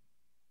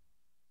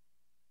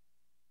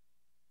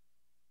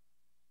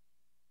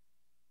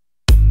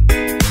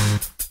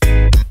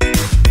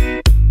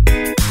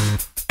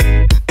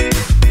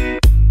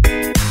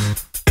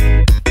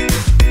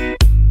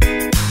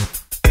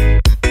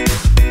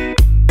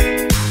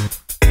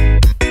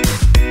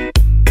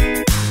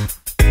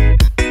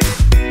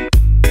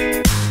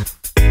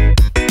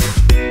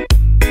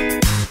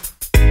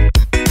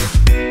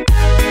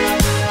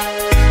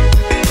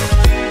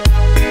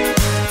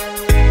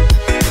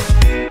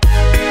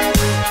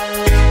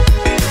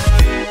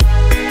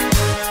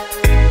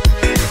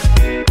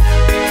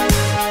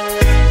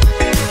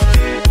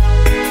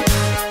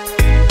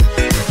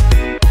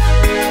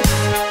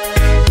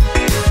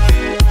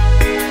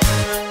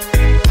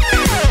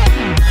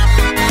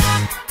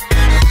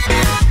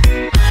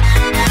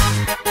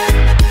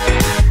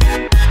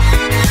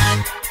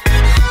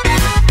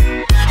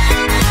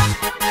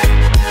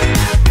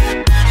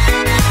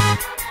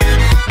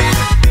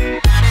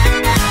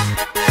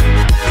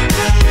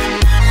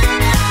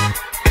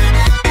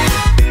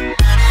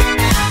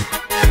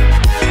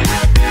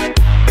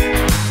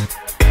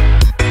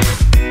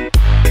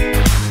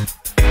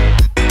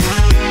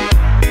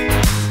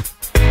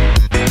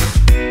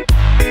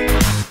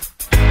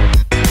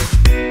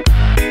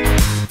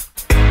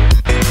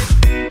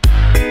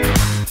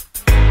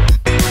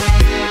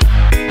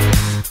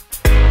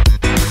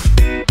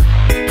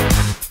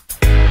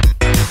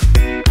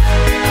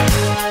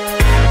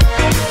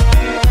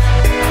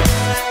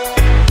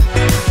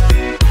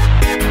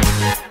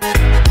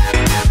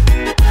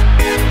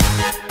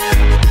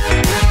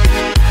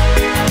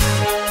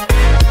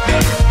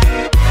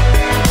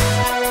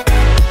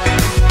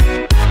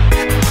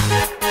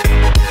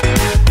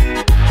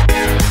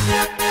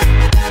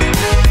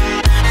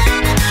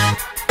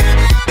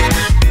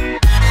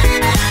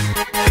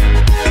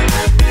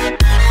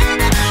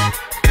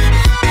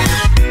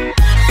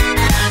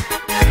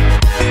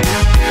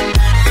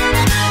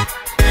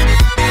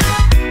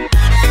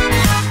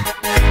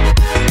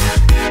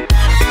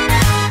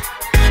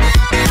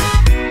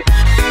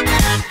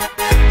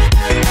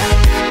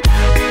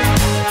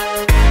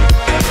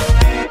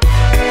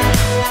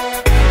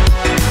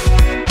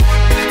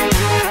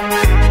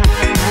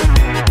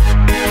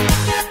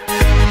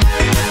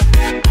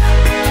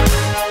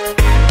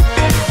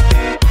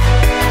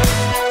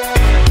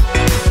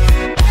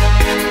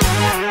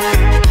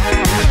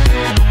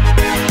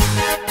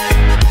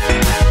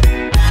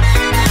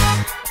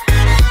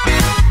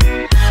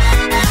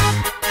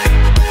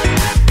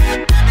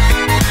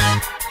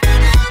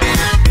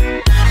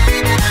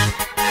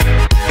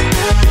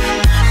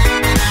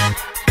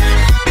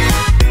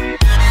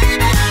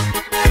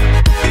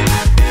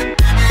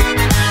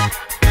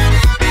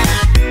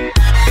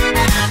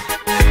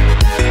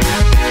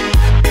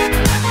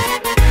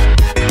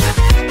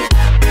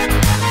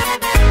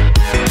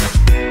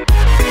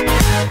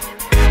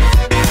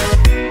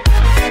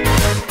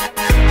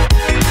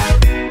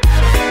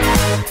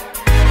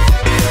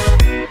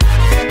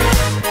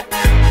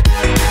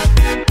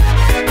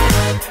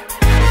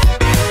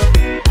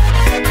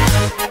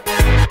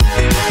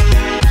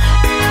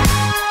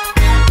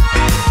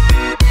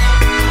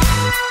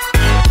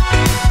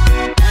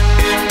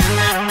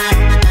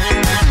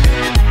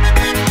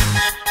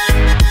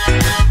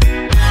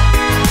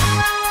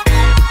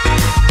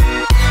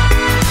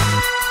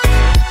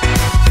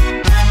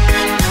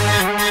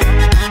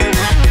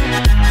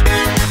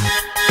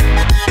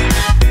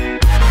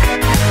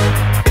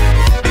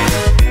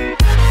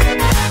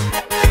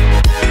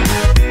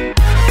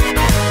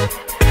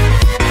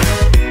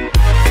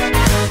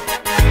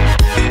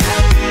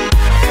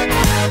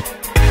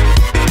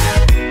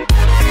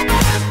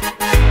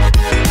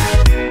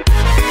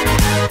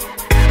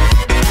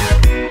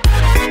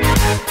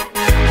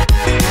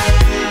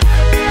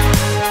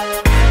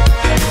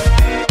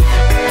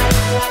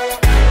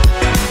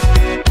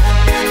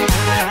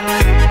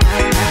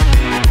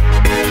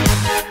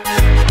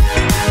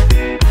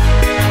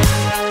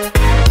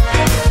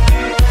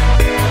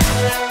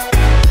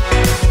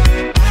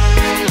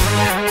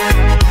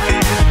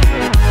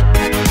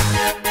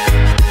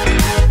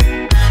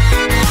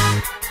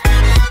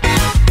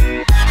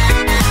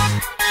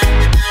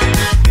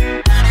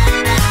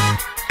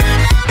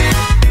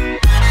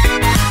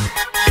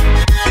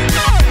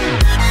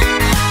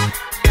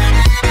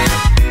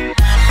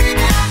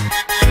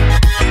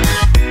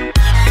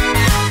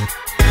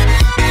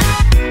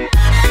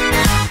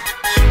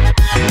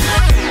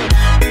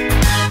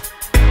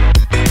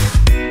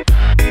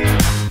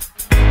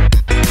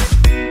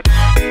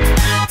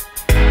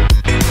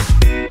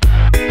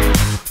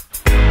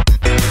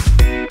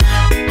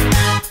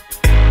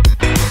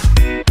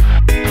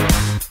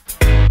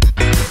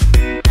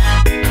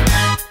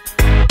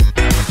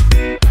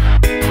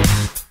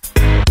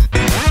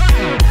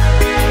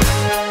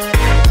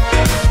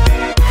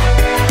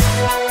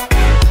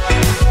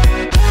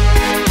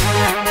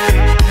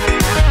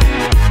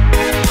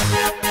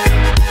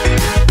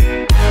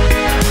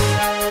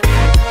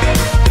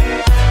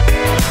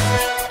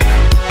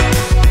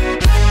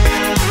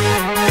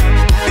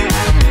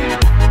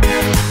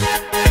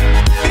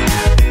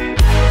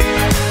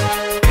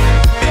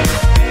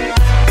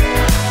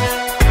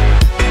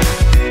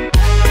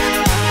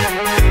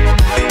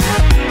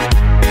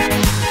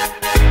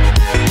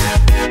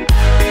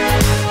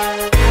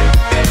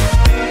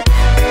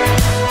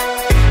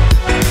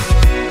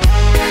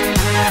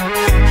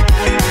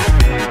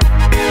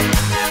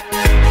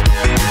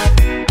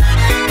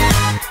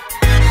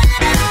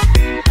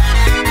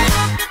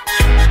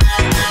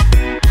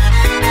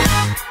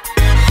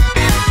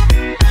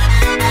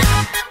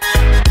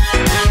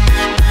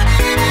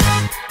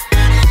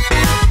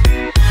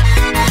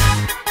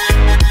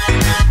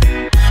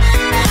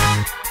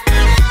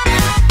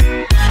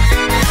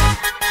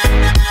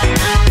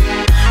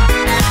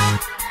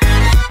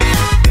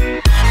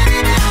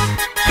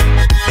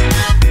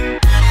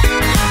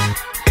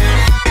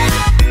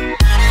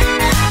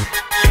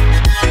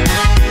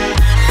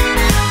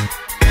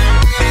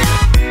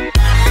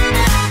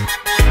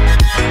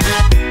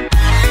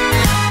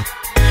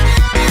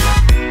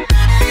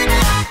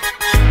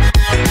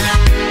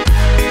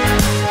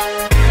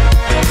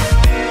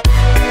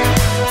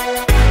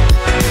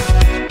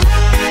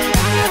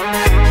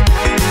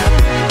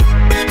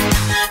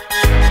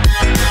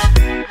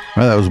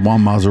 All right, that was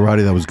Juan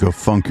Maserati. That was Go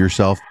Funk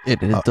Yourself.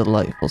 It is a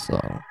delightful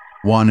song.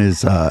 Juan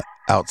is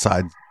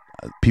outside.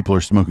 People are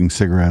smoking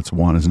cigarettes.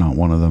 Juan is not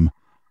one of them.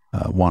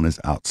 Juan is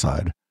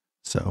outside.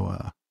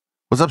 So,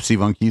 what's up, Steve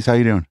Unkies? How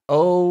you doing?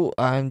 Oh,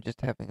 I'm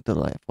just having a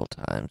delightful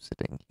time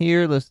sitting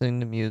here listening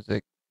to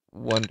music,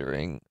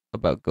 wondering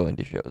about going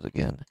to shows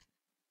again.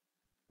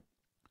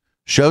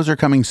 Shows are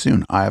coming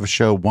soon. I have a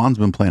show. Juan's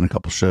been playing a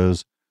couple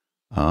shows.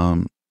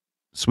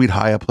 Sweet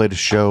Haya played a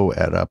show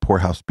at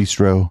Poorhouse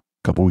Bistro a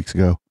couple weeks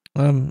ago.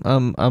 I'm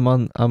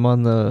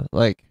on the,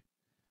 like,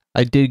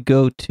 I did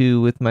go to,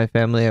 with my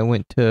family, I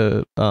went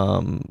to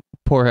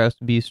Poorhouse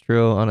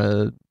Bistro on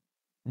a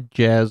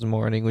jazz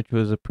morning, which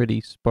was a pretty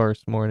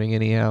sparse morning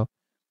anyhow.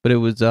 But it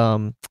was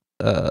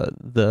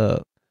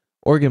the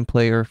organ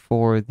player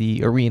for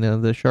the arena,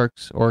 the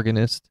Sharks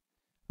organist,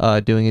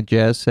 doing a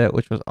jazz set,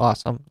 which was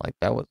awesome. Like,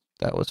 that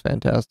was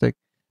fantastic.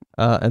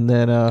 And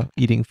then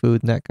eating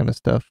food and that kind of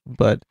stuff.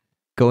 But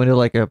going to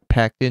like a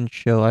packed in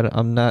show,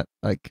 I'm not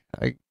like,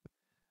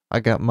 I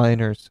got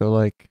minors, so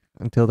like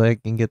until they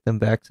can get them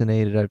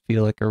vaccinated, I'd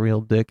feel like a real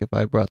dick if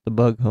I brought the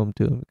bug home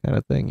to them, kind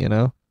of thing, you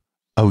know?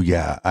 Oh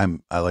yeah,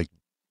 I'm like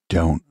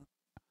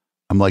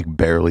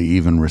barely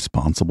even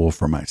responsible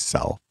for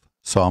myself,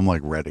 so I'm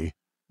like ready.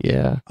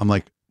 Yeah, I'm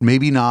like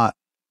maybe not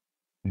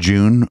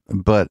June,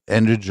 but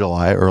end of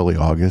July, early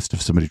August,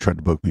 if somebody tried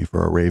to book me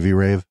for a ravey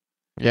rave.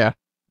 Yeah,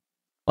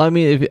 I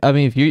mean,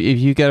 if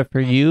you got it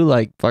for you,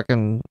 like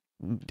fucking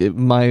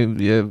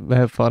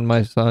have fun,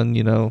 my son.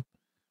 You know,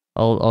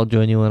 I'll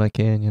join you when I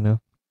can. You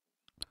know.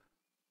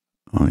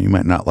 Oh, you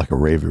might not like a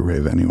ravey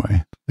rave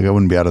anyway. Like I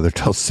wouldn't be out of there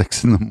till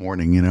 6 in the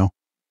morning. You know.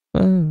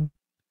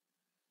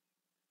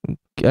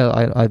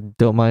 I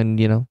don't mind.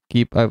 You know,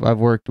 I've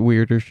worked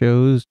weirder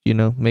shows. You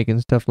know, making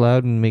stuff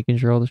loud and making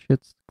sure all the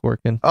shit's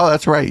working. Oh,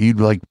 that's right. You'd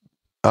like.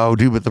 Oh,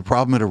 dude, but the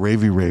problem at a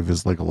ravey rave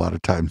is like a lot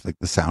of times like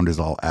the sound is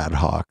all ad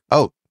hoc.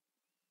 Oh,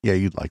 yeah,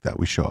 you'd like that.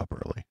 We show up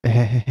early.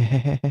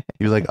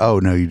 You're like, oh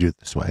no, you do it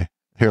this way.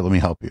 Here, let me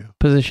help you.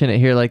 Position it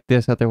here like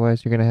this,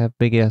 otherwise you're gonna have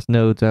big ass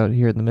nodes out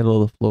here in the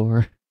middle of the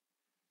floor.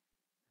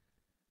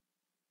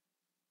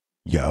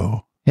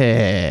 Yo.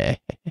 Hey.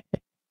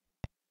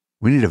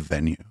 We need a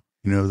venue.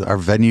 You know, our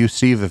venue,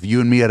 Steve, if you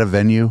and me had a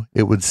venue,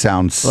 it would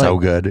sound so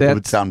good. It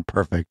would sound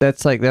perfect.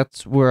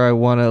 That's where I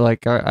want to,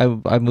 like,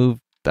 I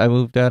moved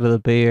out of the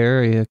Bay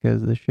Area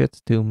because the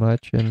shit's too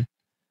much, and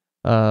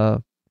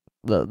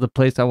the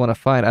place I want to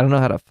find, I don't know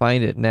how to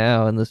find it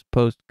now in this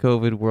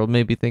post-COVID world.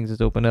 Maybe things has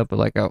opened up, but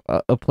like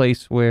a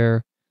place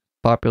where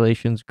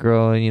population's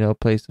growing, you know, a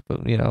place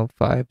of, you know,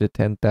 5 to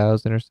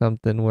 10,000 or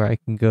something, where I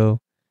can go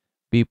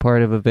be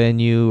part of a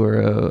venue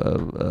or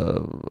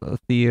a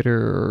theater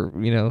or,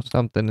 you know,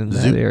 something in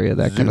that area,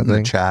 that kind of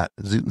thing. Zoot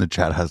in the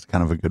chat has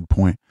kind of a good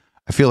point.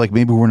 I feel like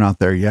maybe we're not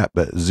there yet,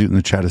 but Zoot in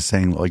the chat is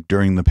saying, like,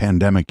 during the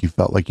pandemic, you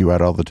felt like you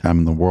had all the time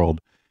in the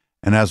world.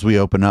 And as we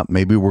open up,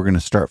 maybe we're going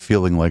to start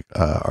feeling like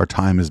our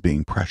time is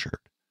being pressured.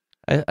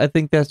 I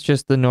think that's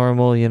just the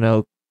normal, you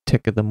know,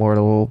 tick of the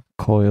mortal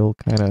coil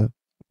kind of,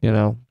 you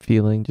know,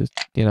 feeling, just,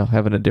 you know,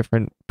 having a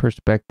different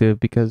perspective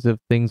because of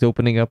things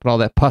opening up and all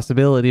that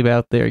possibility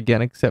out there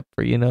again, except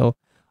for, you know,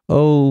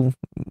 oh,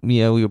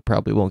 yeah, we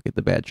probably won't get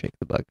the bad shake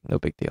the bug. No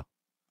big deal.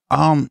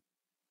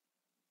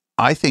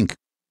 I think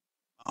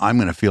I'm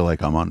going to feel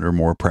like I'm under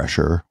more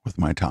pressure with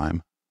my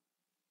time.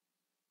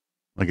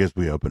 Like as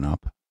we open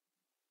up.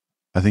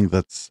 I think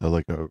that's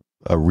like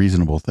a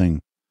reasonable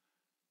thing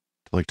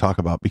to like talk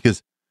about,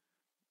 because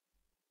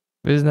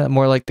isn't that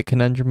more like the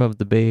conundrum of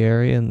the Bay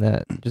Area, and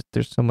that just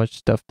there's so much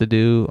stuff to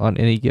do on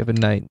any given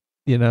night,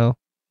 you know?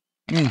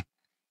 Well,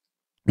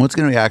 it's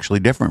going to be actually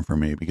different for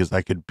me because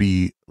I could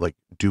be like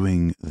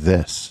doing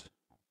this.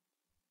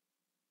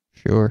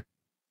 Sure.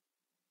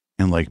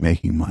 And like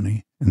making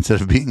money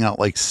instead of being out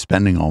like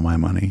spending all my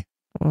money.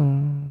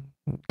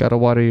 Got to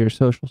water your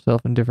social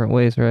self in different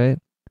ways, right?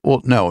 Well,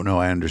 no,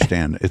 I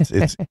understand.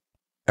 It's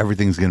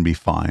everything's going to be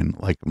fine.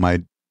 Like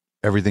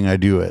everything I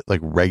do at like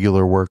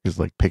regular work is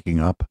like picking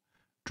up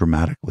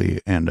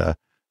dramatically. And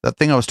that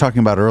thing I was talking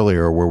about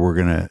earlier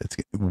where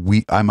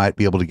I might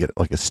be able to get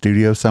like a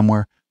studio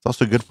somewhere. It's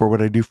also good for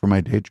what I do for my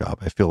day job.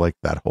 I feel like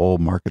that whole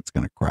market's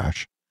going to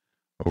crash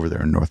over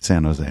there in North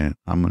San Jose. And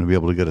I'm going to be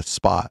able to get a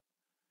spot,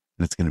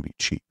 and it's going to be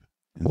cheap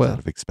instead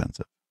of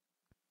expensive.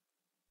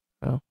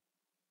 Well,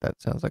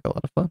 that sounds like a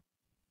lot of fun.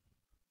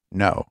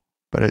 No.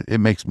 But it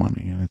makes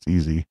money and it's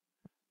easy.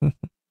 Here,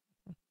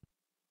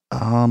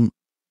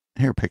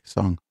 pick a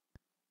song.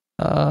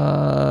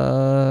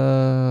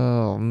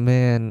 Oh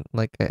man,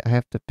 like I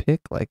have to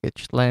pick like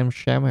it's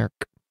Schlammshammehrk.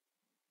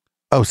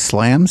 Oh,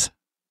 Slams?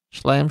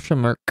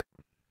 Schlammshammehrk.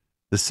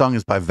 This song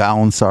is by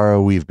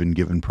Valensorow. We've been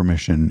given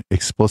permission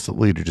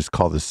explicitly to just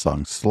call this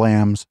song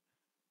Slams.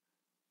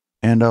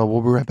 And we'll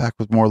be right back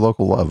with more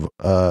local love.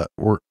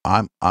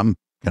 I'm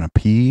gonna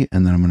pee,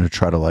 and then I'm gonna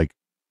try to like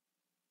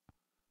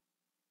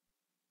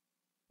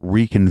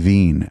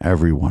reconvene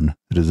everyone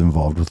that is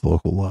involved with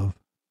local love.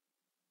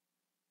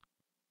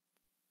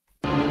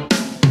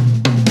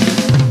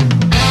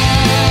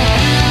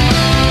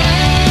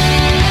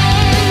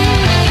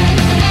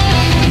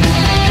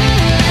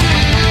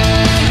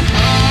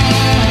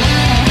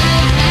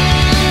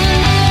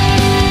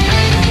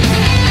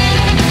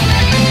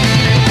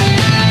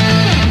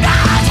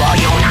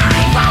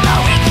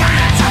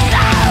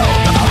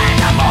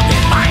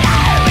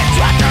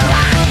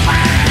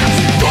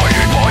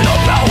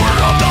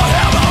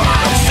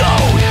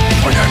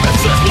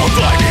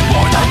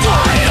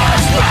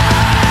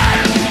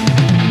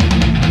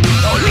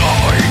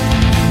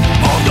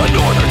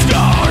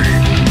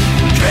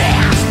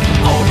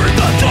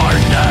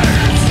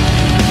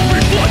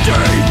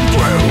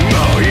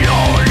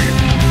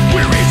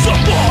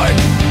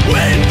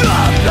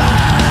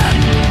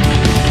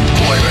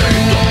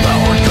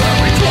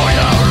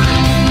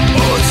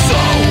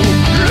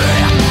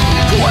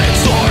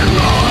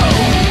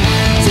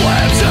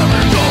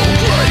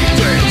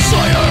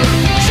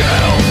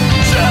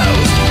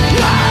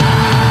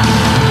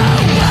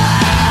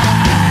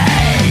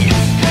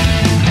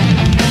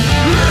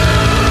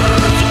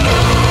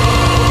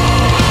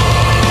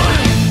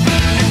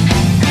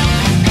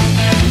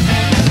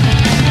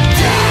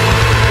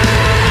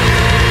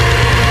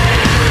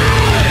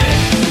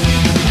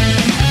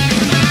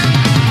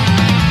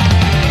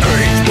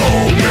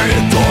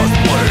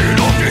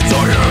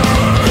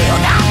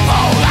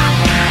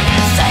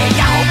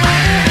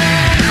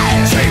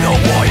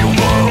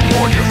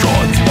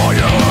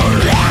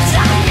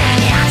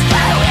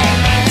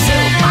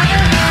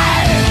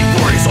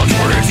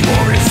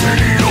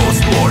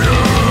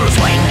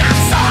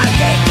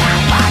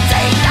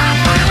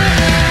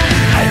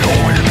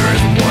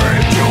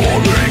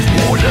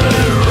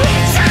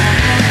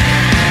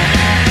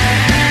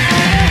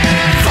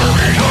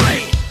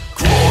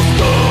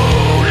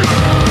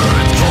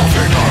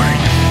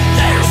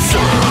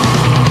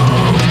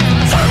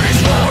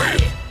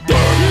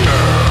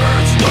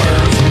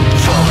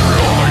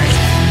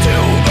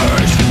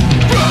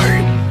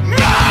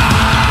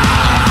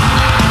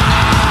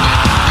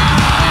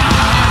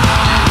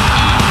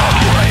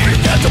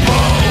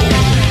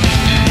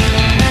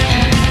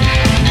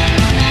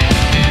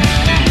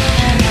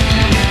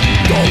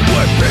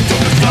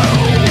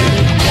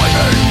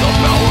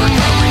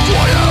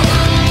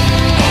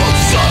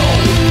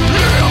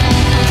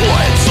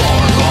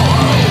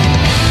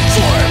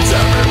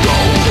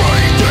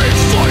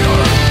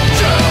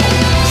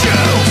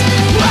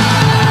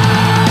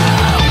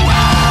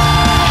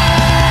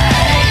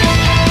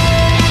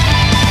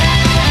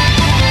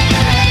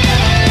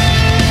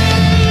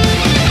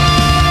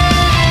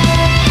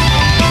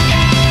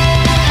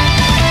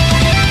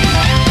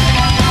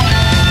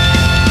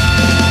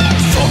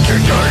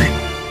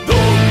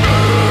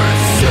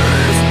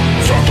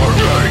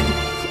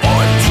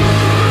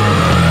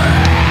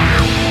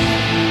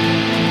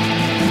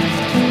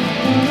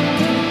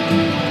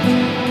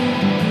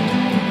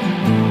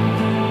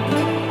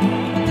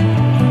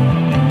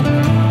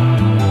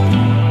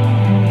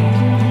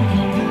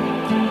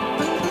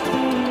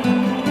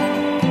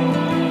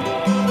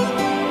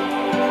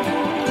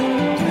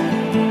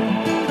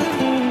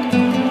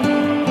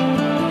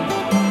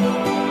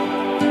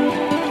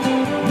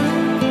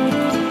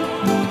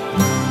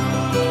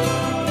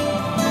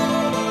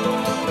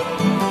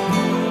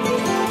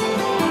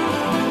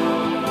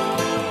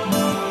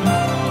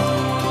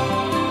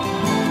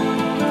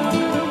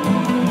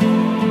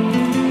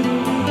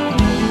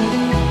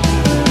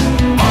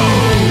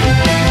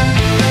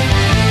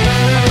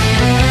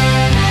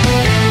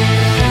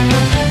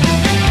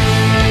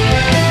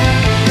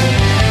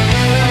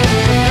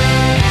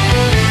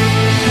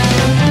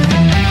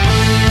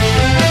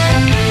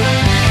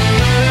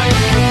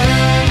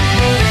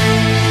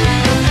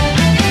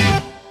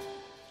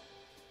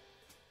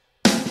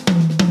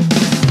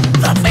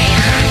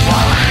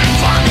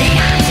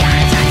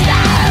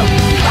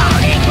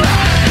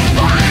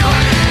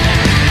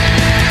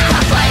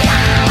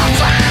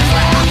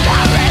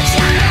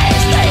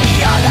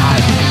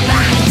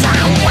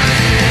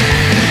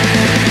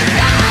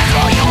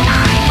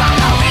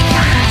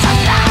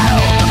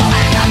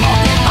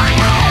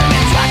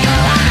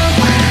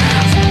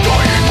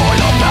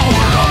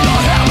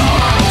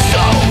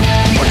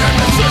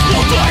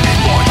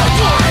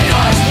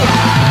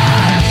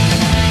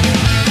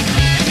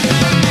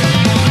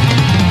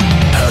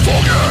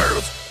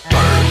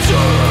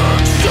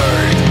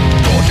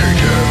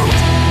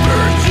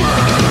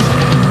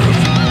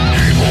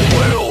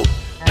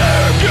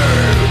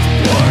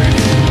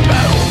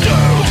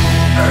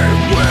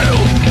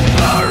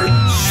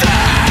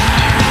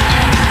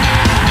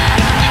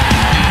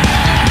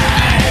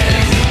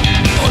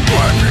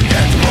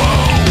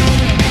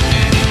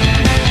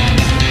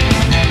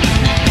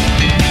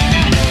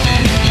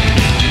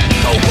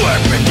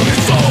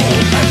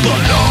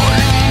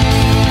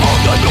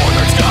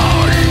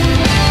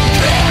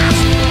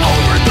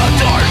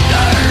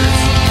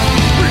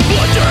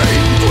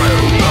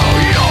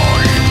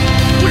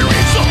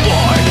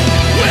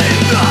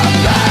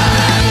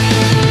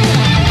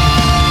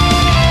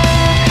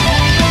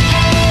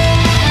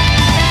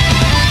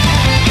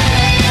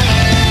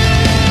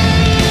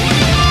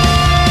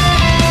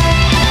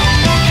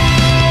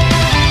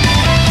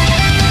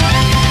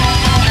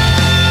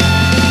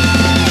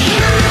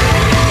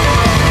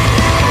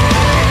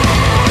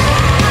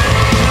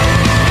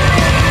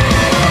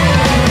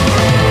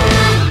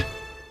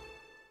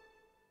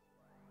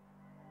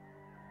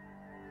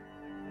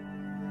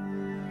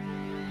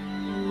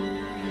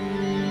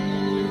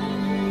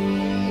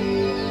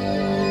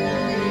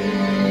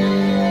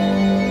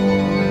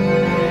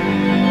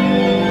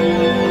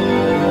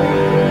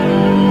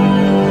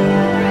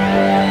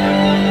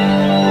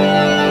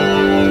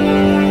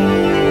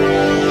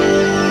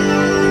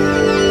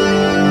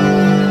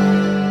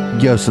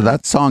 Yo, so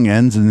that song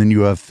ends and then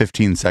you have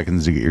 15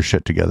 seconds to get your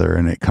shit together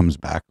and it comes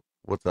back.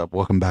 What's up?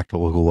 Welcome back to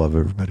Local Love,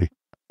 everybody.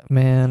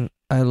 Man,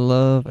 I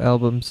love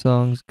album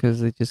songs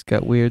because they just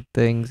got weird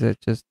things that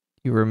just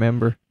you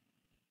remember.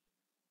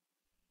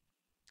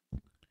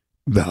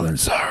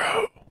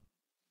 Valensorow.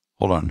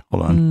 Hold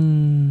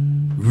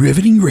on.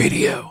 Riveting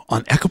radio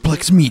on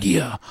Echoplex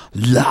Media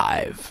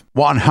live.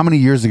 Juan, how many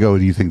years ago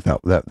do you think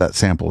that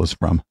sample is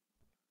from?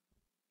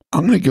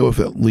 I'm going to go with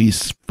at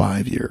least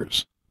 5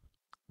 years.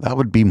 That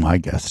would be my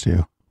guess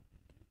too.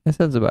 That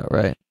sounds about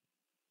right.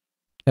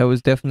 That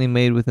was definitely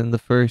made within the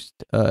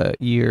first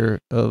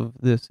year of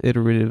this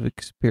iterative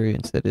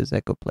experience that is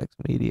Echoplex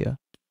Media.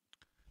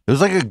 It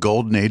was like a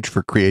golden age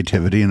for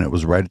creativity, and it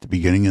was right at the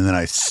beginning, and then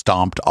I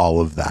stomped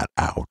all of that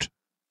out.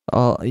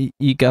 Oh,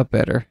 you got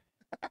better.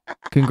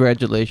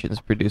 Congratulations,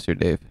 producer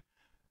Dave.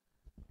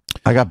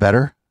 I got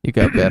better? You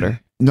got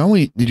better. Not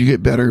only did you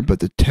get better,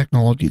 but the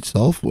technology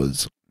itself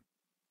was...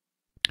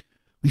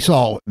 We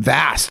saw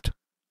vast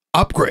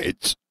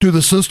upgrades to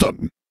the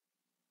system.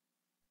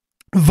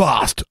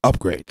 Vast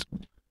upgrades.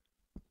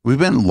 We've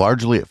been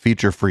largely at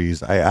feature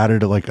freeze. I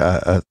added like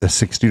a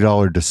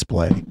 $60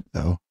 display,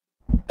 though.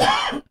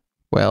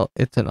 Well,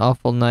 it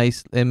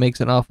makes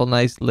an awful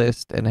nice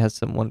list and has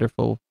some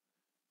wonderful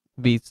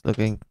beats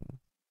looking.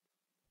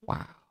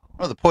 Wow.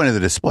 Well, the point of the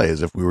display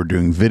is if we were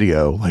doing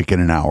video like in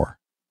an hour,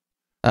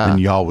 then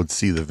y'all would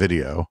see the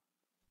video.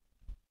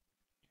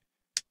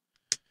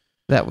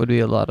 That would be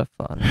a lot of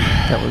fun.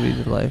 That would be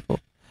delightful.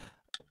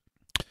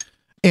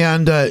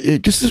 And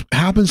it just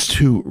happens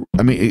to,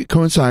 I mean, it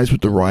coincides with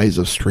the rise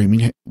of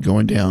streaming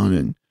going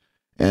down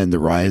and the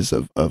rise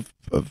of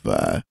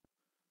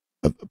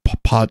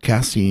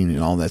podcasting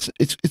and all that.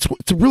 It's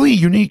a really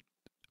unique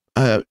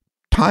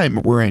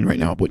time we're in right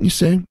now, wouldn't you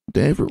say,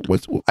 Dave? Or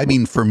I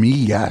mean, for me,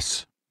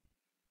 yes.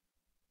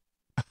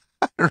 I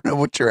don't know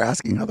what you're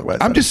asking otherwise.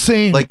 I'm just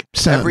saying, like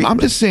I'm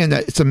just saying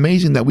that it's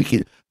amazing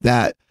that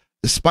that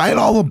despite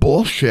all the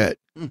bullshit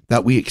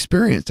that we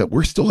experience, that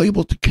we're still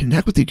able to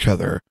connect with each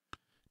other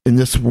in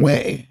this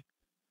way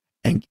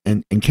and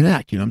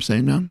connect. You know what I'm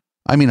saying, man?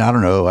 I mean, I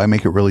don't know. I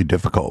make it really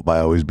difficult by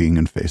always being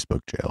in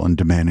Facebook jail and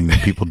demanding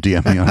that people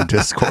DM me on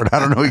Discord. I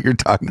don't know what you're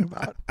talking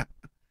about.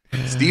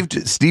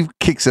 Steve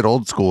kicks it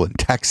old school and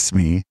texts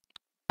me.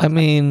 I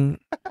mean,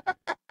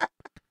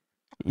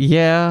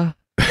 yeah.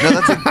 No,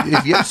 that's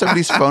if you have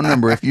somebody's phone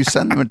number, if you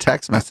send them a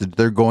text message,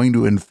 they're going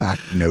to in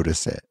fact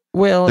notice it.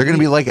 Well, they're going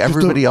to be like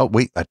everybody else.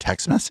 Wait, a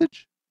text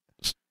message?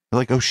 They're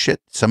like, oh shit,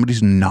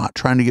 somebody's not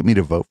trying to get me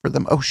to vote for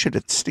them. Oh shit,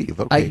 it's Steve.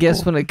 Okay, I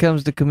guess cool. When it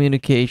comes to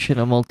communication,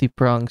 a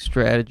multi-pronged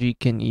strategy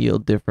can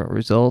yield different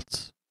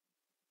results.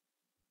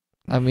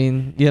 I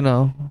mean,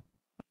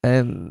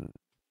 and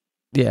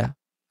yeah,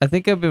 I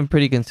think I've been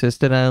pretty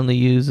consistent. I only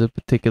use a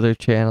particular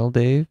channel,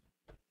 Dave.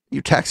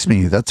 You text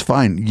me, that's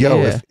fine.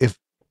 Yo,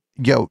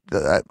 Yeah.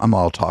 I'm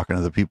all talking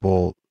to the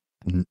people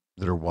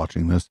that are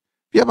watching this.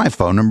 If you have my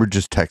phone number,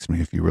 just text me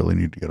if you really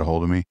need to get a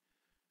hold of me.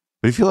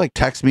 But if you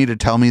text me to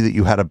tell me that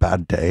you had a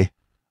bad day,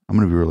 I'm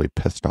gonna be really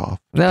pissed off.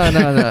 No.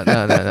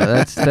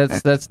 That's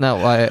not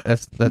why.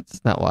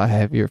 That's not why I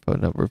have your phone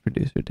number,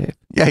 producer Dave.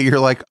 Yeah, you're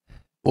like,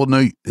 well,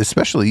 no,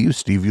 especially you,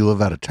 Steve. You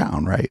live out of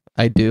town, right?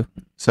 I do.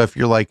 So if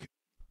you're like,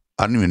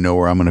 I don't even know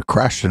where I'm gonna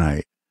crash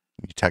tonight.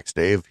 You text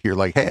Dave. You're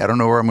like, hey, I don't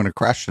know where I'm gonna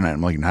crash tonight.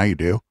 I'm like, now you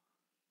do.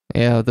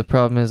 Yeah, the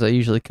problem is I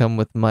usually come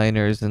with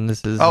minors, and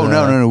this is. Oh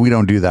no, we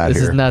don't do that this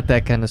here. This is not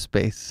that kind of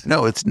space.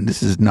 No,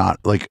 this is not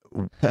like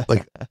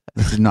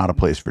this is not a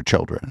place for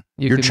children.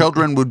 Your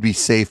children would be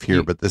safe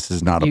here, but this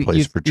is not a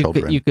place for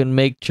children. You can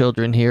make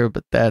children here,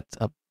 but that's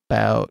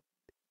about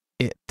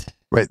it.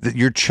 Right,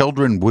 your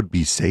children would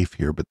be safe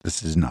here, but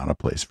this is not a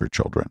place for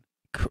children.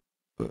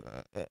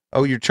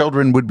 Oh, your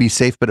children would be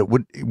safe, but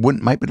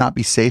might not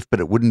be safe,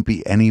 but it wouldn't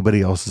be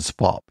anybody else's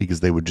fault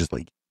because they would just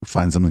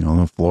find something on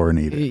the floor and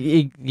eat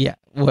it. Yeah,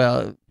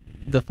 well,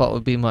 the fault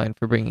would be mine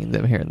for bringing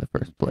them here in the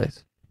first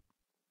place.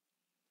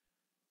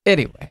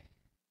 Anyway.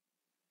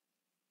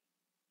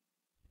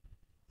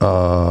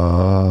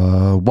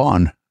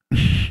 Juan,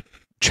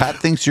 chat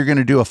thinks you're going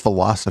to do a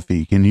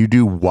philosophy. Can you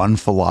do one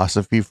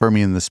philosophy for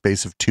me in the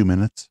space of 2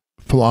 minutes?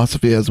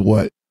 Philosophy as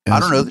what? I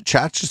don't know. The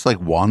chat's just like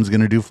Juan's going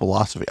to do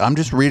philosophy. I'm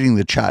just reading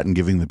the chat and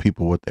giving the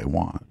people what they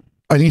want.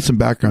 I need some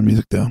background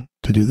music though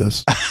to do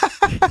this.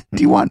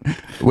 Do you want?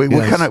 Wait,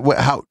 yes.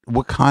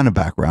 What kind of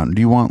background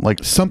do you want?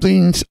 Like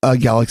something's a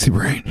Galaxy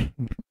Brain.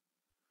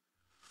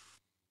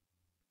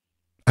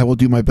 I will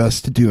do my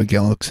best to do a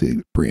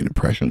Galaxy Brain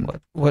impression.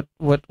 What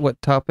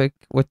topic?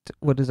 What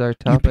is our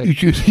topic?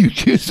 You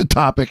choose the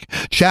topic.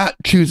 Chat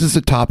chooses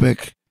the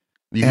topic.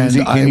 Can you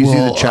see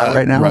the chat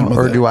right now,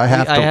 or do I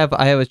have to?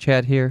 I have a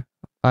chat here.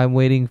 I'm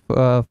waiting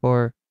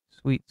for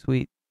sweet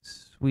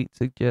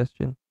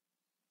suggestion.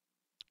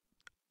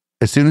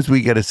 As soon as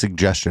we get a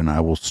suggestion, I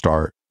will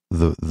start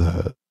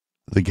the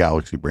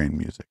Galaxy Brain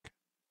music.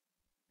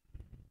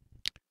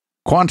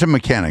 Quantum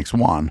mechanics,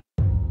 Juan.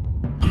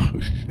 Oh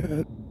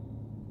shit.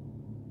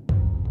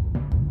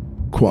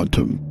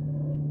 Quantum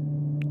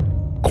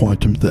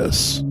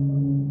this.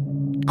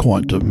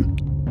 Quantum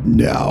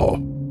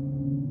now.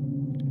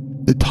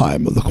 the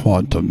time of the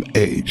quantum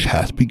age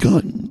has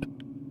begun,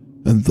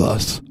 and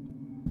thus,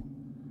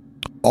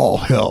 all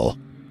hail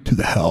to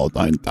the Hell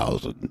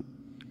 9000,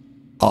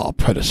 our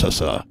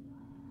predecessor,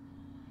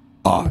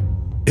 our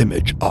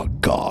image, our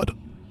God.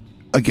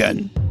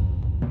 Again,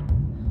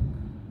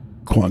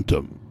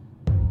 quantum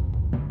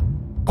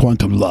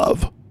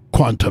love,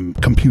 quantum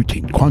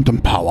computing, quantum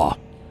power,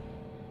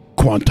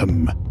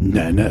 quantum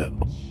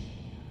nano.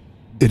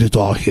 It is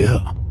all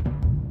here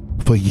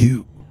for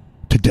you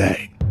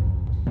today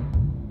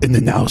in the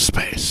now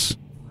space.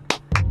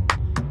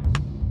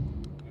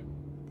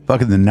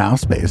 Fucking the now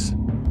space.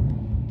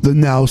 The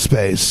now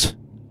space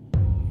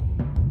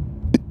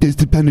is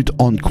dependent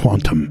on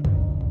quantum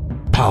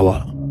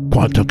power,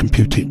 quantum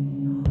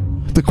computing,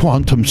 the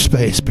quantum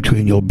space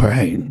between your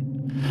brain.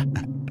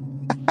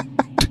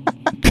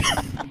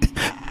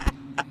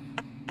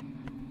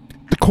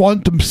 The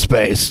quantum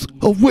space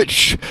of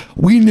which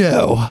we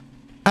know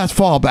as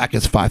far back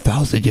as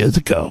 5,000 years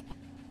ago.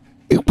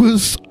 It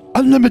was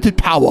unlimited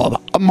power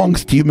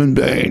amongst human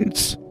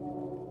beings.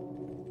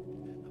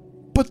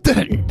 But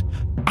then,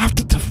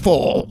 after the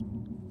fall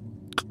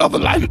of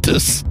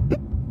Atlantis,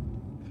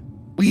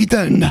 we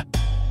then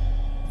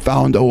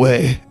found a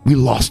way. We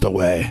lost a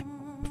way.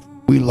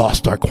 We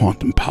lost our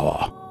quantum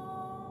power.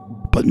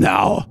 But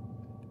now,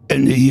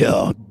 in the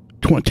year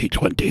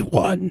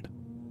 2021,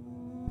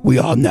 we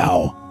are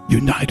now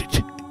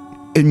united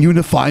in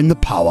unifying the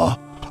power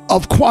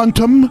of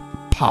quantum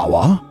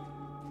power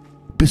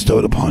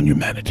bestowed upon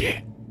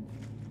humanity.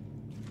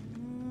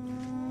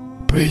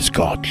 Praise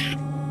God.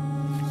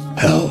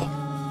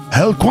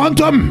 Hell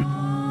quantum!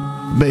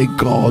 May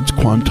God's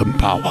quantum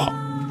power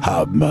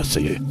have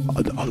mercy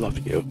on all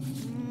of you.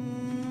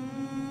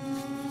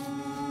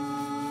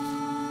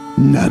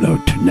 Nano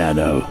to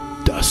nano,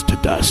 dust to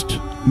dust.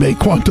 May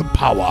quantum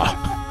power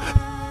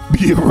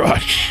be a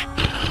rush.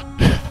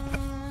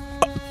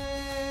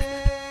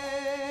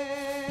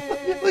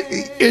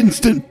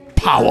 Instant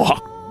power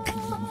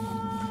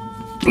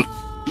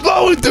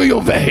flowing through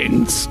your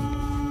veins.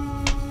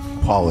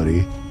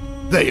 Quality.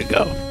 There you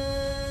go.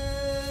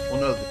 Well,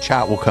 no, the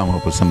chat will come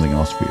up with something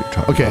else for you to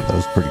talk about. That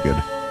was pretty good.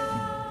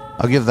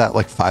 I'll give that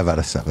like 5 out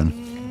of 7.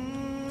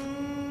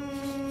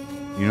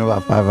 You know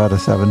about 5 out of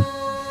 7?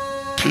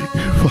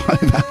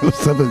 5 out of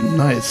 7,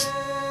 nice.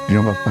 You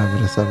know about 5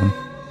 out of 7?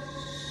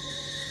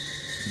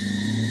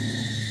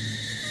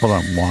 Hold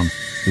on, Juan.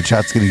 The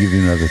chat's going to give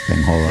you another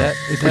thing. Hold on.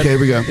 Okay, here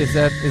we go. Is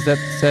that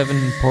 7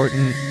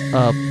 important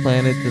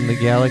planets in the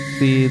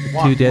galaxy? The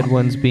two dead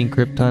ones being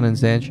Krypton and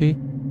Xanshi?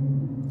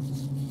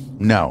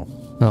 No.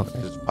 Okay.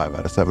 Just 5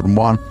 out of 7.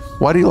 Juan,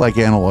 why do you like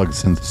analog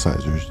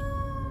synthesizers?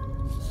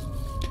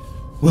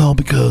 Well,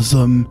 because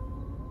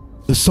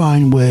the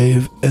sine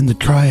wave and the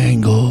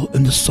triangle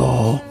and the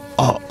saw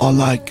are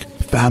like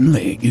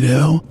family, you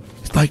know?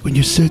 It's like when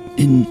you sit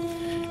in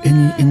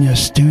your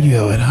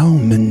studio at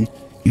home and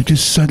you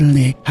just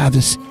suddenly have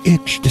this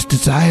itch, this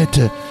desire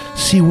to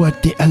see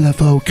what the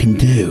LFO can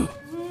do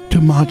to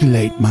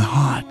modulate my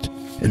heart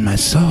and my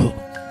soul.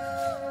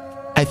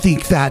 I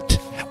think that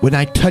when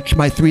I touch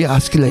my 3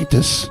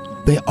 oscillators,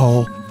 they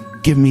all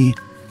give me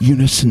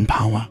unison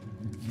power,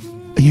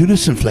 a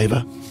unison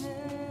flavor.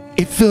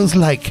 It feels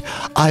like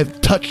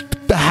I've touched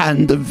the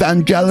hand of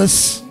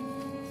Vangelis.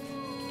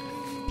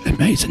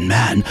 Amazing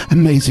man,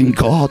 amazing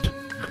God.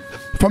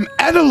 From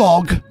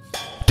analog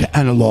to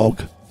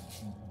analog.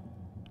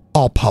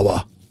 All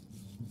power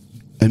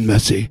and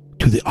mercy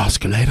to the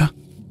oscillator.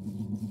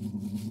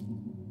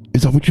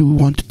 Is that what you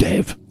want,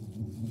 Dave?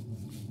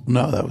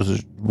 No, that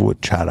was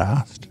what chat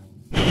asked.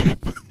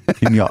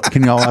 Can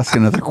y'all ask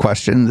another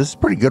question? This is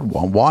pretty good,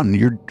 Juan. Juan,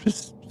 you're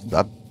just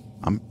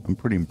I'm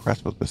pretty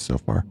impressed with this so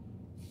far.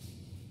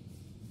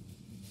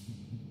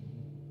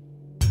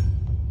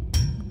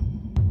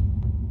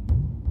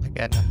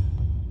 Again.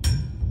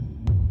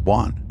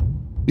 Juan.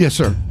 Yes,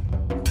 sir.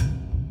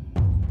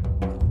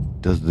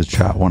 Does the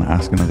chat want to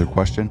ask another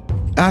question?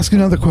 Ask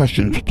another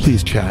question,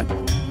 please, chat.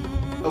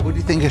 What do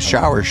you think of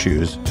shower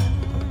shoes?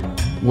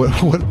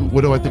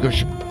 What do I think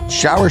of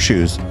shower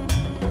shoes?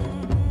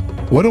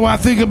 What do I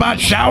think about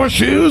shower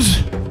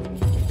shoes?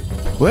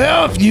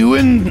 Well, if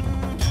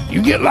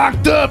you get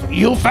locked up,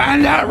 you'll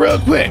find out real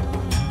quick.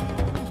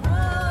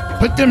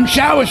 Put them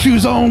shower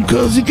shoes on,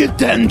 cause you get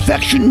that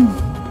infection,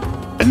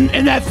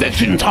 and that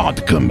infection's hard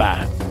to come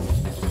by.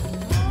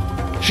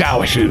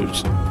 Shower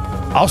shoes.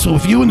 Also,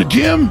 if you in the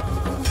gym,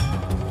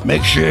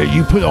 make sure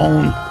you put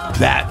on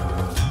that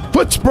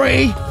foot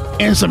spray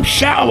and some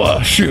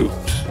shower shoes.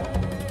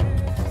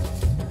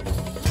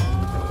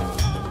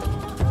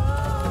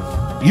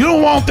 You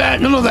don't want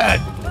that, none of that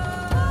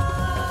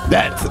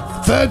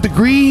third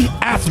degree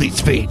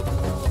athlete's feet.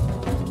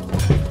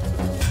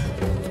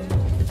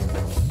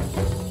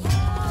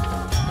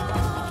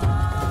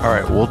 All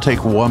right, we'll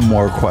take one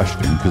more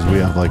question because we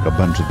have like a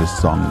bunch of this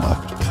song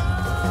left.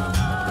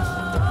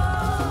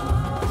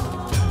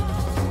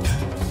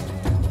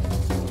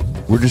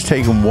 We're just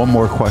taking one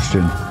more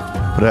question,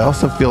 but I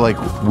also feel like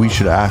we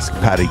should ask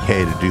Patty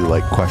K to do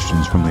like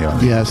questions from the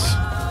audience. Yes.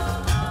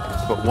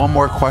 But one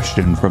more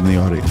question from the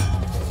audience.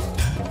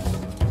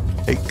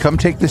 Hey, come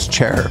take this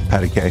chair,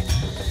 Patty K.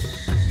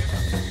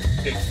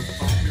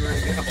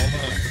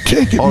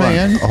 Take it,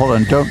 man. Hold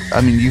on. Don't. I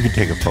mean, you could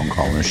take a phone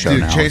call in the show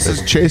Dude, now.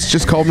 Chase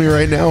just called me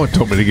right now and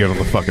told me to get on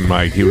the fucking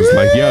mic. He was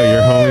like, yo,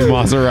 your homie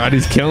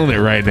Maserati's killing it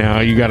right now.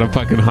 You gotta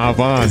fucking hop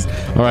on.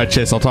 All right,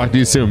 Chase, I'll talk to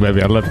you soon,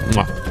 baby. I love you.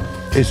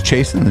 Mwah. Is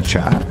Chase in the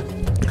chat?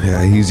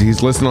 Yeah,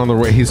 he's listening on the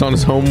way. He's on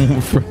his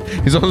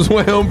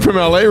way home from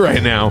LA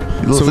right now,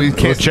 so he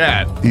can't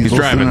chat. He's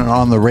driving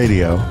on the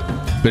radio.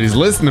 But he's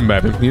listening,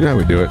 baby. You know how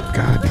we do it.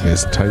 God, you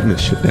guys tighten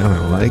this shit down.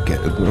 I like it.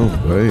 Oh,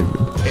 baby.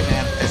 Hey,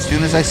 man, as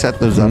soon as I set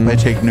those up, I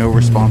take no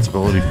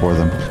responsibility for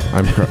them.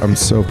 I'm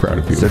so proud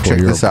of you So for check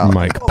your this out.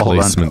 mic Hold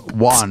placement. on.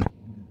 Juan.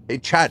 Hey,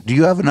 chat, do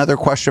you have another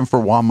question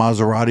for Juan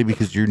Maserati?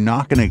 Because you're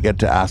not going to get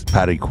to ask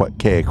Patty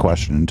K a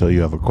question until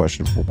you have a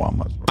question for Juan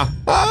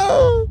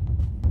Maserati.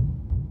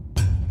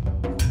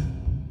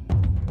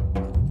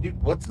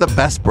 Dude, what's the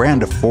best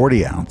brand of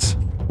 40 ounce?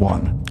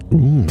 One.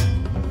 Ooh.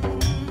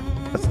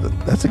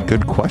 That's a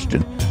good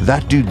question.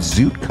 That dude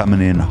Zoot coming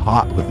in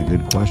hot with a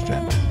good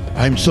question.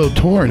 I'm so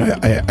torn.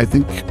 I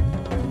think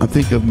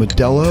of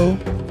Modelo.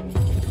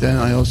 Then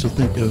I also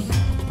think of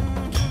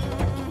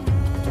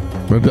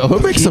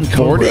Modelo makes a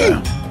 40?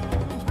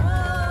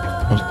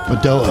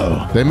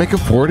 Modelo. They make a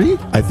 40?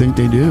 I think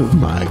they do.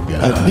 My God.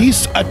 At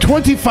least a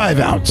 25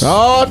 ounce.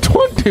 Oh,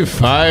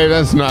 25.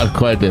 That's not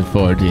quite a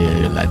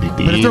 40.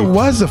 But if there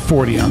was a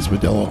 40 ounce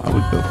Modelo, I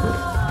would go for it.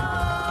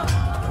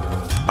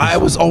 I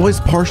was always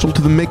partial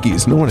to the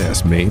Mickeys. No one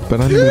asked me,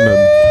 but I'm gonna,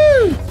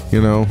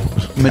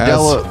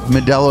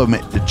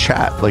 Modelo, the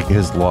chat, like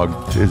his log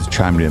is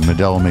chimed in.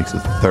 Modelo makes it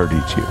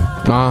 32.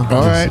 All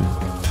right.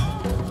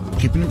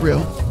 Keeping it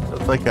real.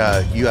 It's like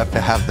you have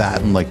to have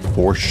that in like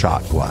 4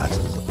 shot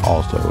glasses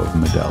also of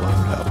Modelo to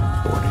have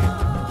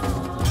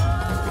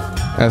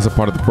 40. As a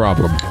part of the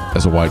problem,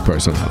 as a white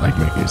person, I like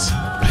Mickeys.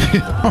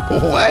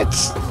 What?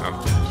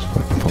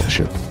 Fucking full of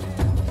shit.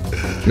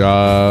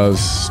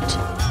 Just.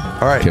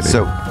 All right, kidding.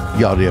 so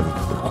y'all, do you have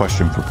a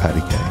question for Patty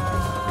K?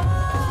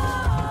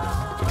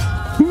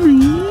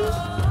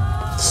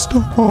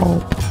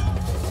 Stop.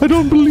 I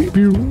don't believe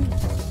you.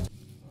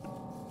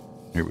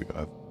 Here we go.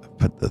 I've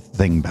put the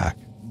thing back.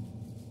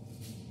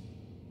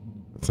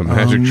 It's a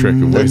magic trick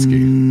of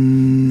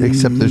whiskey.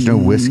 Except there's no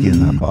whiskey in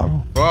that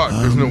bottle. Fuck,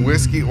 there's no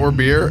whiskey or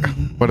beer?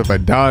 What have I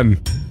done?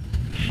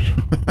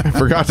 I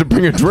forgot to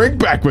bring a drink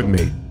back with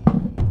me.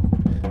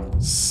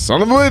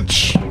 Son of a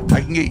bitch.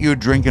 I can get you a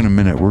drink in a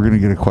minute. We're going to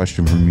get a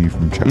question from you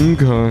from chat.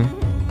 Okay.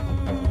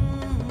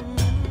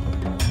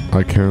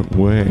 I can't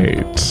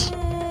wait.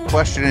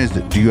 Question is,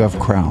 do you have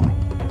Crown?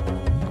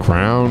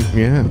 Crown?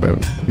 Yeah,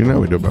 but you know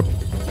we do, but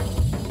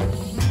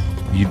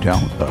You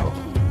don't, though.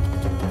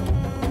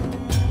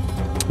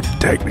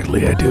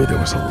 technically I do. There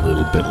was a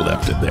little bit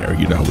left in there.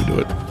 You know how we do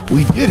it.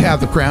 We did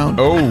have the crown.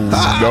 Oh,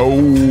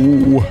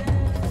 no.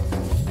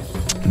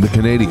 The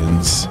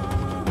Canadians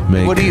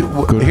make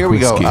good here we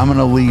go. whiskey. I'm going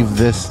to leave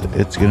this.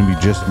 It's going to be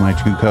just my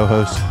 2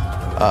 co-hosts.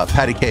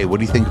 Patty K, what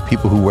do you think of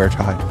people who wear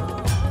tie?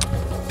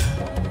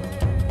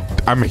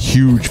 I'm a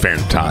huge fan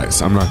of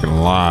ties. I'm not going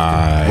to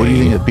lie. What do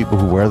you think of people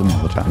who wear them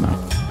all the time now?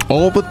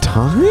 All the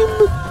time?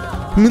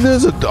 I mean,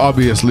 there's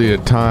obviously a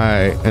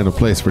tie and a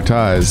place for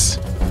ties.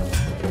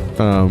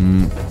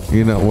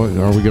 You know what?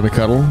 Are we gonna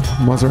cuddle,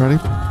 Maserati?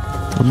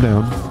 I'm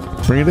down.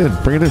 Bring it in.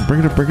 Bring it in.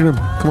 Bring it in. Bring it in.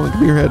 Come on,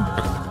 give me your head.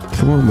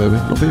 Come on, baby.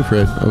 Don't be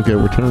afraid. Okay,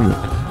 we're turning it.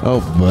 Oh,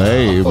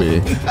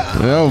 baby.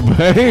 Oh,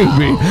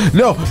 baby.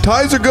 No,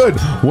 ties are good.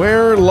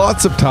 Wear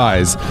lots of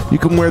ties. You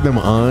can wear them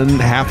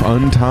half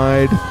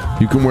untied.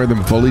 You can wear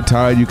them fully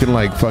tied. You can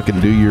like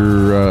fucking do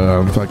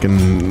your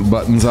fucking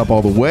buttons up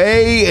all the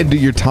way and do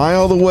your tie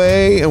all the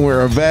way and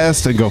wear a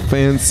vest and go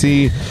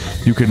fancy.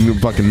 You can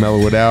fucking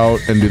mellow it out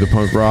and do the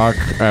punk rock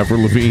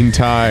Avril Lavigne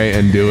tie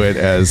and do it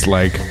as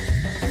like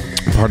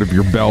part of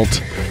your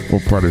belt or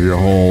part of your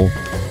whole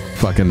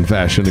fucking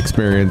fashion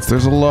experience.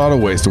 There's a lot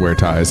of ways to wear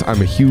ties.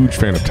 I'm a huge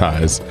fan of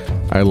ties.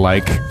 I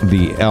like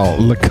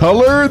the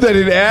color that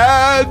it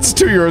adds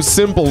to your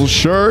simple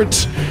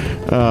shirt.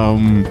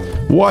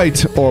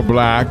 White or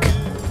black,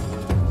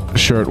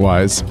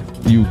 shirt-wise.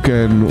 You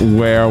can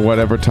wear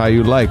whatever tie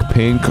you like,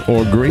 pink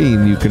or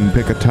green. You can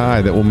pick a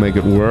tie that will make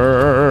it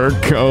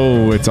work.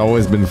 Oh, it's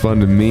always been fun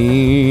to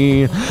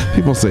me.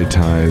 People say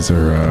ties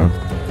are,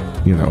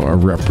 a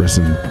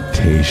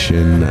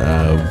representation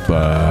of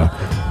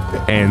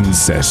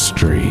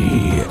ancestry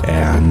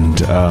and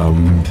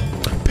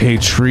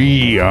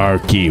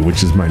patriarchy,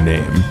 which is my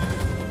name,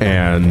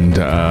 and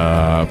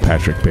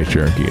Patrick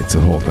Patriarchy. It's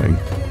a whole thing.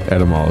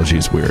 Etymology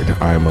is weird.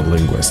 I am a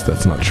linguist.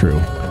 That's not true.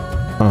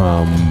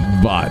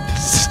 But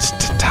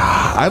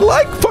I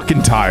like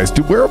fucking ties.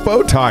 Dude, wear a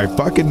bow tie.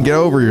 Fucking get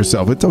over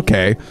yourself. It's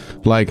okay.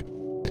 Like,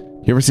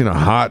 you ever seen a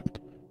hot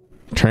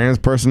trans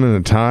person in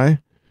a tie?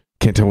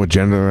 Can't tell what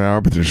gender they are,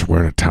 but they're just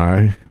wearing a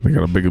tie. They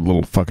got a big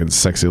little fucking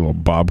sexy little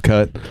bob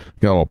cut.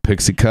 Got a little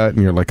pixie cut,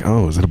 and you're like,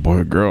 oh, is that a boy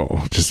or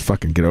girl? Just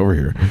fucking get over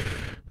here.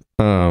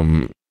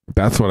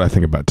 That's what I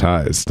think about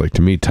ties. Like,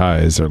 to me,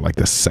 ties are like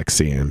the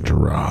sexy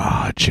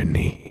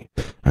androgyny.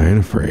 I ain't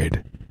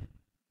afraid.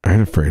 I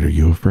ain't afraid. Are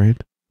you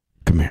afraid?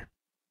 Come here.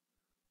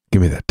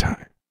 Give me that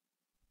tie.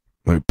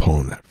 Let me pull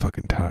on that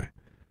fucking tie.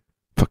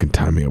 Fucking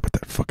tie me up with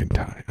that fucking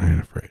tie. I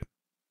ain't afraid.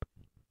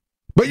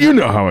 But you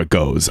know how it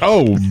goes.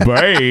 Oh,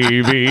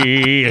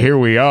 baby. Here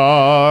we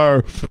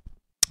are.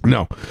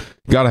 No.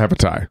 Gotta have a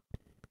tie.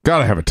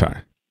 Gotta have a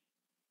tie.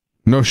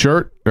 No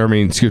shirt.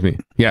 Excuse me.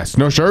 Yes.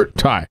 No shirt.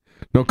 Tie.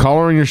 No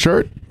collar on your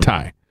shirt.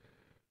 Tie.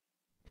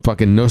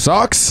 Fucking no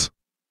socks.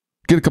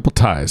 Get a couple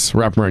ties.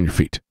 Wrap them around your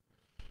feet.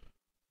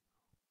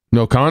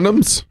 No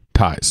condoms.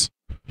 Ties.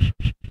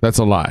 That's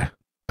a lie.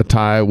 A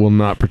tie will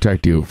not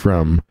protect you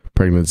from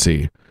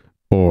pregnancy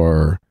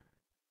or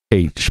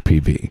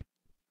HPV.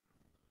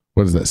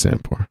 What does that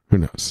stand for? Who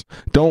knows?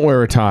 Don't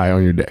wear a tie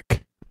on your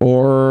dick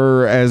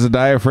or as a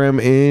diaphragm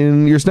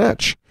in your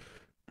snatch.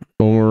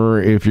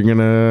 Or if you're going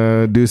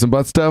to do some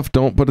butt stuff,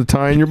 don't put a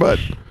tie in your butt.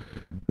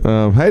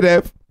 Hey,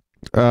 Dave.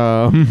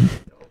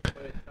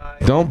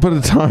 Don't put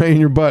a tie in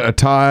your butt. A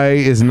tie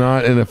is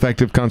not an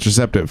effective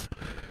contraceptive.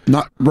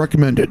 Not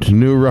recommended.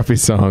 New Roughies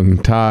song.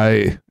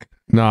 Tie,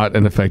 not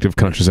an effective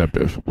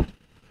contraceptive.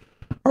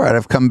 All right,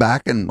 I've come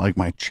back and like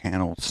my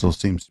channel still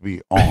seems to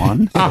be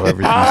on. So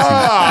everything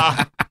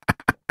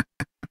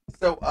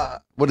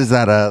So what is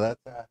that?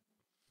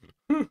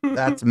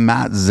 That's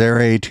Matt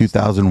Zere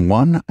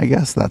 2001, I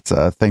guess. That's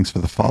thanks for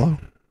the follow.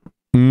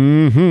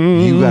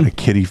 Mm-hmm. You got a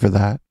kitty for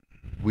that.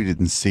 We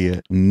didn't see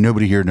it.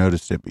 Nobody here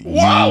noticed it, but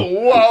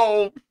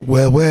whoa.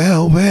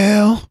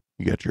 Well.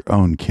 You got your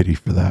own kitty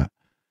for that.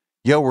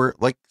 Yo, we're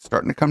like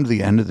starting to come to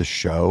the end of the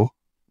show.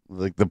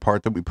 Like the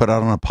part that we put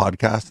out on a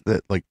podcast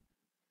that like,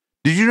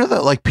 did you know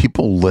that like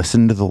people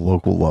listen to the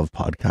Local Love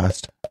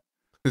podcast?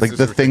 Like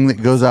the thing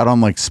that goes out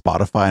on like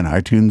Spotify and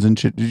iTunes and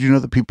shit. Did you know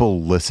that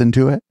people listen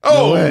to it?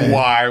 Oh, no,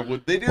 why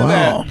would they do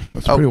that?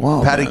 That's pretty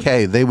wild. Patty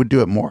K, they would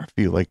do it more if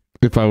you like.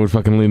 If I would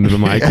fucking lean to the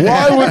mic.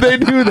 Why would they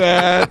do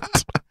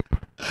that?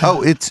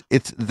 Oh, it's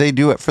they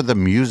do it for the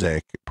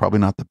music, probably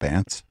not the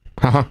bands.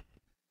 Haha.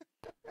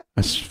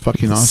 That's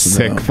fucking awesome.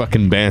 Sick though.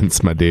 fucking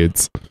bands, my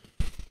dudes.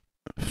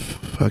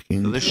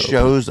 Fucking. So this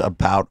show's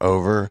about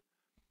over,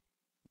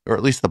 or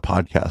at least the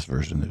podcast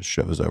version of this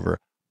show is over.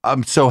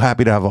 I'm so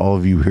happy to have all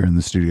of you here in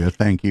the studio.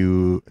 Thank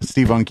you,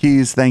 Steve on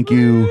keys. Thank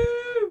you,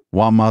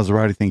 Juan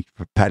Maserati. Thank you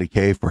for Patty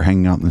K for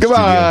hanging out in the studio.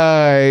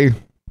 Goodbye.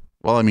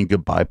 Well, I mean,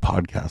 goodbye,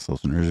 podcast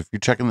listeners. If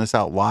you're checking this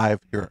out live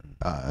here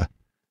at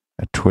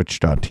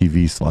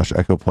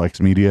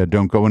twitch.tv/Echoplex Media,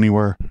 don't go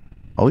anywhere.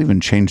 I'll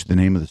even change the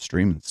name of the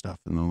stream and stuff,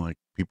 and then like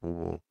people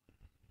will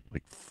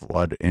like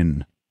flood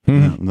in.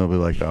 And they'll be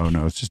like, "Oh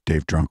no, it's just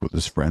Dave drunk with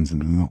his friends,"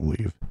 and then they'll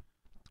leave.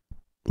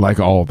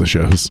 Like all of the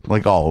shows.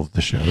 Like all of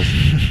the shows.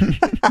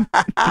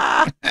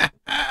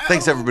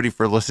 Thanks everybody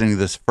for listening to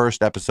this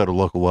first episode of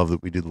Local Love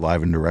that we did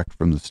live and direct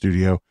from the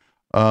studio.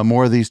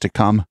 More of these to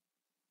come.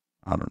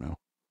 I don't know.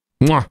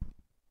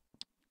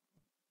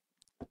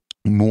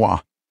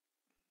 Mwah.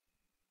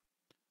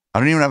 I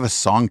don't even have a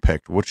song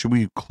picked. What should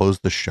we close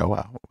the show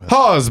out with?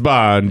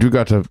 Husband, you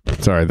got to.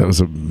 Sorry, that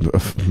was a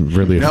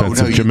really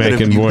offensive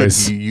Jamaican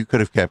voice. You could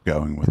have kept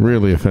going with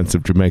really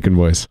offensive Jamaican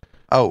voice.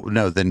 Oh,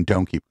 no, then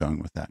don't keep going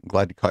with that. I'm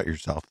glad you caught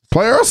yourself.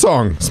 Play our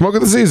song, Smoke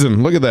of the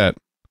Season. Look at that.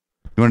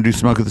 You want to do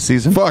Smoke of the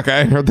Season? Fuck, I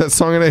ain't heard that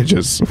song in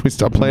ages. We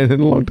stopped playing it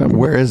a long time ago.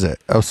 Where is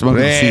it? Oh, Smoke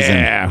of the Season.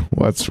 Yeah,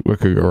 what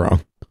could go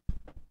wrong?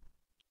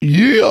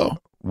 Yeah.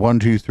 1,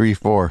 2, 3,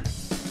 4.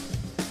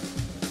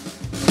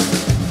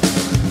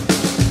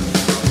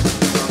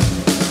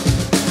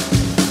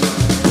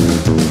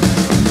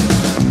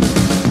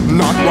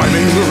 Not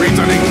rhyming,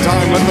 reasoning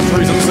time, let the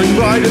treason sing.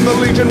 Pride in the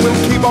legion will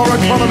keep our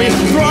economy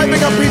thriving,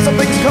 a piece of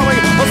things coming.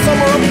 A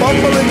summer of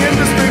bumbling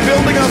industry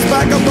building us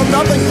back up from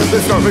nothing.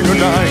 They're starving or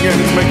dying and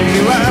it's making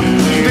me laugh.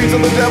 Deeds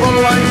of the devil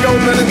lying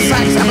goldmen in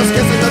sacks, have us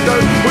kissing the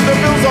dirt with the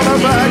bills on our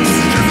backs.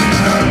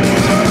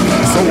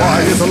 So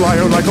why is a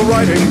liar like a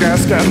writing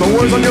desk, and the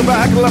words on your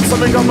back left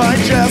something on my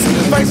chest?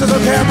 Faces are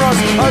cameras,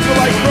 eyes are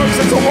like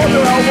crooks. It's a wonder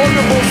how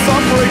wonderful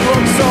suffering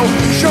looks. So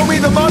show me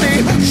the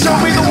money, show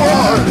me the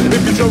war.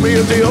 If you show me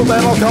a deal,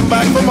 then I'll come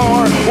back for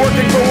more.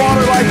 Working for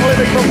water like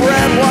living for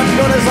bread. What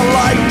good is a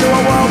life to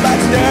a world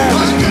that's dead?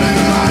 What good is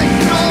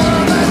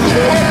a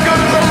life to a world that's dead? What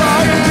good is a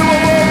life to a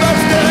world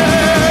that's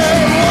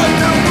dead? 1,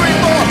 2, 3,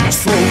 4.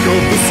 Smoke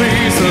of the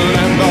season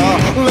and the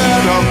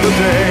lead of the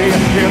day.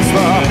 It's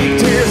the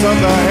tears of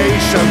the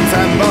Haitians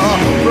and the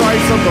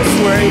price of the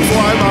slaves.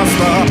 Why must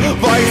the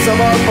vice of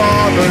our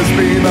fathers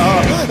be the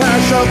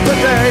ash of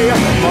today?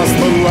 Must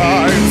the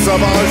lives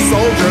of our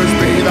soldiers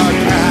be the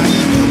cash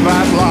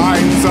that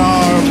lines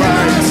our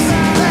banks?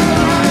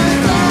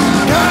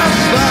 Cash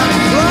that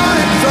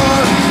lines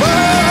our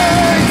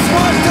banks.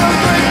 1, 2,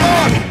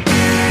 3, 4.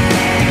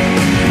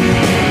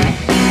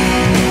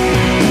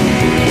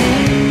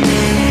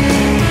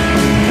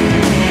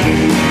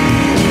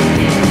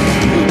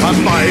 I'm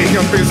buying,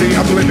 I'm busy,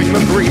 I'm living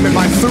the dream in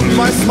my suit,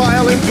 my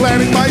smile, and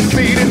planting my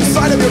seed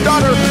inside of your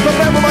daughter.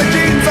 Remember my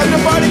genes, I'm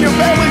dividing your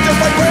family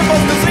just like grandpa's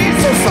disease.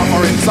 So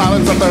suffer in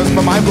silence of thirst for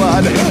my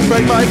blood.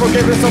 Beg my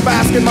forgiveness, so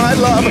bask in my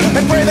love.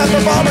 And pray that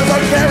the bombers are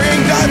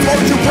carrying guns.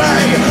 Won't you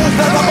pray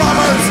that the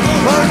bombers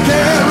are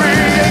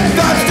carrying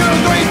guns?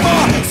 2, 3,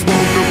 4.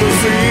 Smoke of the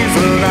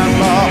season and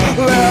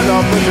the lead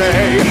of the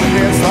day.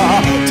 It's the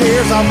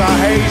tears of the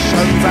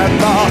Haitians and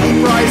the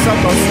price of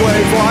the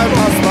slaves. Why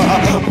must the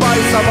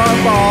vice of our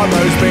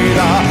fathers be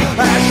the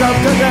ash of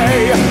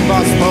today?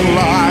 Must the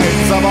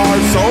lives of our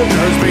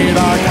soldiers be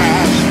the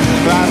cash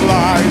that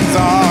lines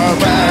our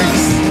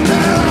banks?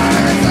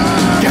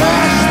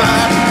 Cash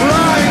that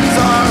lines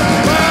our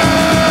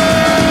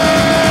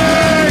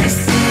banks.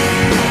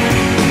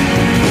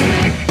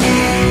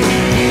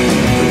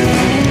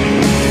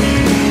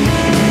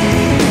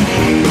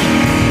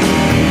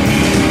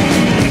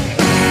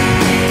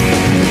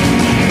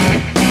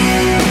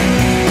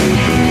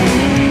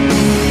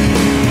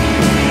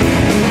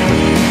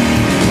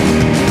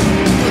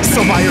 So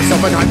buy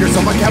yourself and have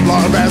yourself a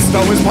Kevlar vest. Oh,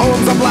 his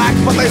poems are black,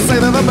 but they say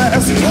they're the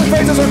best.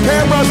 Faces are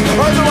cameras,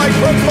 ours are like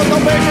crooks, but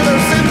they'll pay for their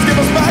sins, give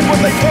us back what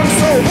they took.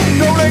 So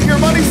donate your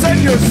money, send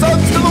your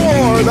sons to the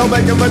war. They'll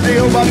make him a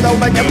deal, but they'll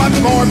make it much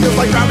more. Just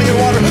like drowning in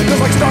water, just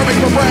like starving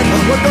for bread.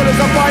 What good is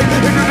a fight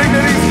if your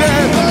dignity's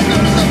dead? What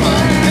good is a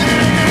fight?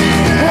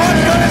 What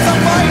good is a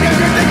fight if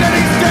your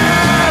dignity's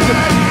dead?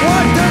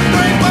 1, 2,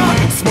 3,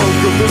 4.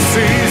 Smoke of the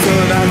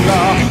season and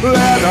the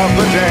lead of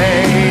the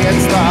day.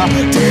 It's the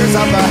tears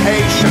of the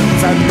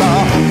Haitians and the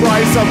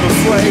price of the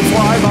slaves.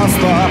 Why must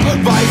the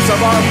vice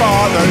of our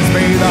fathers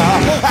be the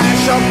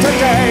ash of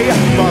today?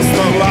 Must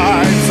the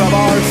lives of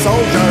our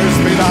soldiers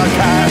be the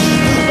cash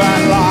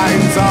that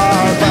lines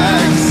our